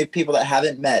say the only people that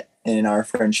haven't met in our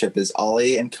friendship is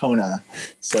Ollie and Kona.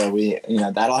 So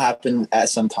that'll happen at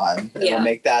some time. We'll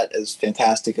make that as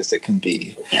fantastic as it can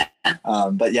be. Yeah.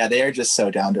 But yeah, they are just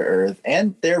so down to earth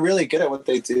and they're really good at what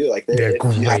they do. Like they're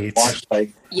great.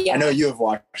 I know you have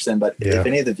watched them, but if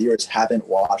any of the viewers haven't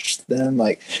watched them,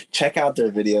 like check out their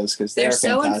videos because they're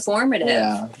so fantastic. Informative.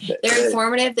 Yeah. They're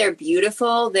informative. They're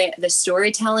beautiful. The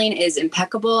storytelling is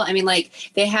impeccable. I mean,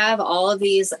 like they have all of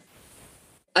these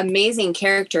amazing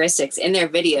characteristics in their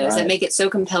videos that make it so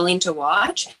compelling to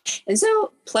watch and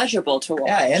so pleasurable to watch.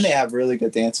 Yeah, and they have really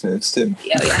good dance moves too.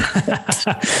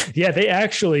 Yeah, they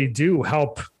actually do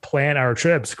help plan our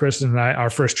trips. Kristen and I, our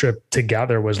first trip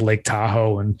together was Lake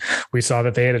Tahoe, and we saw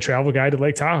that they had a travel guide to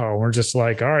Lake Tahoe. We're just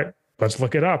like, all right, let's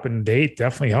look it up. And they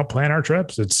definitely help plan our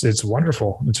trips. It's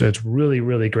wonderful. It's really,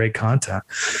 really great content.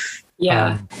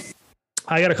 Yeah.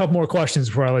 I got a couple more questions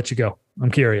before I let you go.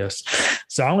 I'm curious.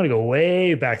 So I'm going to go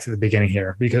way back to the beginning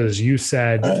here because you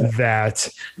said that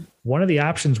one of the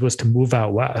options was to move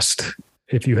out west.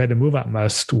 If you had to move out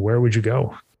west, where would you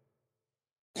go?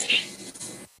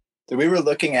 So we were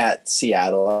looking at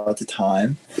Seattle at the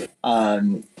time,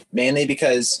 mainly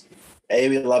because A,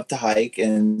 we love to hike,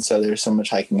 and so there's so much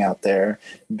hiking out there.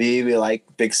 B, we like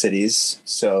big cities.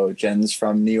 So Jen's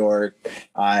from New York.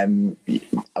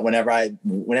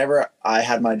 Whenever I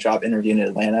had my job interview in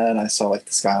Atlanta and I saw like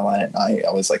the skyline, I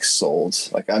was like sold.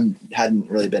 Like I hadn't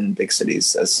really been in big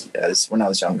cities as when I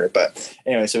was younger. But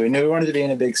anyway, so we knew we wanted to be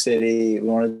in a big city. We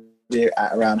wanted to be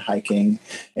around hiking,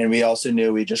 and we also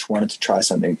knew we just wanted to try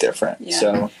something different.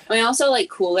 So we also like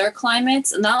cooler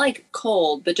climates, not like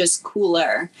cold, but just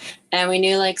cooler. And we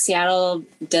knew like Seattle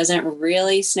doesn't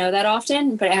really snow that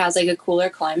often, but it has like a cooler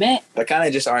climate. But kind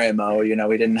of just our MO,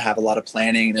 we didn't have a lot of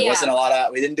planning. There wasn't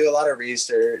we didn't do a lot of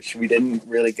research. We didn't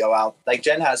really go out. Like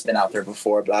Jen has been out there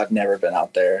before, but I've never been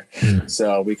out there.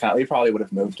 So we probably would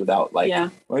have moved without we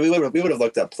would have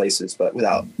looked up places, but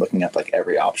without looking up like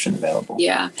every option available.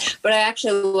 Yeah. But I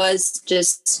actually was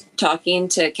just talking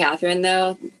to Catherine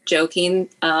though, joking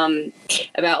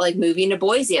about like moving to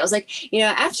Boise. I was like,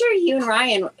 after you and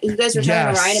Ryan, you guys were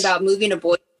talking to Ryan about moving to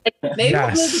Boise. Like, maybe we'll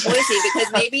move to Boise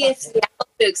because maybe if Seattle's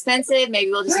too expensive, maybe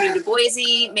we'll just move to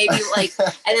Boise. Maybe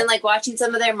and then like watching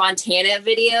some of their Montana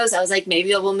videos, I was like, maybe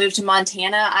we'll move to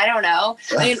Montana. I don't know.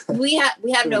 I mean, we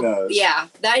have no knows?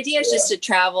 The idea is just to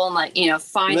travel and like,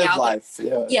 find live out life.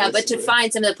 But to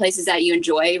find some of the places that you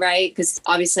enjoy, right? Because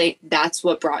obviously that's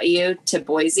what brought you to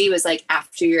Boise was like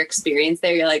after your experience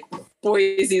there, you're like,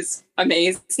 Boise's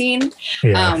amazing.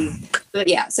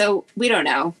 So we don't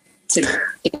know. To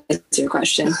answer your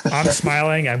question, I'm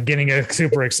smiling. I'm getting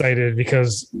super excited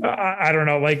because I don't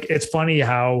know. Like, it's funny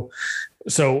how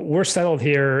So we're settled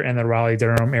here in the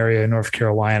Raleigh-Durham area in North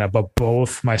Carolina, but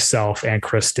both myself and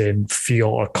Kristen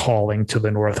feel a calling to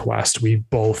the Northwest. We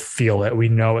both feel it. We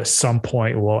know at some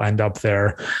point we'll end up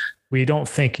there. We don't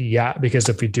think yet, because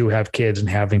if we do have kids and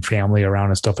having family around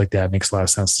and stuff like that, it makes a lot of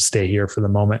sense to stay here for the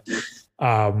moment.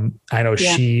 I know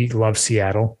she loves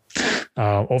Seattle.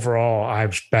 Overall,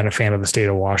 I've been a fan of the state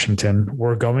of Washington.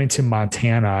 We're going to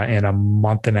Montana in a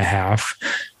month and a half.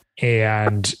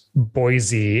 And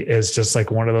Boise is just like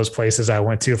one of those places I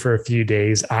went to for a few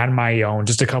days on my own,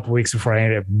 just a couple of weeks before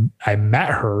I met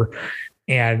her.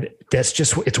 And that's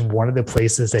just, it's one of the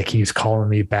places that keeps calling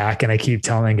me back. And I keep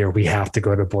telling her, we have to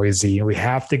go to Boise. We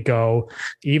have to go,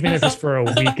 even if it's for a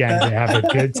weekend, to have a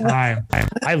good time.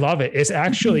 I love it. It's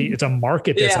a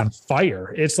market that's on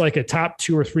fire. It's like a top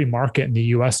 2 or 3 market in the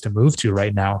US to move to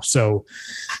right now. So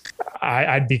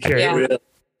I'd be curious. Yeah.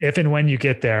 If and when you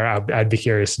get there, I'd be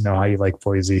curious to know how you like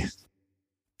Boise.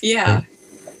 Yeah.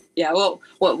 Yeah. Well,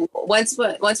 once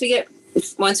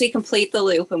we complete the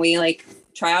loop and we like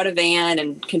try out a van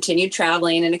and continue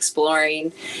traveling and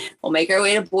exploring, we'll make our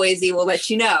way to Boise. We'll let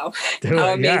you know. Do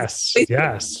it.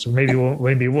 Yes. Maybe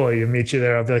we'll even meet you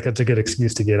there. I'll be like, that's a good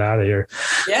excuse to get out of here.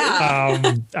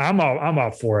 Yeah. I'm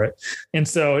up for it. And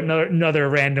so another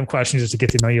random question just to get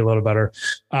to know you a little better.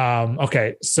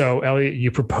 Okay. So Elliot,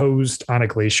 you proposed on a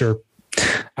glacier.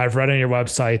 I've read on your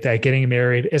website that getting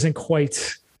married isn't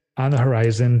quite on the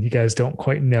horizon. You guys don't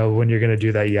quite know when you're going to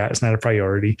do that yet. It's not a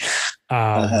priority.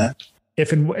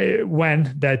 If and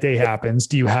when that day happens,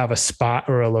 do you have a spot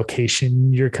or a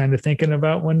location you're kind of thinking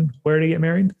about where to get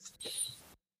married?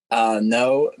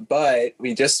 No, but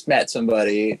we just met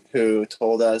somebody who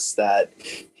told us that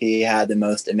he had the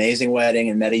most amazing wedding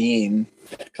in Medellin,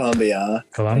 Colombia.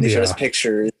 And he showed us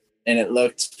pictures and it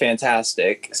looked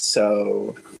fantastic.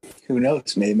 So who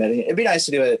knows, maybe Medellin. It'd be nice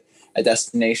to do a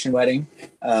destination wedding,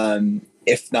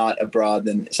 if not abroad,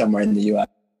 then somewhere in the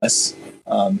U.S.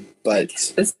 But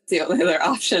that's the only other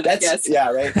option, I guess. Yeah,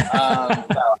 right.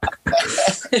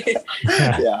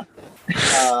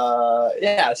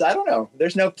 So I don't know.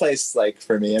 There's no place like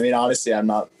for me. I mean, honestly, I'm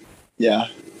not. Yeah,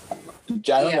 I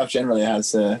don't know if generally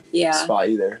has a spot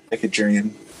either. Like a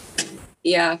dream.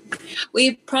 Yeah,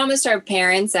 we promised our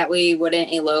parents that we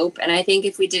wouldn't elope, and I think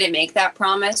if we didn't make that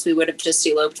promise, we would have just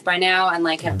eloped by now and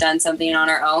like have done something on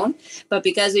our own. But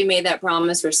because we made that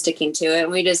promise, we're sticking to it,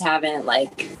 and we just haven't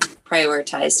like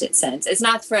prioritized it since. It's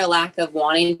not for a lack of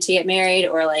wanting to get married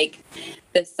or like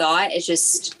the thought. It's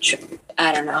just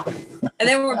I don't know. And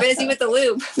then we're busy with the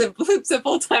loop. The loop's a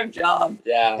full-time job.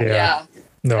 Yeah.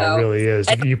 No, it really is.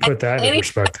 You put that in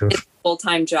perspective.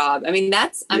 Full-time job. I mean,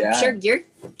 I'm sure you're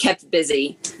kept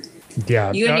busy.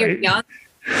 Yeah. You and your fiance.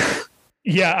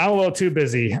 Yeah, I'm a little too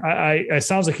busy. I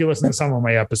sounds like you listen to some of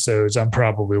my episodes. I'm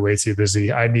probably way too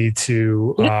busy. I need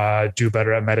to do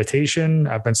better at meditation.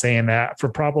 I've been saying that for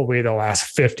probably the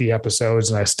last 50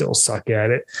 episodes and I still suck at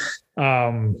it.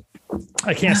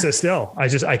 I can't sit still.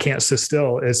 I can't sit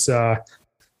still.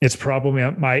 It's probably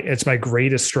my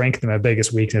greatest strength and my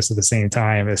biggest weakness at the same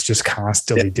time. It's just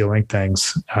constantly doing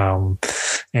things.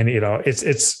 And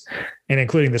it's and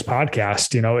including this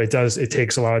podcast, it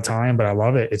takes a lot of time, but I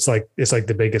love it. It's like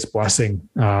the biggest blessing,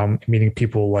 meeting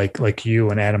people like you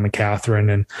and Adam and Catherine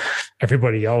and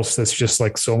everybody else that's just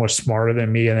like so much smarter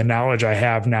than me. And the knowledge I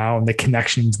have now and the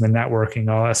connections and the networking,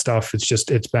 all that stuff.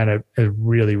 It's been a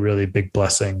really, really big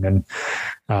blessing. And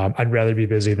I'd rather be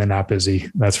busy than not busy.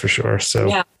 That's for sure.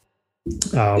 So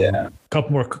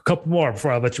couple more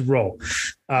before I let you roll.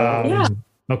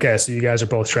 Okay. So you guys are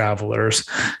both travelers.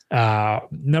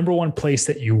 Number one place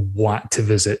that you want to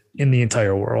visit in the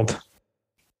entire world.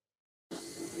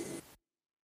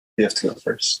 You have to go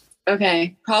first.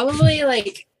 Okay. Probably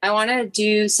like I want to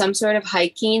do some sort of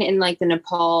hiking in like the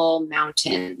Nepal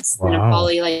mountains. Wow. The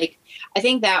Nepali, like, I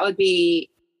think that would be,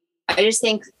 I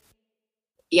think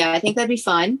that'd be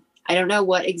fun. I don't know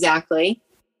what exactly.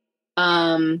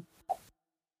 Hike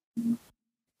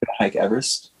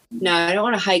Everest? No, I don't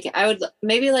want to hike. I would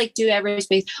maybe like do Everest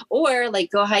base or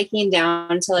like go hiking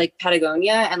down to like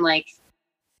Patagonia and like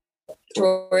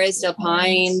Torres del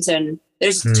Paine. And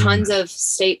there's tons of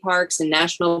state parks and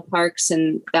national parks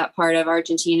in that part of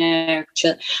Argentina.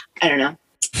 I don't know.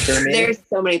 There's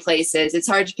so many places. It's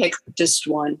hard to pick just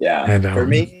one. Yeah. For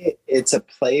me, it's a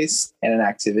place and an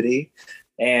activity.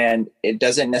 And it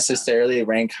doesn't necessarily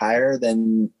rank higher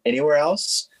than anywhere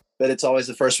else, but it's always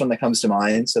the first one that comes to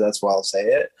mind. So that's why I'll say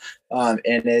it. And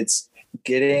it's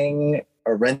getting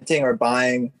or renting or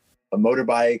buying a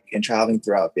motorbike and traveling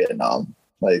throughout Vietnam.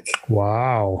 Like,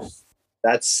 wow.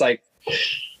 That's like,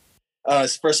 it's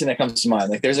the first thing that comes to mind.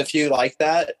 Like there's a few like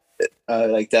that.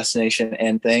 like destination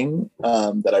and thing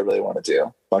that I really want to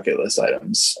do. Bucket list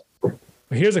items.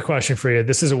 Here's a question for you.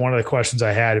 This isn't one of the questions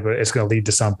I had, but it's going to lead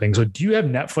to something. So do you have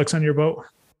Netflix on your boat?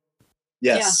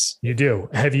 Yes. You do.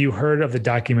 Have you heard of the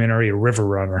documentary River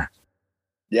Runner?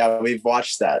 Yeah, we've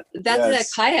watched that.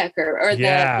 That's the kayaker or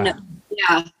yeah.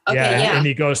 Okay, yeah. And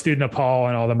he goes through Nepal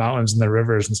and all the mountains and the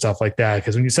rivers and stuff like that.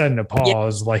 Because when you said Nepal, I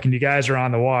was like, and you guys are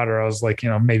on the water, I was like,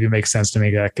 maybe it makes sense to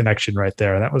make that connection right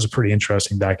there. That was a pretty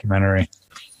interesting documentary.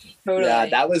 Totally. Yeah,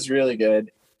 that was really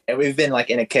good. And we've been like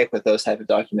in a kick with those type of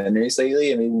documentaries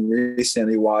lately. And we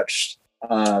recently watched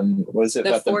what was it?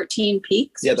 The 14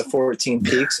 Peaks? Yeah, the 14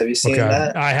 Peaks. Have you seen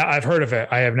that? I've heard of it.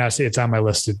 I have not seen it. It's on my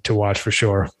list to watch for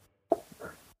sure.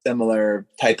 Similar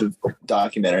type of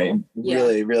documentary.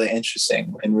 Really, really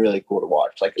interesting and really cool to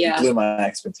watch. Like it blew my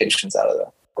expectations out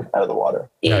of the water.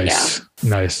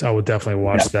 Nice. I would definitely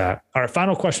watch that. All right,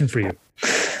 final question for you.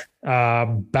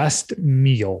 Best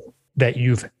meal that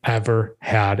you've ever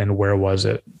had and where was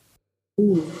it?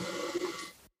 Ooh.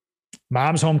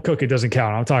 Mom's home cooking doesn't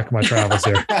count. I'm talking about travels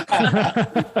here.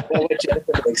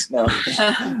 No.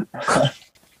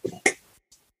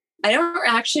 I don't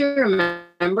actually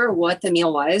remember what the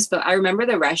meal was, but I remember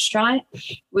the restaurant.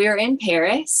 We were in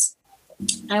Paris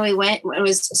and we went, it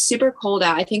was super cold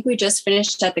out. I think we just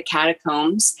finished at the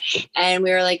catacombs and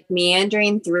we were like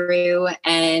meandering through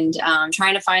and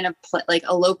trying to find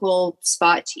a local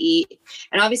spot to eat.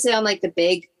 And obviously on like the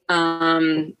big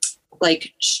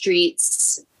like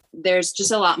streets, there's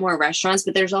just a lot more restaurants,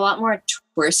 but there's a lot more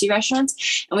touristy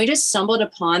restaurants. And we just stumbled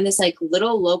upon this like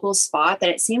little local spot that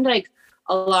it seemed like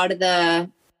a lot of the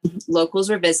locals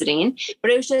were visiting,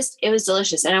 but it was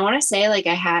delicious. And I want to say like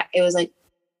I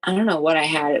don't know what I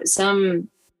had. It was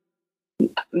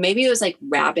maybe it was like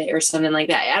rabbit or something like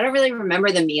that. I don't really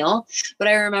remember the meal, but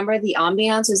I remember the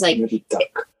ambiance was like,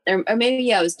 or maybe,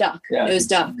 it was duck. Yeah, it was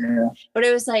duck, but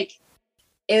it was like,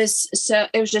 it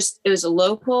was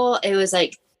local. It was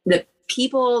like the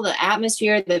people, the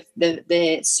atmosphere,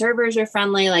 the servers were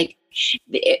friendly. Like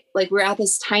we're at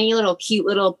this tiny little cute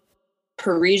little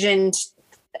Parisian,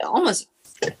 almost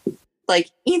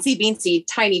like eensy beensy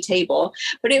tiny table,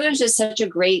 but it was just such a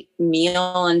great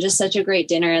meal and just such a great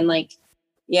dinner. And like,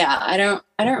 I don't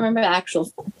remember the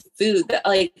actual food, but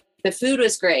like the food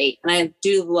was great. And I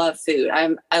do love food.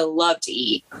 I love to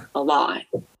eat a lot,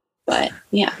 but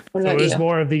yeah. What about so it was you?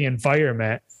 more of the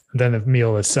environment than the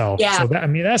meal itself. Yeah. So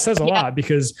that says a lot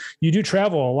because you do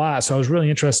travel a lot. So I was really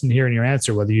interested in hearing your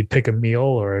answer, whether you'd pick a meal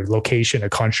or a location, a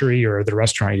country, or the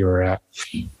restaurant you were at.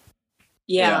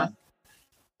 Yeah.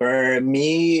 For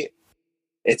me,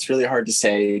 it's really hard to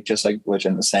say, just like what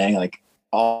Jen was saying, like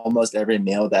almost every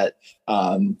meal that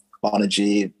Lana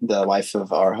G, the wife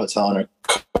of our hotel owner,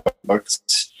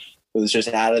 cooked was just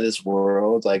out of this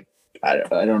world. Like, I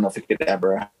don't know if it could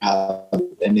ever have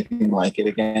anything like it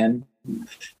again.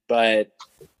 But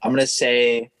I'm going to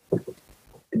say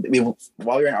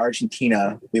while we were in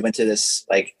Argentina, we went to this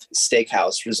like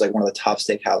steakhouse, which is like one of the top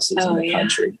steakhouses in the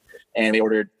country. And we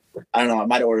ordered, I don't know, I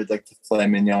might have ordered like the filet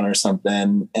mignon or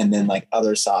something, and then like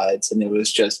other sides. And it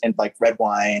was just, and like red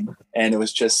wine. And it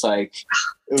was just like,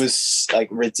 it was like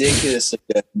ridiculously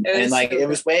good. And like, it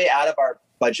was way out of our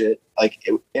budget. Like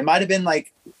it might've been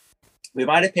like, we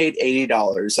might've paid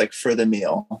 $80 like for the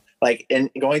meal. Like, and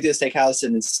going to a steakhouse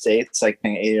in the States, like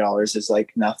paying $80 is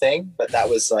like nothing, but that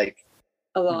was like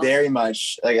very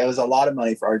much like, it was a lot of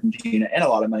money for Argentina and a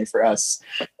lot of money for us.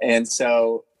 And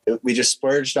so we just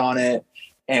splurged on it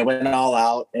and went all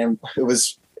out. And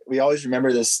we always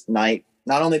remember this night,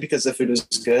 not only because the food was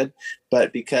good,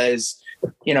 but because,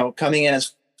 coming in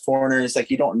as foreigners,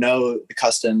 like you don't know the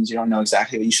customs, you don't know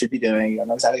exactly what you should be doing. You don't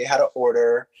know exactly how to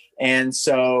order. And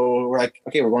so we're like,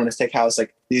 okay, we're going to steakhouse.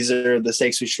 Like, these are the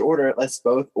steaks we should order. Let's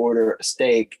both order a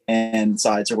steak and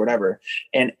sides or whatever.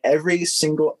 And every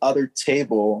single other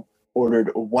table ordered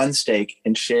one steak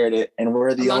and shared it. And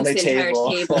we're the only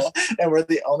table. And we're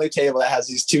the only table that has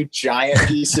these two giant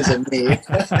pieces of meat.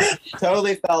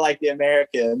 Totally felt like the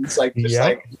Americans, like just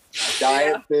like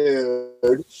giant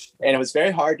food. And it was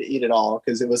very hard to eat it all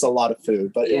because it was a lot of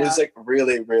food, but it was like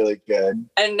really, really good.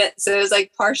 And so it was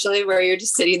like partially where you're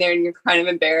just sitting there and you're kind of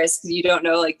embarrassed because you don't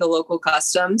know like the local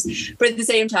customs, but at the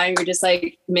same time, you're just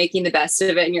like making the best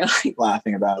of it. And you're like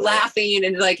laughing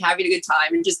and like having a good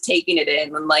time and just taking it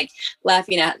in and like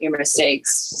laughing at your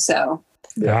mistakes. So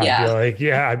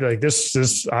I'd be like, this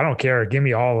is, I don't care. Give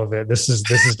me all of it. This is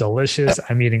delicious.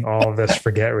 I'm eating all of this.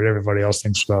 Forget what everybody else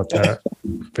thinks about that.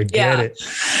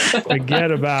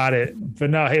 Forget about it. But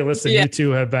no, hey, listen, you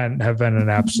two have been an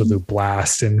absolute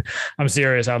blast. And I'm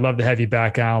serious. I'd love to have you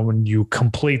back on when you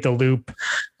complete the loop.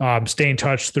 Stay in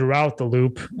touch throughout the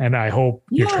loop. And I hope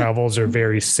your travels are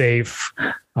very safe.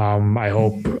 I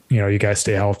hope, you guys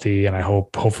stay healthy, and I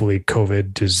hopefully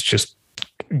COVID is just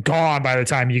gone by the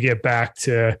time you get back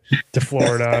to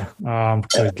Florida.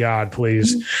 Good God,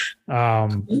 please. But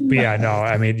yeah, no,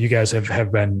 I mean, you guys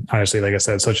have been, honestly, like I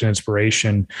said, such an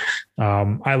inspiration.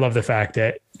 I love the fact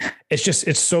that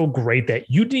it's so great that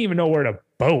you didn't even know where to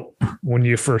boat when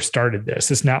you first started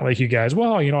this. It's not like you guys,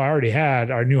 well, I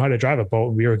knew how to drive a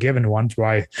boat. We were given one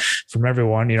from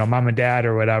everyone, mom and dad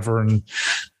or whatever. And,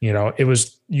 it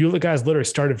was, you guys literally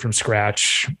started from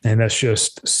scratch. And that's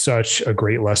just such a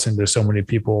great lesson to so many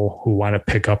people who want to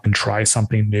pick up and try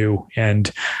something new.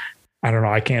 And I don't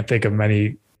know, I can't think of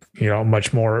many,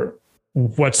 much more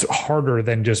what's harder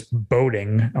than just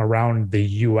boating around the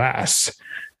US.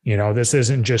 This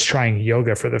isn't just trying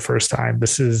yoga for the first time.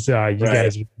 This is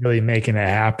guys really making it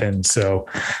happen. So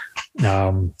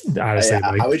honestly,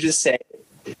 I would just say,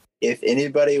 if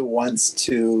anybody wants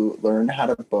to learn how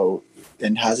to boat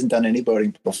and hasn't done any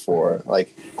boating before,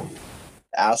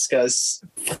 ask us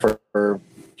for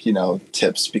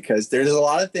tips, because there's a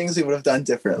lot of things we would have done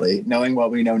differently knowing what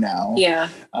we know now. Yeah.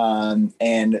 And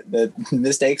the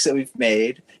mistakes that we've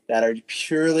made that are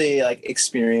purely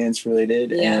experience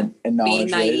related and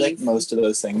knowledge related, like most of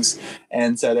those things.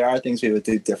 And so there are things we would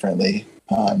do differently.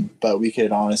 But we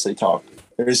could honestly talk.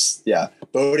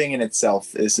 Boating in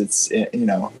itself is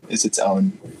its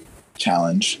own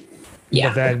challenge. Yeah.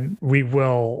 But then we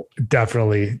will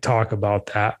definitely talk about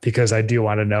that, because I do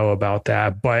want to know about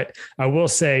that. But I will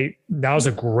say that was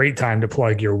a great time to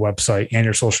plug your website and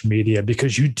your social media,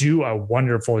 because you do a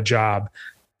wonderful job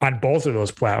on both of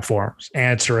those platforms,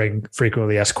 answering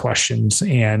frequently asked questions.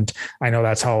 And I know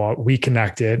that's how we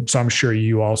connected. So I'm sure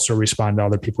you also respond to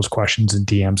other people's questions and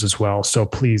DMs as well. So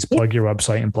please plug your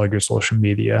website and plug your social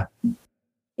media.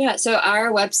 Yeah, so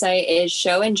our website is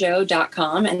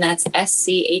schoandjoe.com, and that's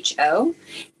SCHO,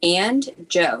 and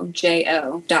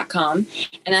JO.com.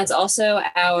 And that's also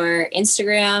our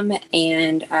Instagram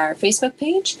and our Facebook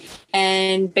page.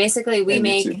 And basically we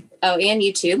make YouTube. And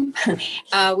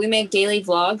YouTube. We make daily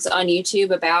vlogs on YouTube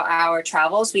about our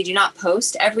travels. We do not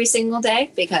post every single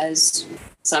day, because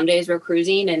some days we're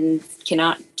cruising and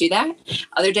cannot do that.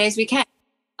 Other days we can.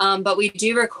 But we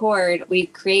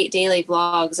create daily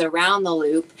vlogs around the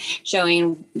loop,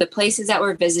 showing the places that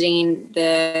we're visiting,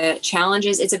 the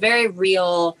challenges. It's a very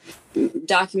real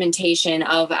documentation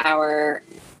of our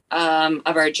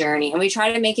journey. And we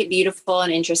try to make it beautiful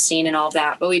and interesting and all of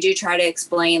that. But we do try to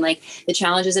explain the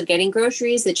challenges of getting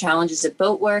groceries, the challenges of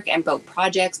boat work and boat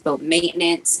projects, boat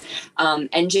maintenance,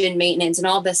 engine maintenance, and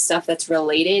all this stuff that's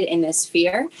related in this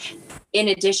sphere. In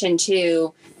addition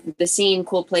to the seeing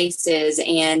cool places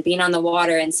and being on the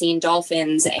water and seeing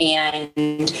dolphins and,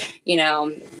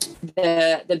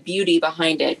 the beauty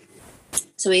behind it.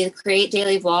 So we create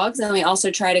daily vlogs, and we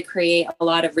also try to create a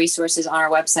lot of resources on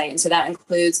our website. And so that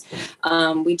includes,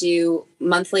 we do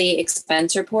monthly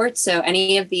expense reports. So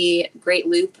any of the Great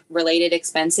Loop related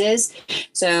expenses.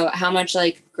 So how much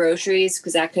groceries,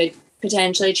 because that could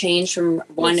potentially change from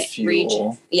one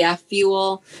region. Yeah,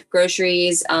 fuel,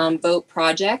 groceries, boat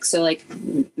projects. So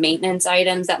maintenance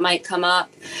items that might come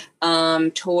up,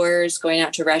 tours, going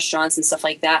out to restaurants and stuff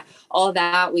like that. All of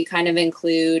that we kind of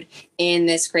include in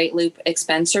this Great Loop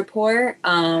expense report.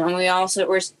 And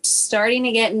we're starting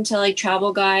to get into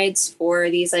travel guides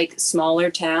for these smaller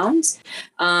towns.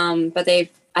 But they've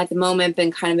at the moment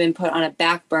been put on a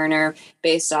back burner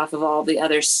based off of all the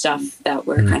other stuff that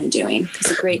we're kind of doing, because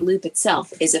the Great Loop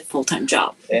itself is a full-time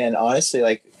job. And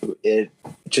honestly, it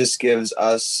just gives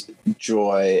us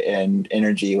joy and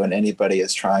energy when anybody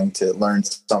is trying to learn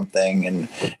something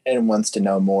and wants to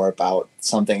know more about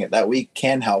something that we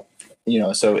can help,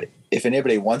 so if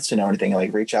anybody wants to know anything,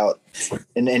 reach out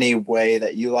in any way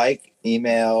that you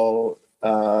email,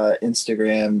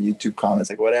 Instagram, YouTube comments,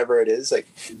 whatever it is,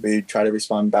 we try to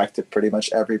respond back to pretty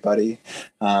much everybody.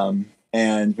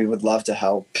 And we would love to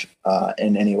help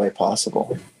in any way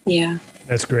possible. Yeah.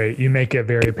 That's great. You make it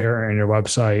very apparent on your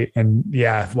website. And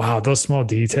yeah, wow, those small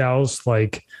details,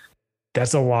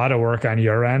 that's a lot of work on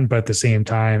your end, but at the same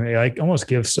time, it almost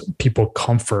gives people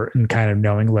comfort and kind of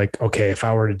knowing okay, if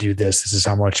I were to do this, this is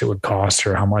how much it would cost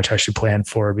or how much I should plan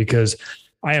for, because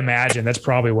I imagine that's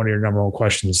probably one of your number one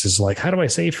questions is how do I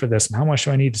save for this and how much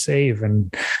do I need to save?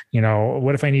 And,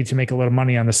 what if I need to make a little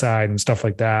money on the side and stuff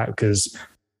like that? Because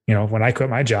when I quit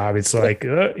my job, it's like,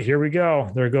 here we go.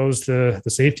 There goes the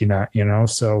safety net,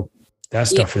 so that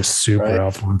stuff is super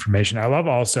helpful information. I love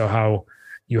also how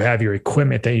you have your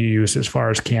equipment that you use as far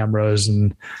as cameras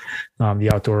and the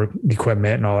outdoor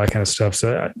equipment and all that kind of stuff.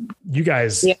 So you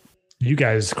guys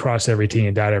cross every T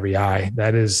and dot every I.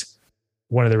 That is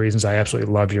one of the reasons I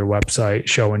absolutely love your website,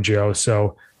 Scho and Joe.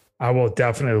 So I will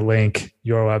definitely link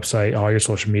your website, all your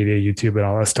social media, YouTube, and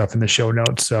all that stuff in the show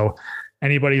notes. So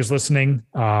anybody who's listening,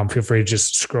 feel free to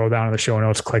just scroll down to the show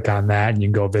notes, click on that, and you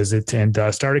can go visit and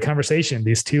start a conversation.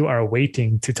 These two are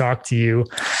waiting to talk to you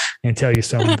and tell you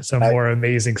some more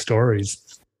amazing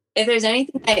stories. If there's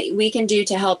anything that we can do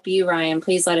to help you, Ryan,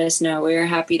 please let us know. We're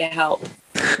happy to help.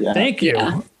 Yeah. Thank you.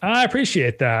 Yeah. I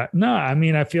appreciate that. No, I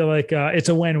mean, I feel like it's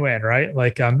a win-win, right?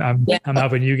 Like I'm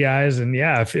helping you guys, and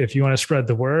if you want to spread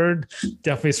the word,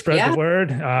 definitely spread the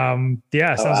word.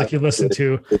 Sounds like you listen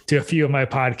to a few of my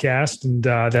podcasts, and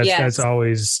that's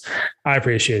always, I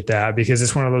appreciate that, because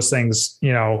it's one of those things,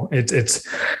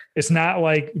 it's not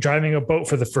like driving a boat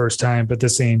for the first time, but at the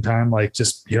same time, like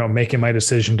just, making my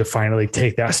decision to finally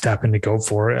take that step and to go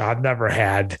for it. I've never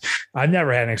had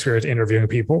an experience interviewing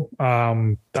people.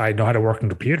 I know how to work on a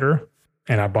computer,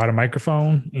 and I bought a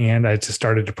microphone, and I just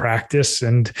started to practice,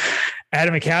 and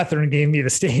Adam and Catherine gave me the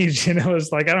stage, and it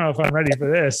was like, I don't know if I'm ready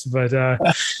for this, but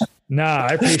no, I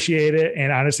appreciate it.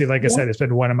 And honestly, like I said, it's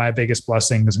been one of my biggest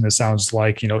blessings. And it sounds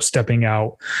like, stepping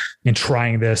out and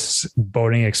trying this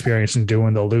boating experience and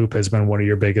doing the loop has been one of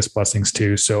your biggest blessings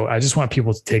too. So I just want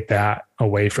people to take that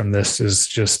away from this, is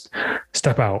just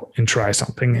step out and try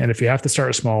something. And if you have to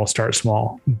start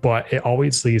small, but it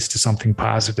always leads to something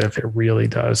positive. It really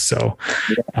does. So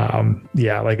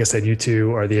like I said, you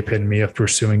two are the epitome of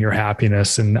pursuing your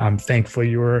happiness. And I'm thankful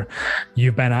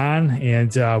you've been on,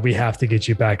 and we have to get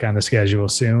you back on the schedule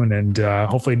soon, and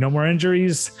hopefully no more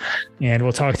injuries, and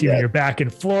we'll talk to you when you're back in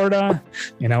Florida,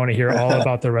 and I want to hear all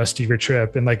about the rest of your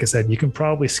trip. And like I said, you can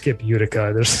probably skip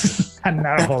Utica. There's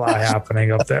not a whole lot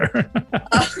happening up there.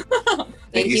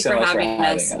 Thank you for having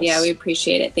us. Yeah, we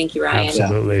appreciate it. Thank you, Ryan.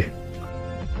 Absolutely.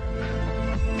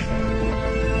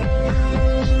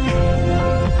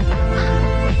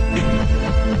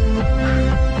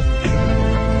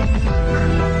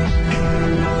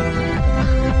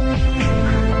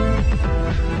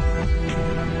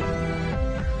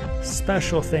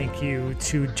 Special thank you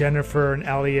to Jennifer and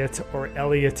Elliot, or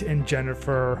Elliot and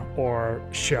Jennifer, or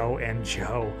Scho and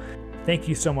Joe. Thank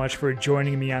you so much for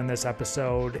joining me on this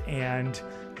episode. And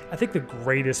I think the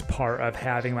greatest part of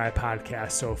having my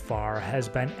podcast so far has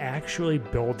been actually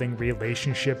building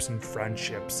relationships and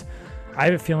friendships. I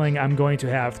have a feeling I'm going to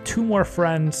have 2 more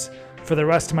friends for the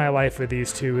rest of my life with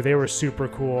these two. They were super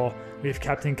cool. We've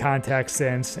kept in contact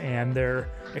since, and their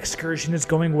excursion is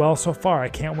going well so far. I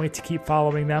can't wait to keep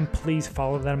following them. Please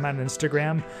follow them on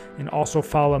Instagram, and also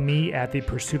follow me at the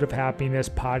Pursuit of Happiness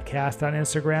podcast on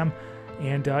Instagram.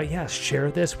 And share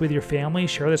this with your family,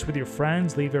 share this with your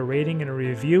friends, leave a rating and a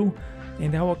review,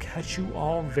 and I will catch you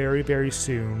all very, very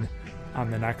soon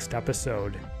on the next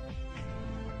episode.